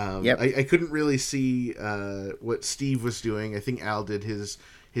 And Yep. I couldn't really see what Steve was doing. I think Al did his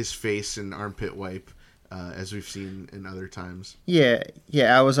face and armpit wipe, as we've seen in other times. Yeah,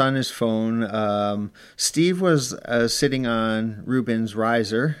 I was on his phone. Steve was sitting on Ruben's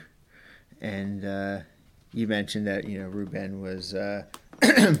riser, and you mentioned that, you know, Ruben was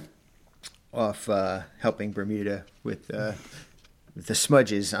off helping Bermuda with the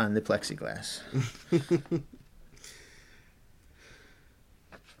smudges on the plexiglass.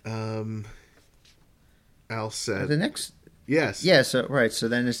 Al said, The next, yes. yeah, so right, so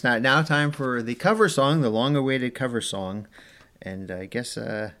then it's not now time for the cover song, the long-awaited cover song, and I guess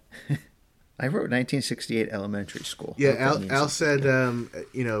I wrote 1968 Elementary School. Yeah, I hope that means Al something. said,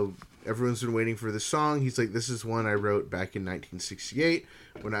 you know, everyone's been waiting for the song. He's like, this is one I wrote back in 1968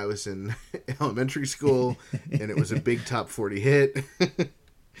 when I was in elementary school, and it was a big top 40 hit.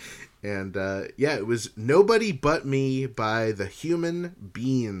 And, yeah, it was Nobody But Me by the Human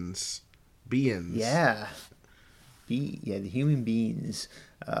Beans. Yeah. The Human Beings.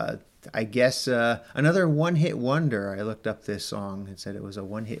 I guess another one-hit wonder. I looked up this song and said it was a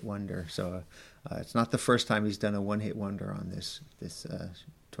one-hit wonder. So it's not the first time he's done a one-hit wonder on this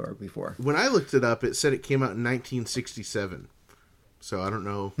tour before. When I looked it up, it said it came out in 1967. So I don't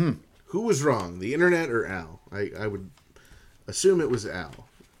know who was wrong, the internet or Al. I would assume it was Al.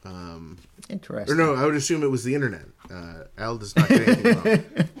 Interesting. Or no, I would assume it was the internet. Al does not get anything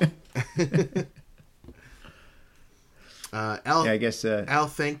wrong. Al, Yeah, I guess. Al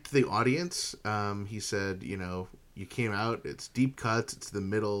thanked the audience. He said, you know, you came out, it's deep cuts, it's the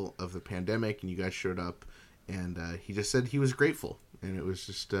middle of the pandemic, and you guys showed up. And he just said he was grateful. And it was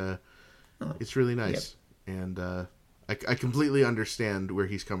just, it's really nice. Yep. And I completely understand where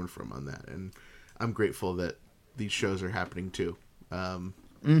he's coming from on that. And I'm grateful that these shows are happening too.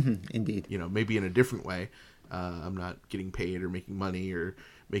 Indeed. You know, maybe in a different way. I'm not getting paid or making money or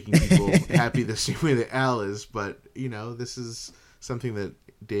making people happy the same way that Al is, but you know, this is something that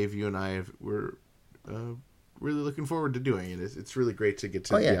Dave, you and I were really looking forward to doing. And it's really great to get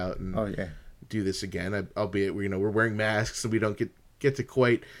to be out and do this again. Albeit, you know, we're wearing masks and we don't get to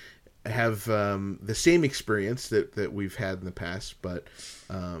quite have the same experience that we've had in the past, but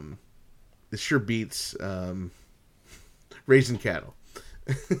it sure beats raising cattle.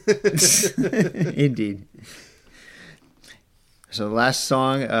 Indeed. So the last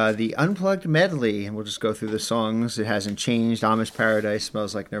song, the Unplugged Medley, and we'll just go through the songs. It hasn't changed. Amish Paradise,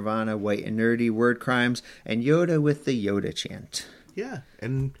 Smells Like Nirvana, White and Nerdy, Word Crimes, and Yoda with the Yoda chant. Yeah,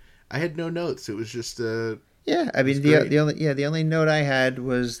 and I had no notes. It was just yeah. I mean, the only note I had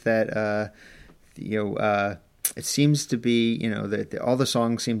was that it seems to be, you know, that all the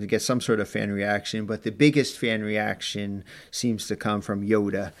songs seem to get some sort of fan reaction, but the biggest fan reaction seems to come from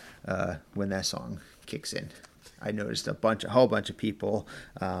Yoda when that song kicks in. I noticed a whole bunch of people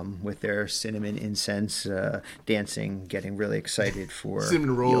with their cinnamon incense dancing, getting really excited for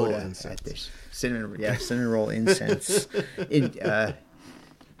cinnamon roll Yoda incense. Cinnamon roll incense.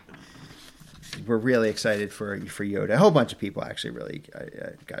 We're really excited for Yoda. A whole bunch of people actually really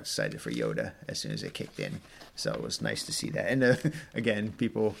got excited for Yoda as soon as it kicked in. So it was nice to see that. And again,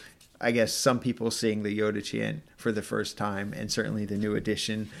 I guess some people seeing the Yoda chant for the first time, and certainly the new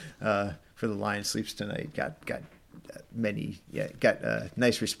edition for The Lion Sleeps Tonight got a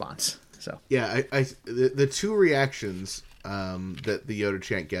nice response. So yeah, the two reactions that the Yoda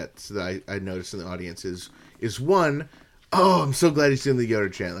chant gets that I noticed in the audience is one, oh, I'm so glad he's doing the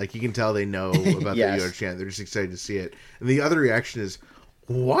Yoda chant. Like, you can tell they know about Yes. the Yoda chant. They're just excited to see it. And the other reaction is,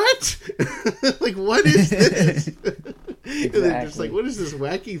 what? Like, what is this? And they're just like, what is this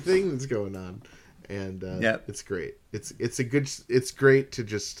wacky thing that's going on? And it's great. It's great to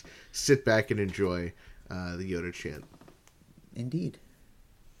just sit back and enjoy the Yoda chant. Indeed.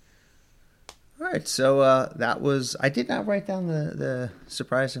 All right, so that was. I did not write down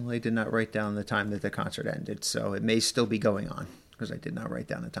surprisingly did not write down the time that the concert ended. So it may still be going on because I did not write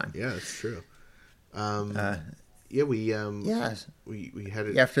down the time. Yeah, that's true. We had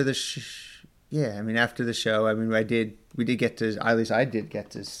it after the after the show. I mean, we did get to, at least I did get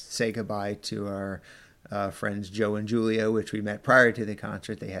to say goodbye to our friends Joe and Julia, which we met prior to the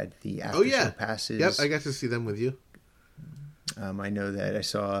concert. They had the after show passes. Yep, I got to see them with you. I know that I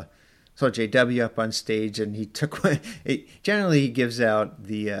saw JW up on stage, and he took one. Generally, he gives out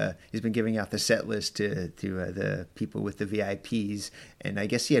he's been giving out the set list to the people with the VIPs, and I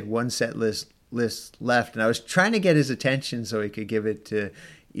guess he had one set list left, and I was trying to get his attention so he could give it to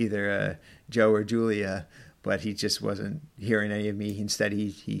either Joe or Julia, but he just wasn't hearing any of me. Instead,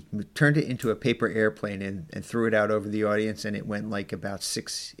 he turned it into a paper airplane and threw it out over the audience, and it went like about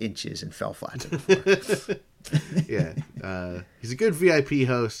 6 inches and fell flat to the floor. Yeah, he's a good VIP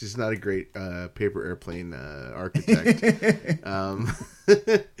host. We's not a great paper airplane architect.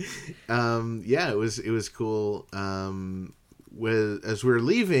 Yeah, it was cool. As we're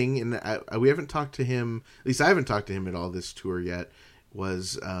leaving, and we haven't talked to him. At least I haven't talked to him at all this tour yet.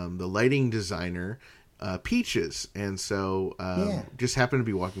 Was the lighting designer Peaches, and so just happened to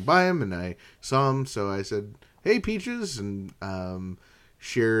be walking by him, and I saw him. So I said, "Hey, Peaches," and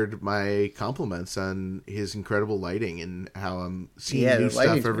shared my compliments on his incredible lighting and how I'm seeing new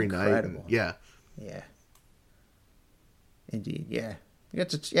stuff every night. And, yeah. Indeed, yeah. I got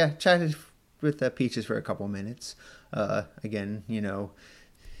to chatted with Peaches for a couple minutes. Again,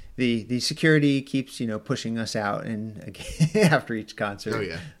 the security keeps pushing us out, and again, after each concert. Oh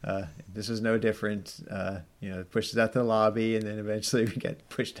yeah. This is no different. Pushes out to the lobby, and then eventually we get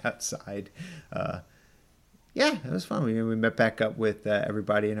pushed outside. Yeah, it was fun. We met back up with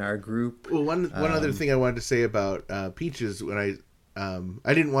everybody in our group. Well, one other thing I wanted to say about Peaches, when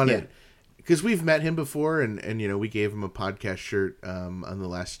I didn't want to, because we've met him before, and we gave him a podcast shirt on the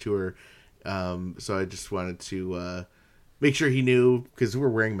last tour, so I just wanted to make sure he knew, because we're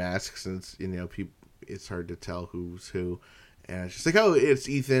wearing masks, and it's hard to tell who's who, and it's just like, oh, it's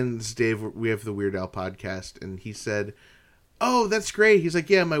Ethan, it's Dave, we have the Weird Al podcast, and he said, "Oh, that's great." He's like,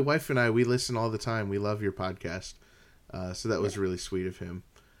 "Yeah, my wife and I, we listen all the time. We love your podcast." So that was really sweet of him.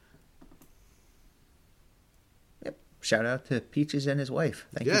 Yep. Shout out to Peaches and his wife.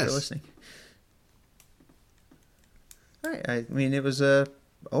 Thank you for listening. All right. I mean, it was a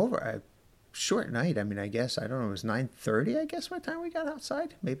short night. I mean, I guess, I don't know, it was 9:30, I guess, by the time we got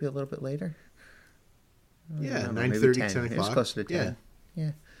outside. Maybe a little bit later. Yeah, 9:30, 10 o'clock. It was closer to 10.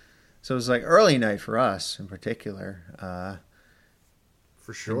 Yeah. So it was like early night for us in particular.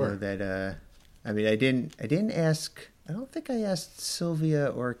 For sure. I didn't ask. I don't think I asked Sylvia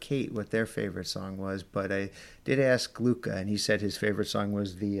or Kate what their favorite song was, but I did ask Luca, and he said his favorite song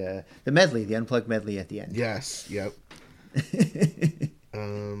was the medley, the unplugged medley at the end. Yes. Yep.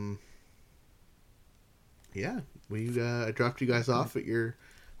 Yeah. I dropped you guys off at your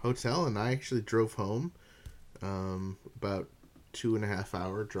hotel, and I actually drove home. About 2.5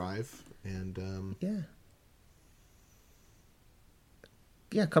 hour drive, and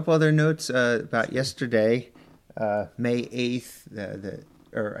a couple other notes about yesterday, May 8th,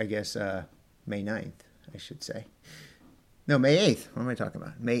 May 9th, I should say. No, May 8th. What am I talking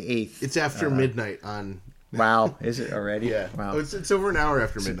about? May 8th. It's after midnight on. Wow, is it already? Yeah. Wow. Oh, it's over an hour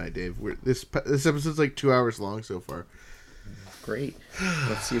after midnight, Dave. This episode's like 2 hours long so far. Great.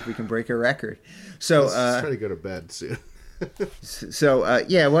 Let's see if we can break a record. So let's try to go to bed soon. Well,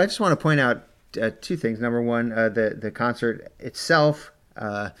 I just want to point out two things. Number one, the concert itself,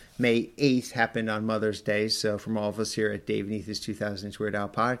 May 8th, happened on Mother's Day. So from all of us here at Dave and Ethan's 2000 Weird Al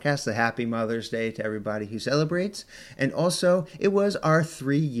podcast, a happy Mother's Day to everybody who celebrates. And also, it was our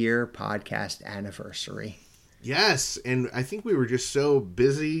 3-year podcast anniversary. Yes, and I think we were just so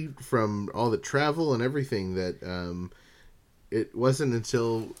busy from all the travel and everything that it wasn't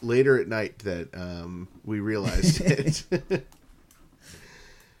until later at night that we realized it.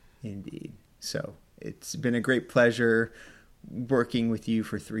 Indeed. So it's been a great pleasure working with you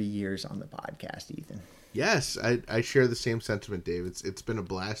for 3 years on the podcast, Ethan. Yes, I share the same sentiment, Dave. It's been a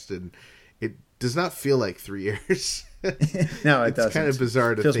blast, and it does not feel like 3 years. No, it doesn't. It's kind of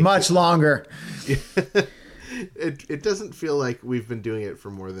bizarre to feels think. Much longer. It doesn't feel like we've been doing it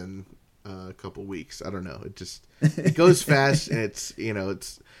for more than a couple weeks. I don't know. It goes fast, and it's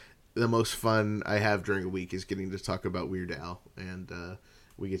the most fun I have during a week is getting to talk about Weird Al, and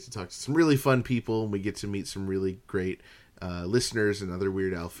We get to talk to some really fun people, and we get to meet some really great listeners and other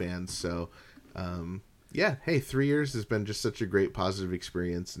Weird Al fans. So, yeah, hey, 3 years has been just such a great positive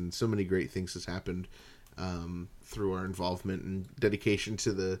experience, and so many great things has happened through our involvement and dedication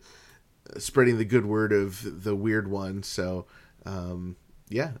to the spreading the good word of the Weird One. So,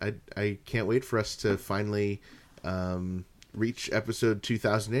 yeah, I can't wait for us to finally reach episode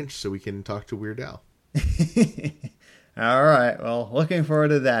 2000 inch so we can talk to Weird Al. All right. Well, looking forward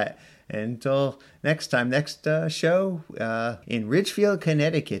to that. Until next time, next show in Ridgefield,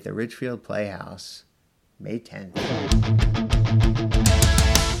 Connecticut, the Ridgefield Playhouse, May 10th.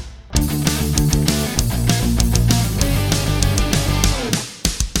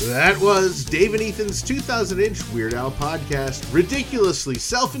 That was Dave and Ethan's 2000-inch Weird Al podcast, ridiculously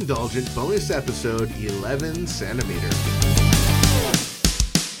self-indulgent bonus episode 11 centimeter.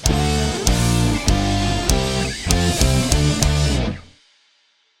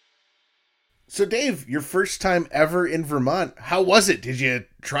 So Dave, your first time ever in Vermont, how was it? Did you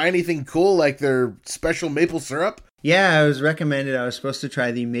try anything cool like their special maple syrup? Yeah, I was recommended. I was supposed to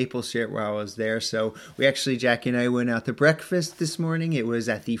try the maple syrup while I was there. So we actually, Jackie and I went out to breakfast this morning. It was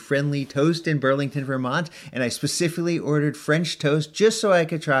at the Friendly Toast in Burlington, Vermont. And I specifically ordered French toast just so I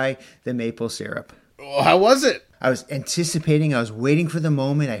could try the maple syrup. Oh, how was it? I was anticipating, I was waiting for the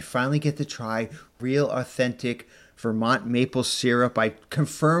moment I finally get to try real authentic Vermont maple syrup. I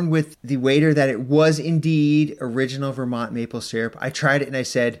confirmed with the waiter that it was indeed original Vermont maple syrup. I tried it and I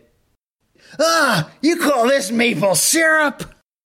said, "Ah, you call this maple syrup?"